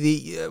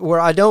me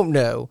where I don't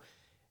know.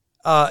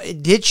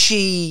 Did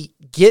she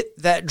get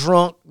that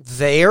drunk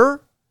there?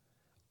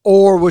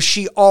 Or was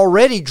she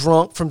already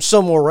drunk from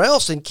somewhere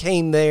else and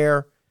came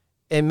there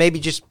and maybe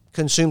just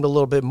consumed a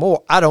little bit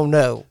more? I don't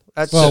know.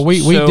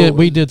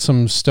 We did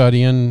some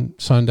studying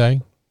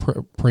Sunday,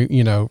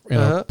 in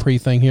a pre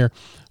thing here.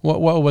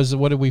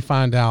 What did we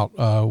find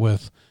out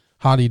with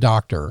Hottie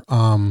Doctor?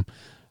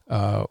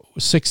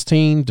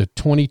 16 to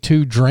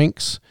 22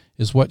 drinks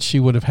is what she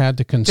would have had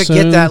to consume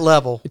to get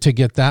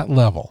that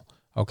level.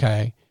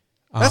 Okay.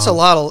 That's a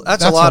lot of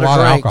drinks.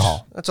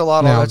 Alcohol. That's a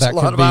lot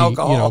of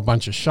alcohol. A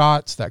bunch of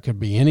shots. That could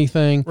be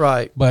anything.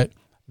 Right. But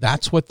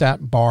that's what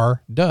that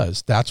bar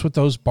does. That's what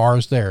those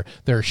bars there.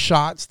 They're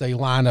shots. They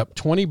line up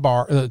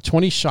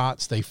 20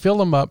 shots. They fill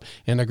them up,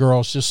 and the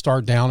girls just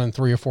start downing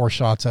 3 or 4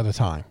 shots at a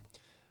time.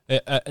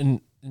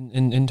 And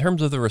in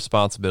terms of the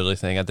responsibility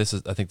thing, I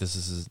think this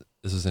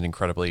is an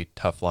incredibly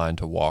tough line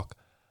to walk.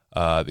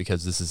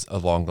 Because this is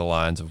along the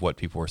lines of what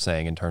people were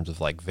saying in terms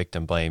of like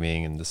victim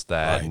blaming and this,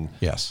 that, right. And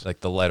yes, like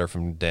the letter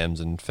from Dems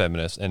and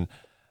feminists. And,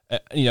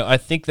 I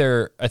think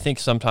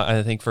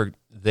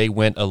they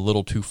went a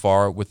little too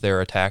far with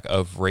their attack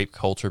of rape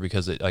culture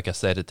because like I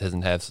said, it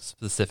doesn't have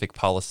specific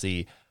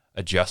policy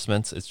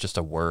adjustments. It's just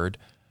a word.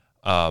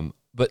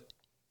 But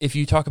if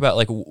you talk about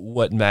like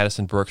what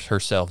Madison Brooks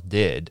herself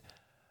did,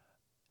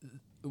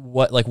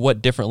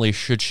 what differently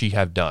should she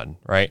have done,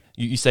 right?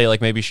 You say like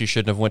maybe she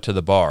shouldn't have went to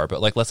the bar,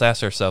 but like let's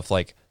ask ourselves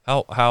like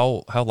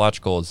how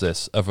logical is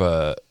this of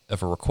a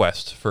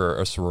request for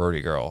a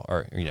sorority girl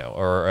or any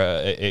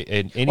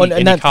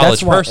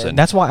college person?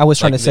 That's why I was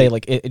trying to say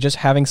just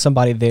having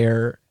somebody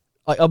there,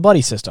 like a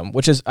buddy system,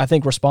 which is I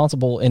think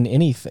responsible in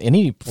any facet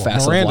of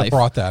life. Miranda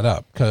brought that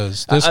up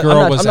because this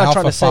girl was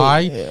Alpha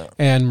Phi,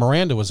 and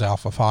Miranda was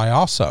Alpha Phi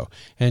also,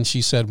 and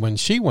she said when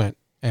she went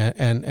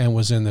and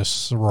was in this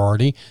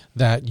sorority,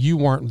 that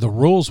the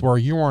rules were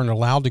you weren't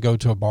allowed to go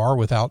to a bar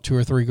without 2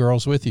 or 3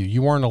 girls with you.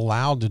 You weren't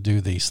allowed to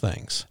do these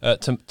things.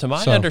 To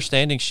my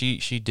understanding,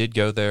 she did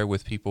go there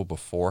with people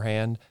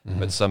beforehand,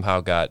 but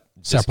somehow got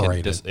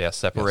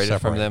separated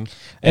from them.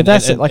 And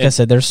that's it. Like I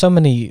said, there's so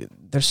many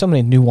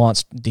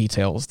nuanced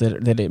details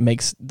that it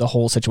makes the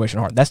whole situation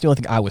hard. That's the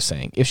only thing I was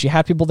saying. If she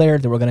had people there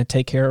that were going to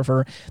take care of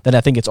her, then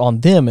I think it's on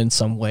them in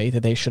some way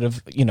that they should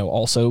have,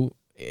 also,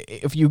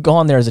 if you go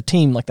on there as a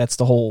team, like that's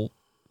the whole.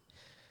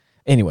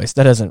 Anyways,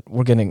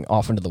 we're getting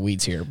off into the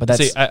weeds here, but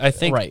that's. See, I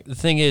think right. The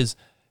thing is,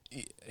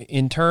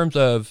 in terms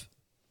of,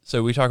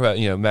 so we talk about,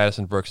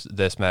 Madison Brooks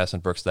this,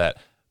 Madison Brooks that,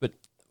 but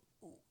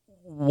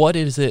what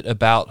is it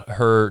about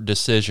her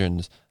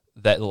decisions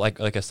that, like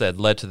I said,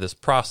 led to this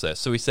process?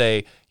 So we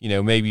say,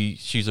 maybe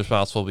she's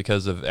responsible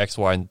because of X,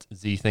 Y, and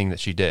Z thing that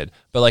she did.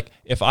 But like,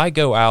 if I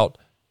go out,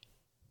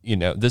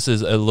 this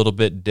is a little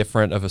bit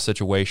different of a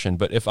situation.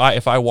 But if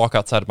I walk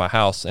outside of my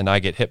house and I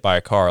get hit by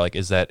a car, like,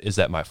 is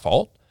that my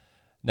fault?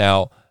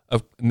 Now,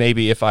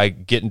 maybe if I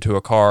get into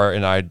a car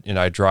and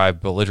I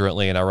drive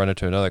belligerently and I run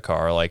into another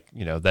car, like,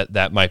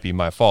 that might be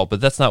my fault.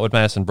 But that's not what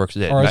Madison Brooks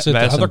did. Or is it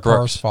Madison the other Brooks,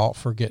 car's fault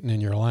for getting in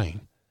your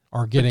lane?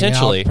 Or getting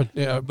potentially,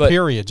 out,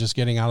 period, just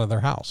getting out of their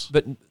house.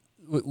 But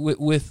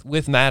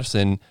with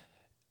Madison,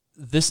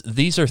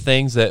 these are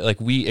things that, like,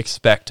 we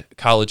expect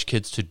college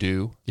kids to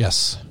do.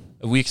 Yes.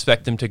 We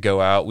expect them to go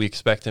out. We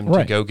expect them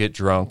to go get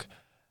drunk.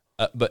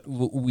 But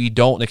we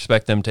don't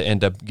expect them to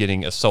end up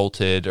getting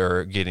assaulted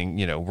or getting,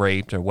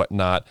 raped or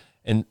whatnot.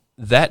 And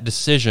that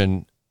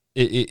decision,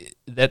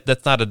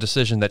 that's not a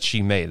decision that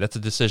she made. That's a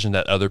decision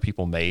that other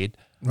people made.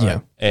 Right? Yeah.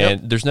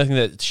 And there's nothing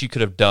that she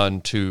could have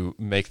done to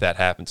make that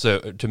happen. So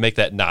to make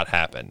that not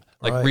happen,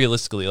 like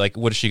realistically, like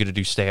what is she going to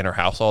do? Stay in her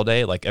house all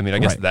day? Like, I mean, I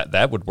guess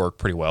that would work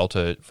pretty well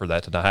for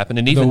that to not happen.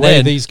 And even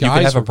then, you could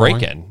have a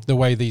break-in. The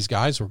way these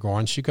guys were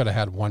going, she could have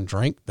had one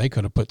drink. They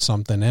could have put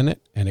something in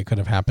it, and it could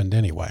have happened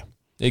anyway.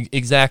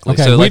 Exactly.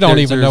 Okay, so we don't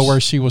even know where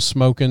she was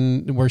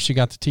smoking, where she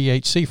got the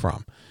THC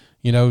from.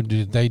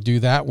 Did they do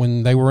that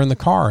when they were in the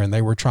car and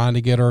they were trying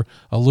to get her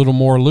a little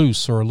more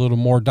loose or a little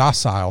more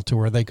docile to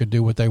where they could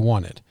do what they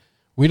wanted?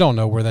 We don't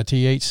know where that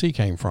THC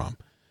came from.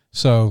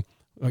 So,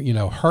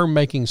 her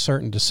making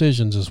certain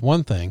decisions is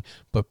one thing,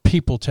 but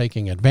people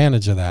taking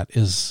advantage of that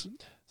is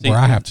where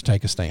I have to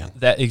take a stand.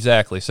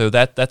 Exactly. So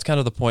that's kind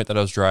of the point that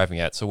I was driving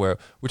at. So where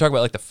we're talking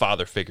about, like, the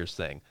father figures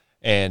thing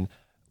and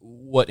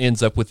what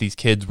ends up with these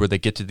kids where they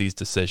get to these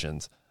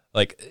decisions.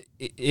 Like,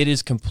 it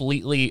is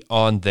completely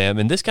on them.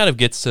 And this kind of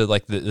gets to,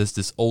 like,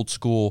 this old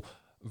school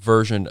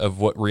version of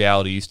what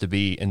reality used to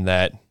be, in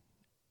that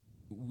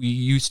we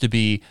used to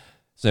be,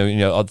 so,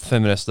 all the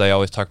feminists, they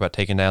always talk about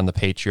taking down the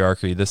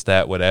patriarchy, this,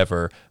 that,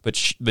 whatever. But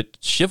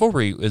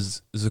chivalry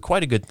is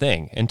quite a good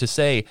thing. And to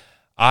say,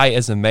 I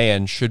as a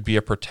man should be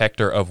a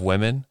protector of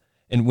women,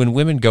 and when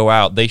women go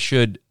out, they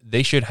should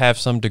have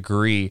some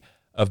degree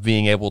of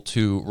being able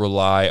to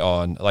rely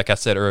on, like I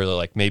said earlier,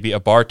 like maybe a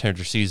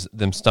bartender sees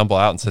them stumble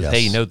out and says,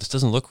 hey, this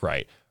doesn't look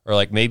right. Or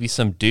like maybe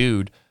some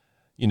dude,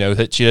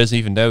 that she doesn't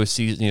even know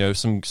sees,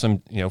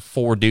 some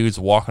 4 dudes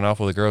walking off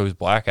with a girl who's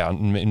blackout.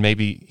 And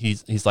maybe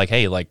he's like,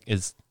 hey, like,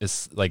 is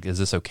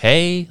this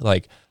okay?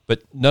 Like,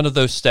 but none of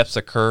those steps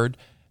occurred.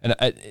 And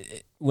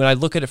when I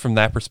look at it from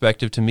that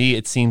perspective, to me,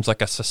 it seems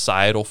like a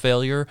societal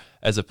failure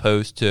as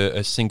opposed to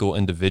a single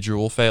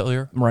individual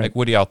failure. Right. Like,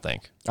 what do y'all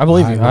think? I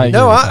believe you.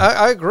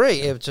 I agree.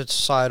 It's a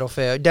societal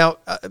failure. Now,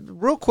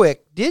 real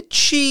quick, did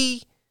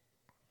she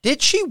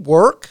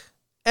work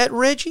at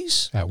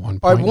Reggie's? At one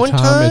point in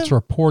time, it's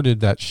reported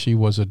that she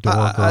was a door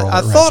girl.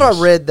 I thought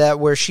I read that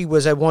where she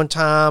was at one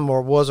time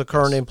or was a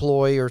current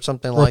employee or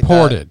something like that.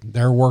 Reported.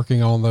 They're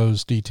working on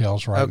those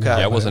details right now.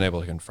 Yeah, I wasn't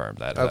able to confirm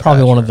that.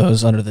 Probably one of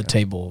those under the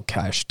table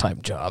cash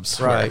type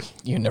jobs. Right.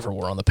 You never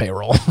were on the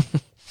payroll.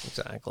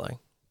 Exactly.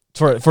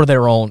 For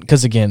their own,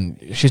 because again,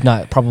 she's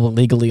not probably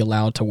legally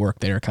allowed to work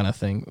there, kind of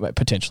thing. But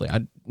potentially,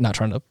 I'm not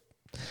trying to.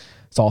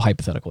 It's all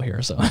hypothetical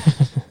here, so.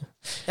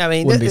 I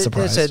mean, wouldn't be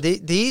surprised.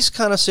 These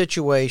kind of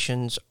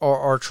situations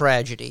are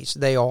tragedies.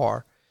 They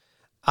are.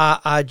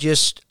 I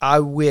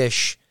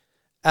wish,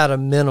 at a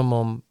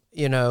minimum,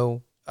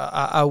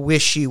 I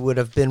wish she would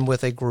have been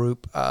with a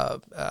group.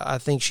 I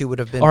think she would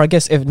have been. Or I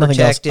guess if nothing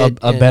else,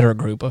 a better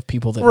group of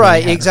people that.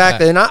 Right.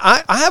 Exactly. And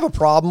I have a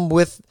problem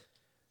with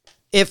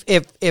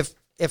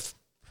if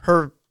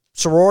her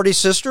sorority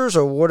sisters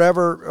or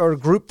whatever, or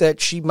group that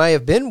she may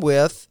have been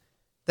with,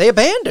 they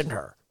abandoned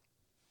her.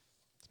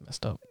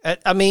 Messed up.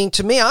 I mean,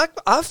 to me, I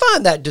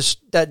find that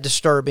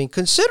disturbing,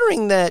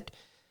 considering that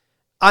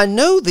I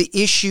know the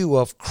issue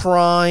of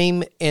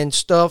crime and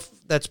stuff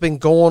that's been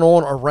going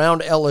on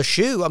around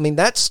LSU. I mean,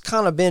 that's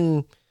kind of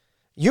been,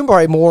 you're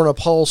probably more on a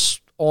pulse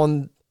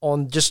on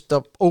just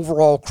the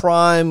overall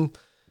crime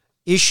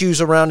issues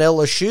around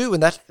LSU,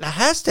 and that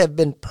has to have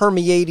been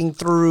permeating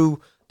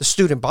through the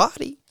student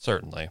body.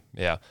 Certainly,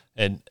 yeah.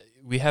 And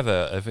we have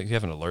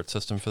an alert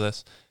system for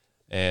this,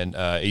 and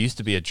it used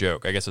to be a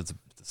joke. I guess it's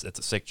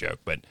a sick joke,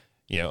 but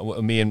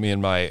me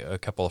and a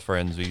couple of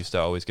friends, we used to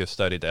always go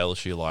study at the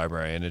LSU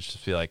library, and it'd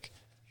just be like,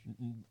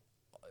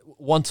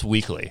 once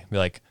weekly. Be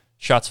like,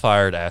 shots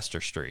fired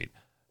Astor Street,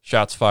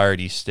 shots fired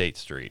East State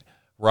Street,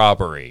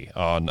 robbery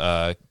on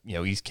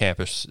East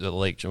Campus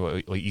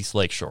East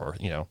Lakeshore.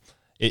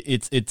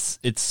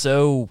 It's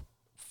so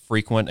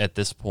frequent at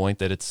this point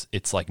that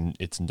it's like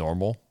it's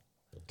normal.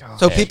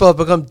 So people have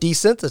become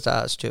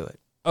desensitized to it.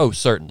 Oh,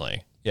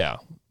 certainly, yeah.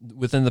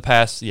 Within the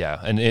past,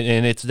 yeah, and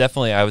it's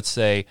definitely, I would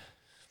say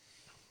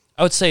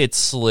it's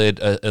slid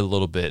a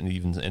little bit, and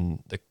even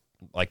in the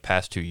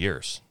past 2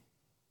 years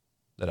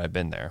that I've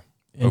been there.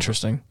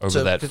 Interesting.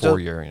 Over that 4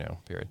 year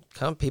period.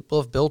 Kind of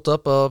people have built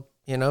up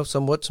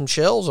some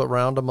shells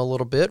around them a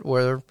little bit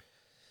where,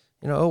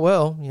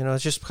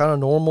 it's just kind of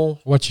normal.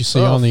 What you see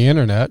stuff on the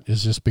internet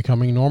is just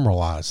becoming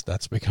normalized.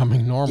 That's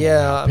becoming normal.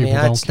 Yeah, now. People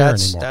don't care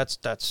anymore.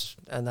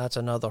 That's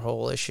another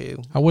whole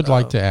issue. I would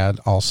like to add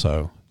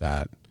also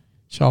that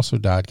she also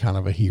died kind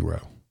of a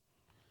hero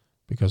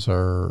because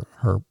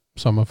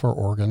some of her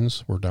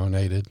organs were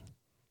donated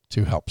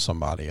to help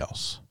somebody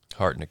else.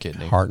 Heart and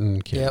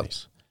kidneys. Yep.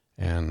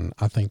 And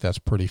I think that's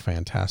pretty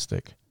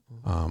fantastic.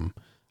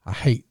 I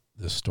hate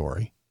this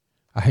story.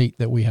 I hate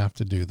that we have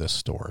to do this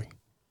story.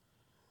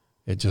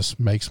 It just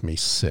makes me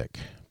sick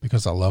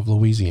because I love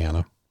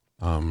Louisiana.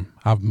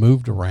 I've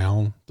moved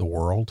around the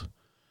world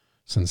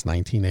since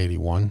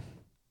 1981,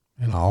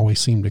 and I always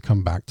seem to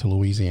come back to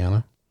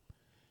Louisiana.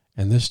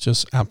 And this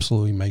just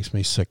absolutely makes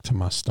me sick to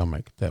my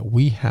stomach that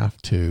we have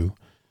to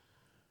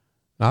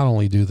not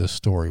only do this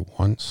story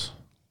once,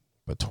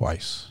 but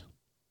twice.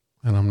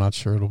 And I'm not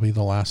sure it'll be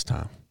the last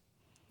time.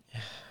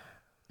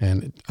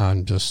 And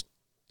I'm just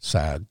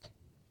sad.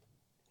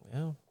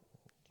 Well,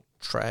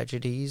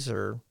 tragedies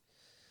are,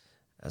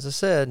 as I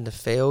said, the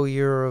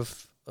failure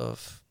of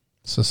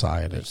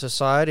society, a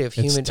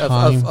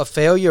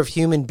failure of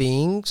human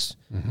beings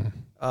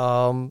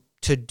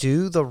to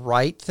do the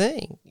right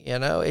thing.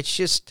 It's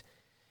just,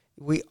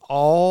 we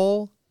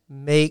all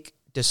make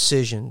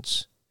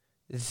decisions.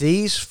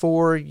 These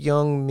 4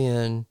 young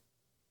men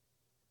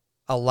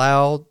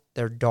allowed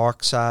their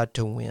dark side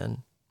to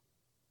win.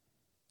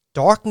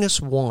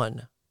 Darkness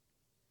won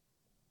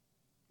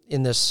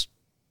in this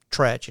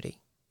tragedy.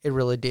 It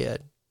really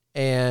did.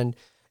 And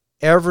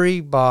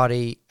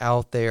everybody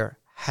out there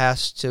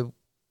has to,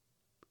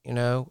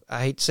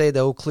 I hate to say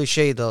the old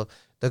cliche, the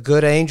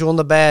good angel and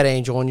the bad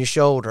angel on your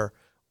shoulder.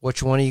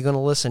 Which one are you going to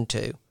listen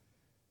to?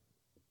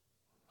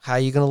 How are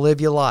you going to live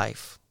your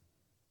life?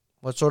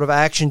 What sort of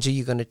actions are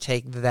you going to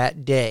take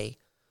that day?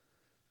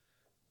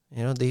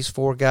 These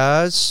 4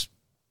 guys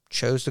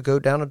chose to go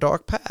down a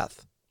dark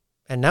path.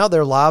 And now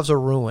their lives are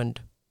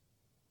ruined.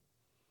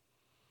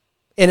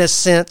 In a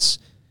sense,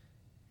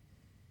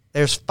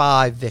 there's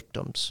 5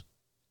 victims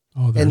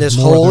in this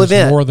whole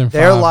event. More than 5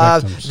 their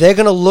lives, victims. They're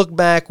going to look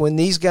back when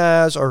these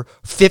guys are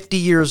 50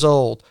 years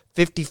old,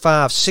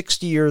 55,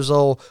 60 years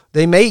old.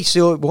 They may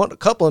still, a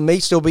couple of them may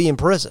still be in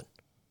prison.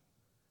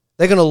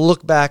 They're going to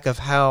look back of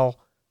how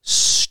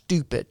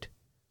stupid.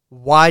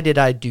 Why did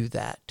I do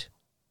that?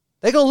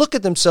 They're going to look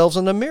at themselves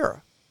in the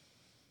mirror.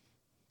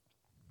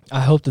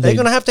 I hope that they're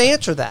going to have to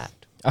answer that.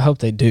 I hope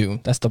they do.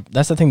 That's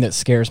the thing that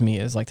scares me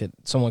is like that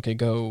someone could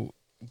go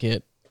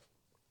get.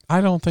 I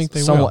don't think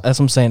they will. That's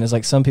what I'm saying. Is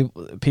like some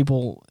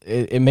people.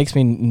 It makes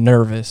me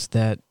nervous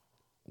that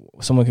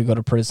someone could go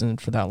to prison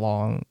for that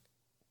long.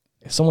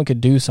 If someone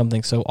could do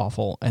something so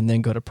awful and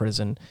then go to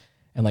prison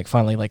and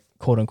finally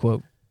quote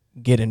unquote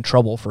get in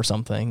trouble for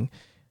something,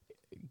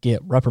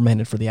 get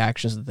reprimanded for the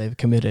actions that they've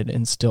committed,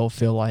 and still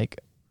feel like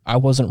I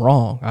wasn't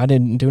wrong. I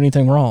didn't do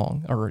anything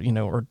wrong, or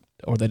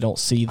they don't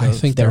see I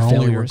think their failures.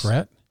 only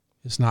regret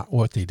is not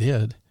what they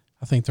did.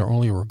 I think their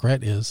only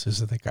regret is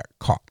that they got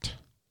caught.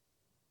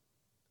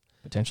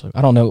 Potentially.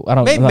 I don't know. I'm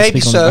not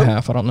maybe speaking on so. their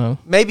behalf. I don't know.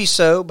 Maybe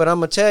so, but I'm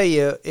going to tell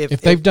you,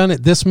 if they've done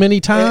it this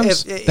many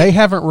times, they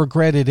haven't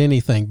regretted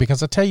anything.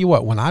 Because I tell you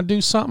what, when I do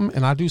something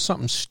and I do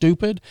something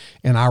stupid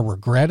and I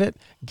regret it,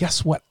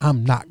 guess what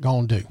I'm not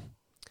going to do?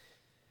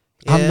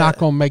 Yeah. I'm not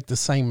going to make the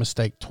same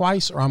mistake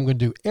twice, or I'm going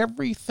to do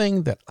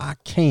everything that I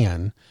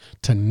can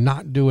to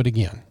not do it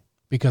again.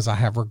 Because I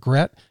have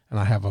regret and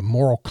I have a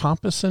moral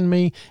compass in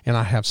me and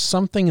I have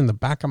something in the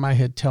back of my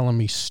head telling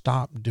me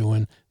stop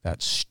doing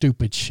that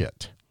stupid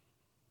shit.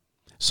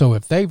 So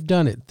if they've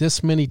done it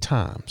this many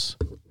times,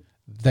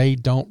 they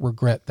don't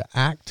regret the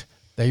act.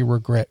 They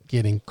regret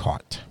getting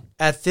caught.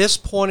 At this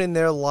point in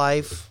their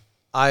life,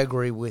 I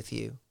agree with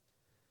you.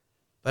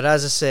 But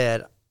as I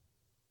said,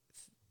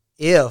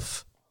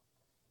 if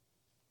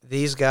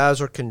these guys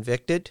are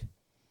convicted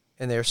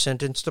and they're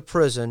sentenced to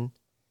prison,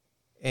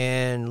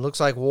 and looks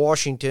like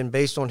Washington,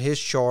 based on his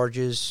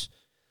charges,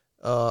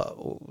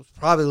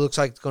 probably looks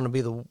like it's going to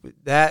be the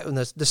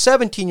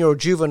 17-year-old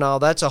juvenile.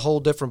 That's a whole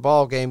different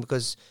ball game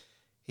because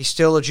he's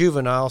still a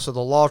juvenile, so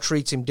the law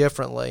treats him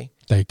differently.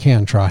 They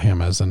can try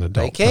him as an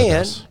adult.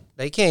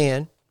 They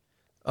can.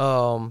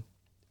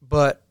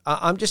 But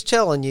I'm just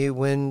telling you,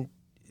 when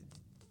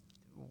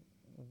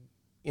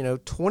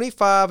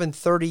 25 and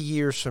 30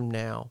 years from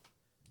now,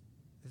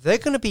 they're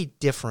going to be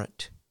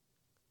different.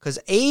 Because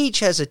age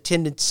has a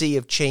tendency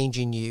of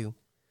changing you.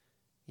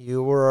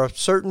 You were a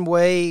certain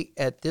way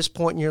at this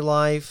point in your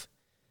life.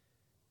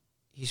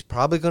 He's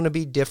probably going to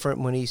be different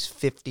when he's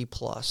 50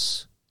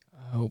 plus.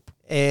 I hope.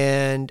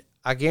 And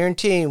I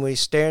guarantee him when he's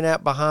staring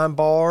out behind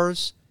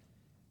bars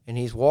and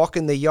he's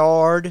walking the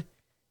yard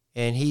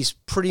and he's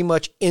pretty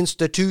much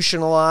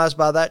institutionalized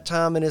by that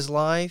time in his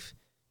life,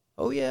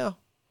 oh yeah,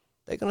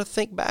 they're going to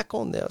think back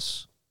on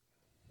this.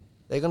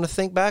 They're going to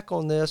think back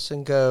on this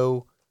and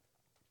go,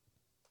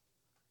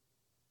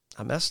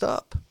 I messed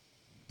up.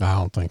 I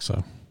don't think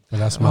so. But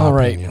that's my All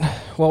right. opinion.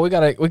 Well, we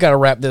gotta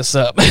wrap this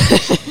up.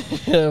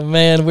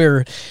 Man,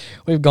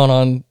 we've gone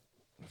on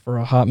for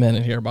a hot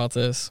minute here about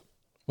this.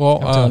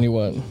 Well, I'm telling you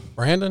what.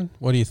 Brandon,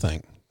 what do you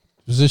think?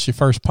 Was this your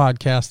first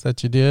podcast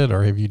that you did,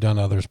 or have you done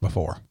others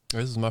before?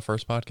 This is my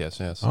first podcast,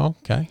 yes.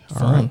 Okay. All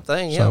Fun right.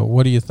 Thing, yeah. So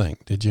what do you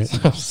think? Did you?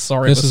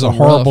 Sorry, This it was is so a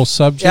horrible rough.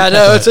 subject. Yeah, I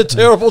know, it's a but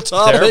terrible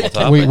topic. Terrible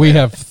topic. we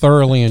have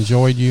thoroughly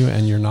enjoyed you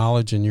and your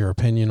knowledge and your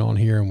opinion on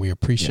here, and we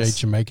appreciate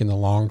Yes. you making the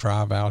long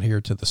drive out here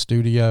to the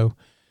studio.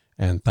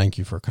 And thank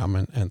you for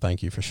coming, and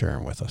thank you for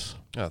sharing with us.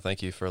 Oh,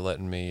 thank you for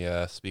letting me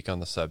speak on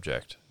the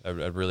subject. I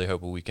really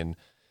hope we can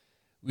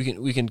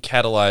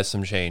catalyze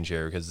some change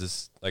here, because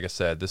this, like I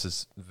said, this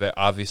is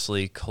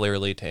obviously,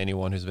 clearly, to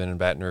anyone who's been in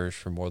Baton Rouge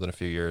for more than a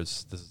few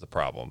years, this is a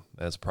problem.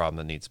 And it's a problem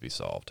that needs to be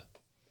solved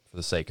for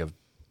the sake of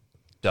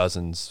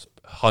dozens,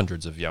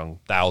 hundreds of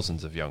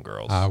thousands of young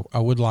girls. I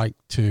would like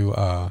to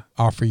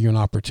offer you an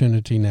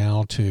opportunity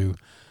now to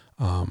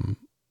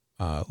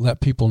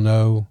let people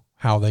know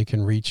how they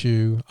can reach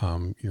you.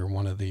 You're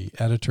one of the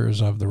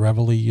editors of the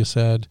Reveille, you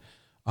said.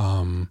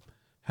 How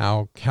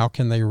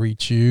can they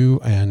reach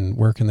you, and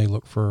where can they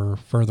look for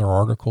further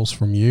articles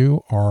from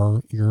you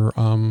or your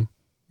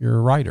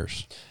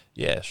writers?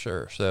 Yeah,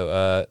 sure.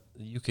 So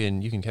you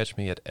can catch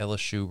me at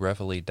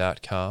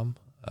lsureveille.com,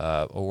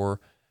 or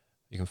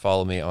you can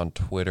follow me on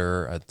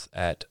Twitter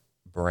at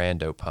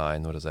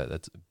Brandopine. What is that?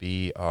 That's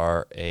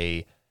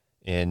BRANDOPINIONE.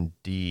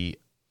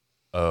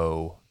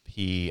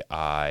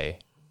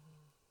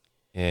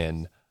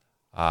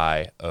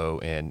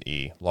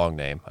 Long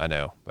name, I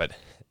know, but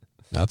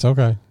That's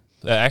okay.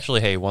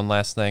 actually, hey, one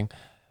last thing.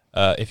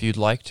 If you'd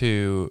like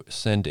to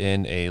send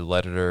in a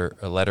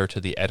letter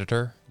to the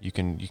editor, you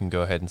can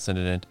go ahead and send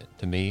it in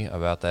to me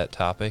about that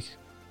topic,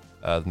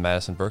 the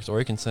Madison Brooks, or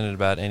you can send it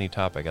about any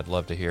topic. I'd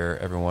love to hear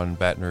everyone in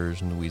Baton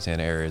Rouge and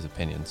Louisiana area's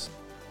opinions.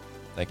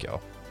 Thank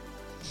y'all.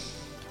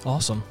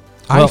 Awesome.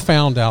 I Well-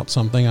 found out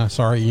something.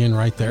 Sorry, Ian,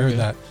 right there, Okay.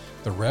 that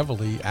the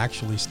Reveille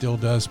actually still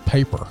does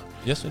paper.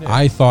 Yes, we do.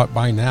 I thought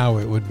by now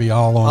it would be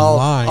all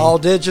online. All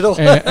digital.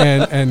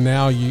 and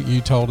now you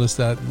told us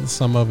that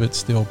some of it's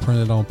still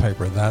printed on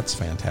paper. That's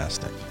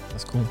fantastic.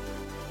 That's cool.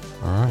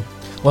 All right.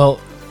 Well,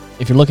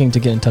 if you're looking to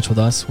get in touch with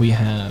us, we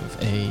have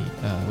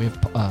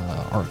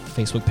our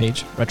Facebook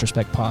page,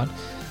 Retrospect Pod,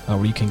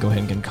 where you can go ahead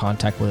and get in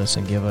contact with us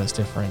and give us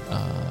different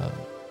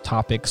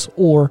topics,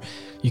 or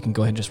you can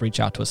go ahead and just reach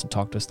out to us and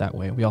talk to us that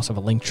way. We also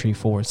have a Linktree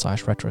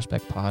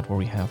 /Retrospect Pod, where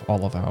we have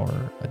all of our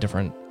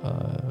different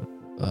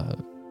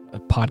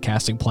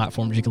podcasting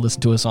platforms you can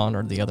listen to us on,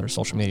 or the other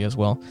social media as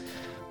well.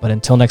 But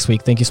until next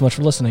week, thank you so much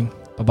for listening.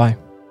 Bye-bye.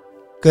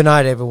 Good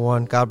night,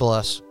 everyone. God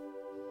bless.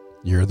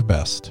 You're the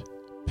best.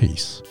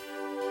 Peace.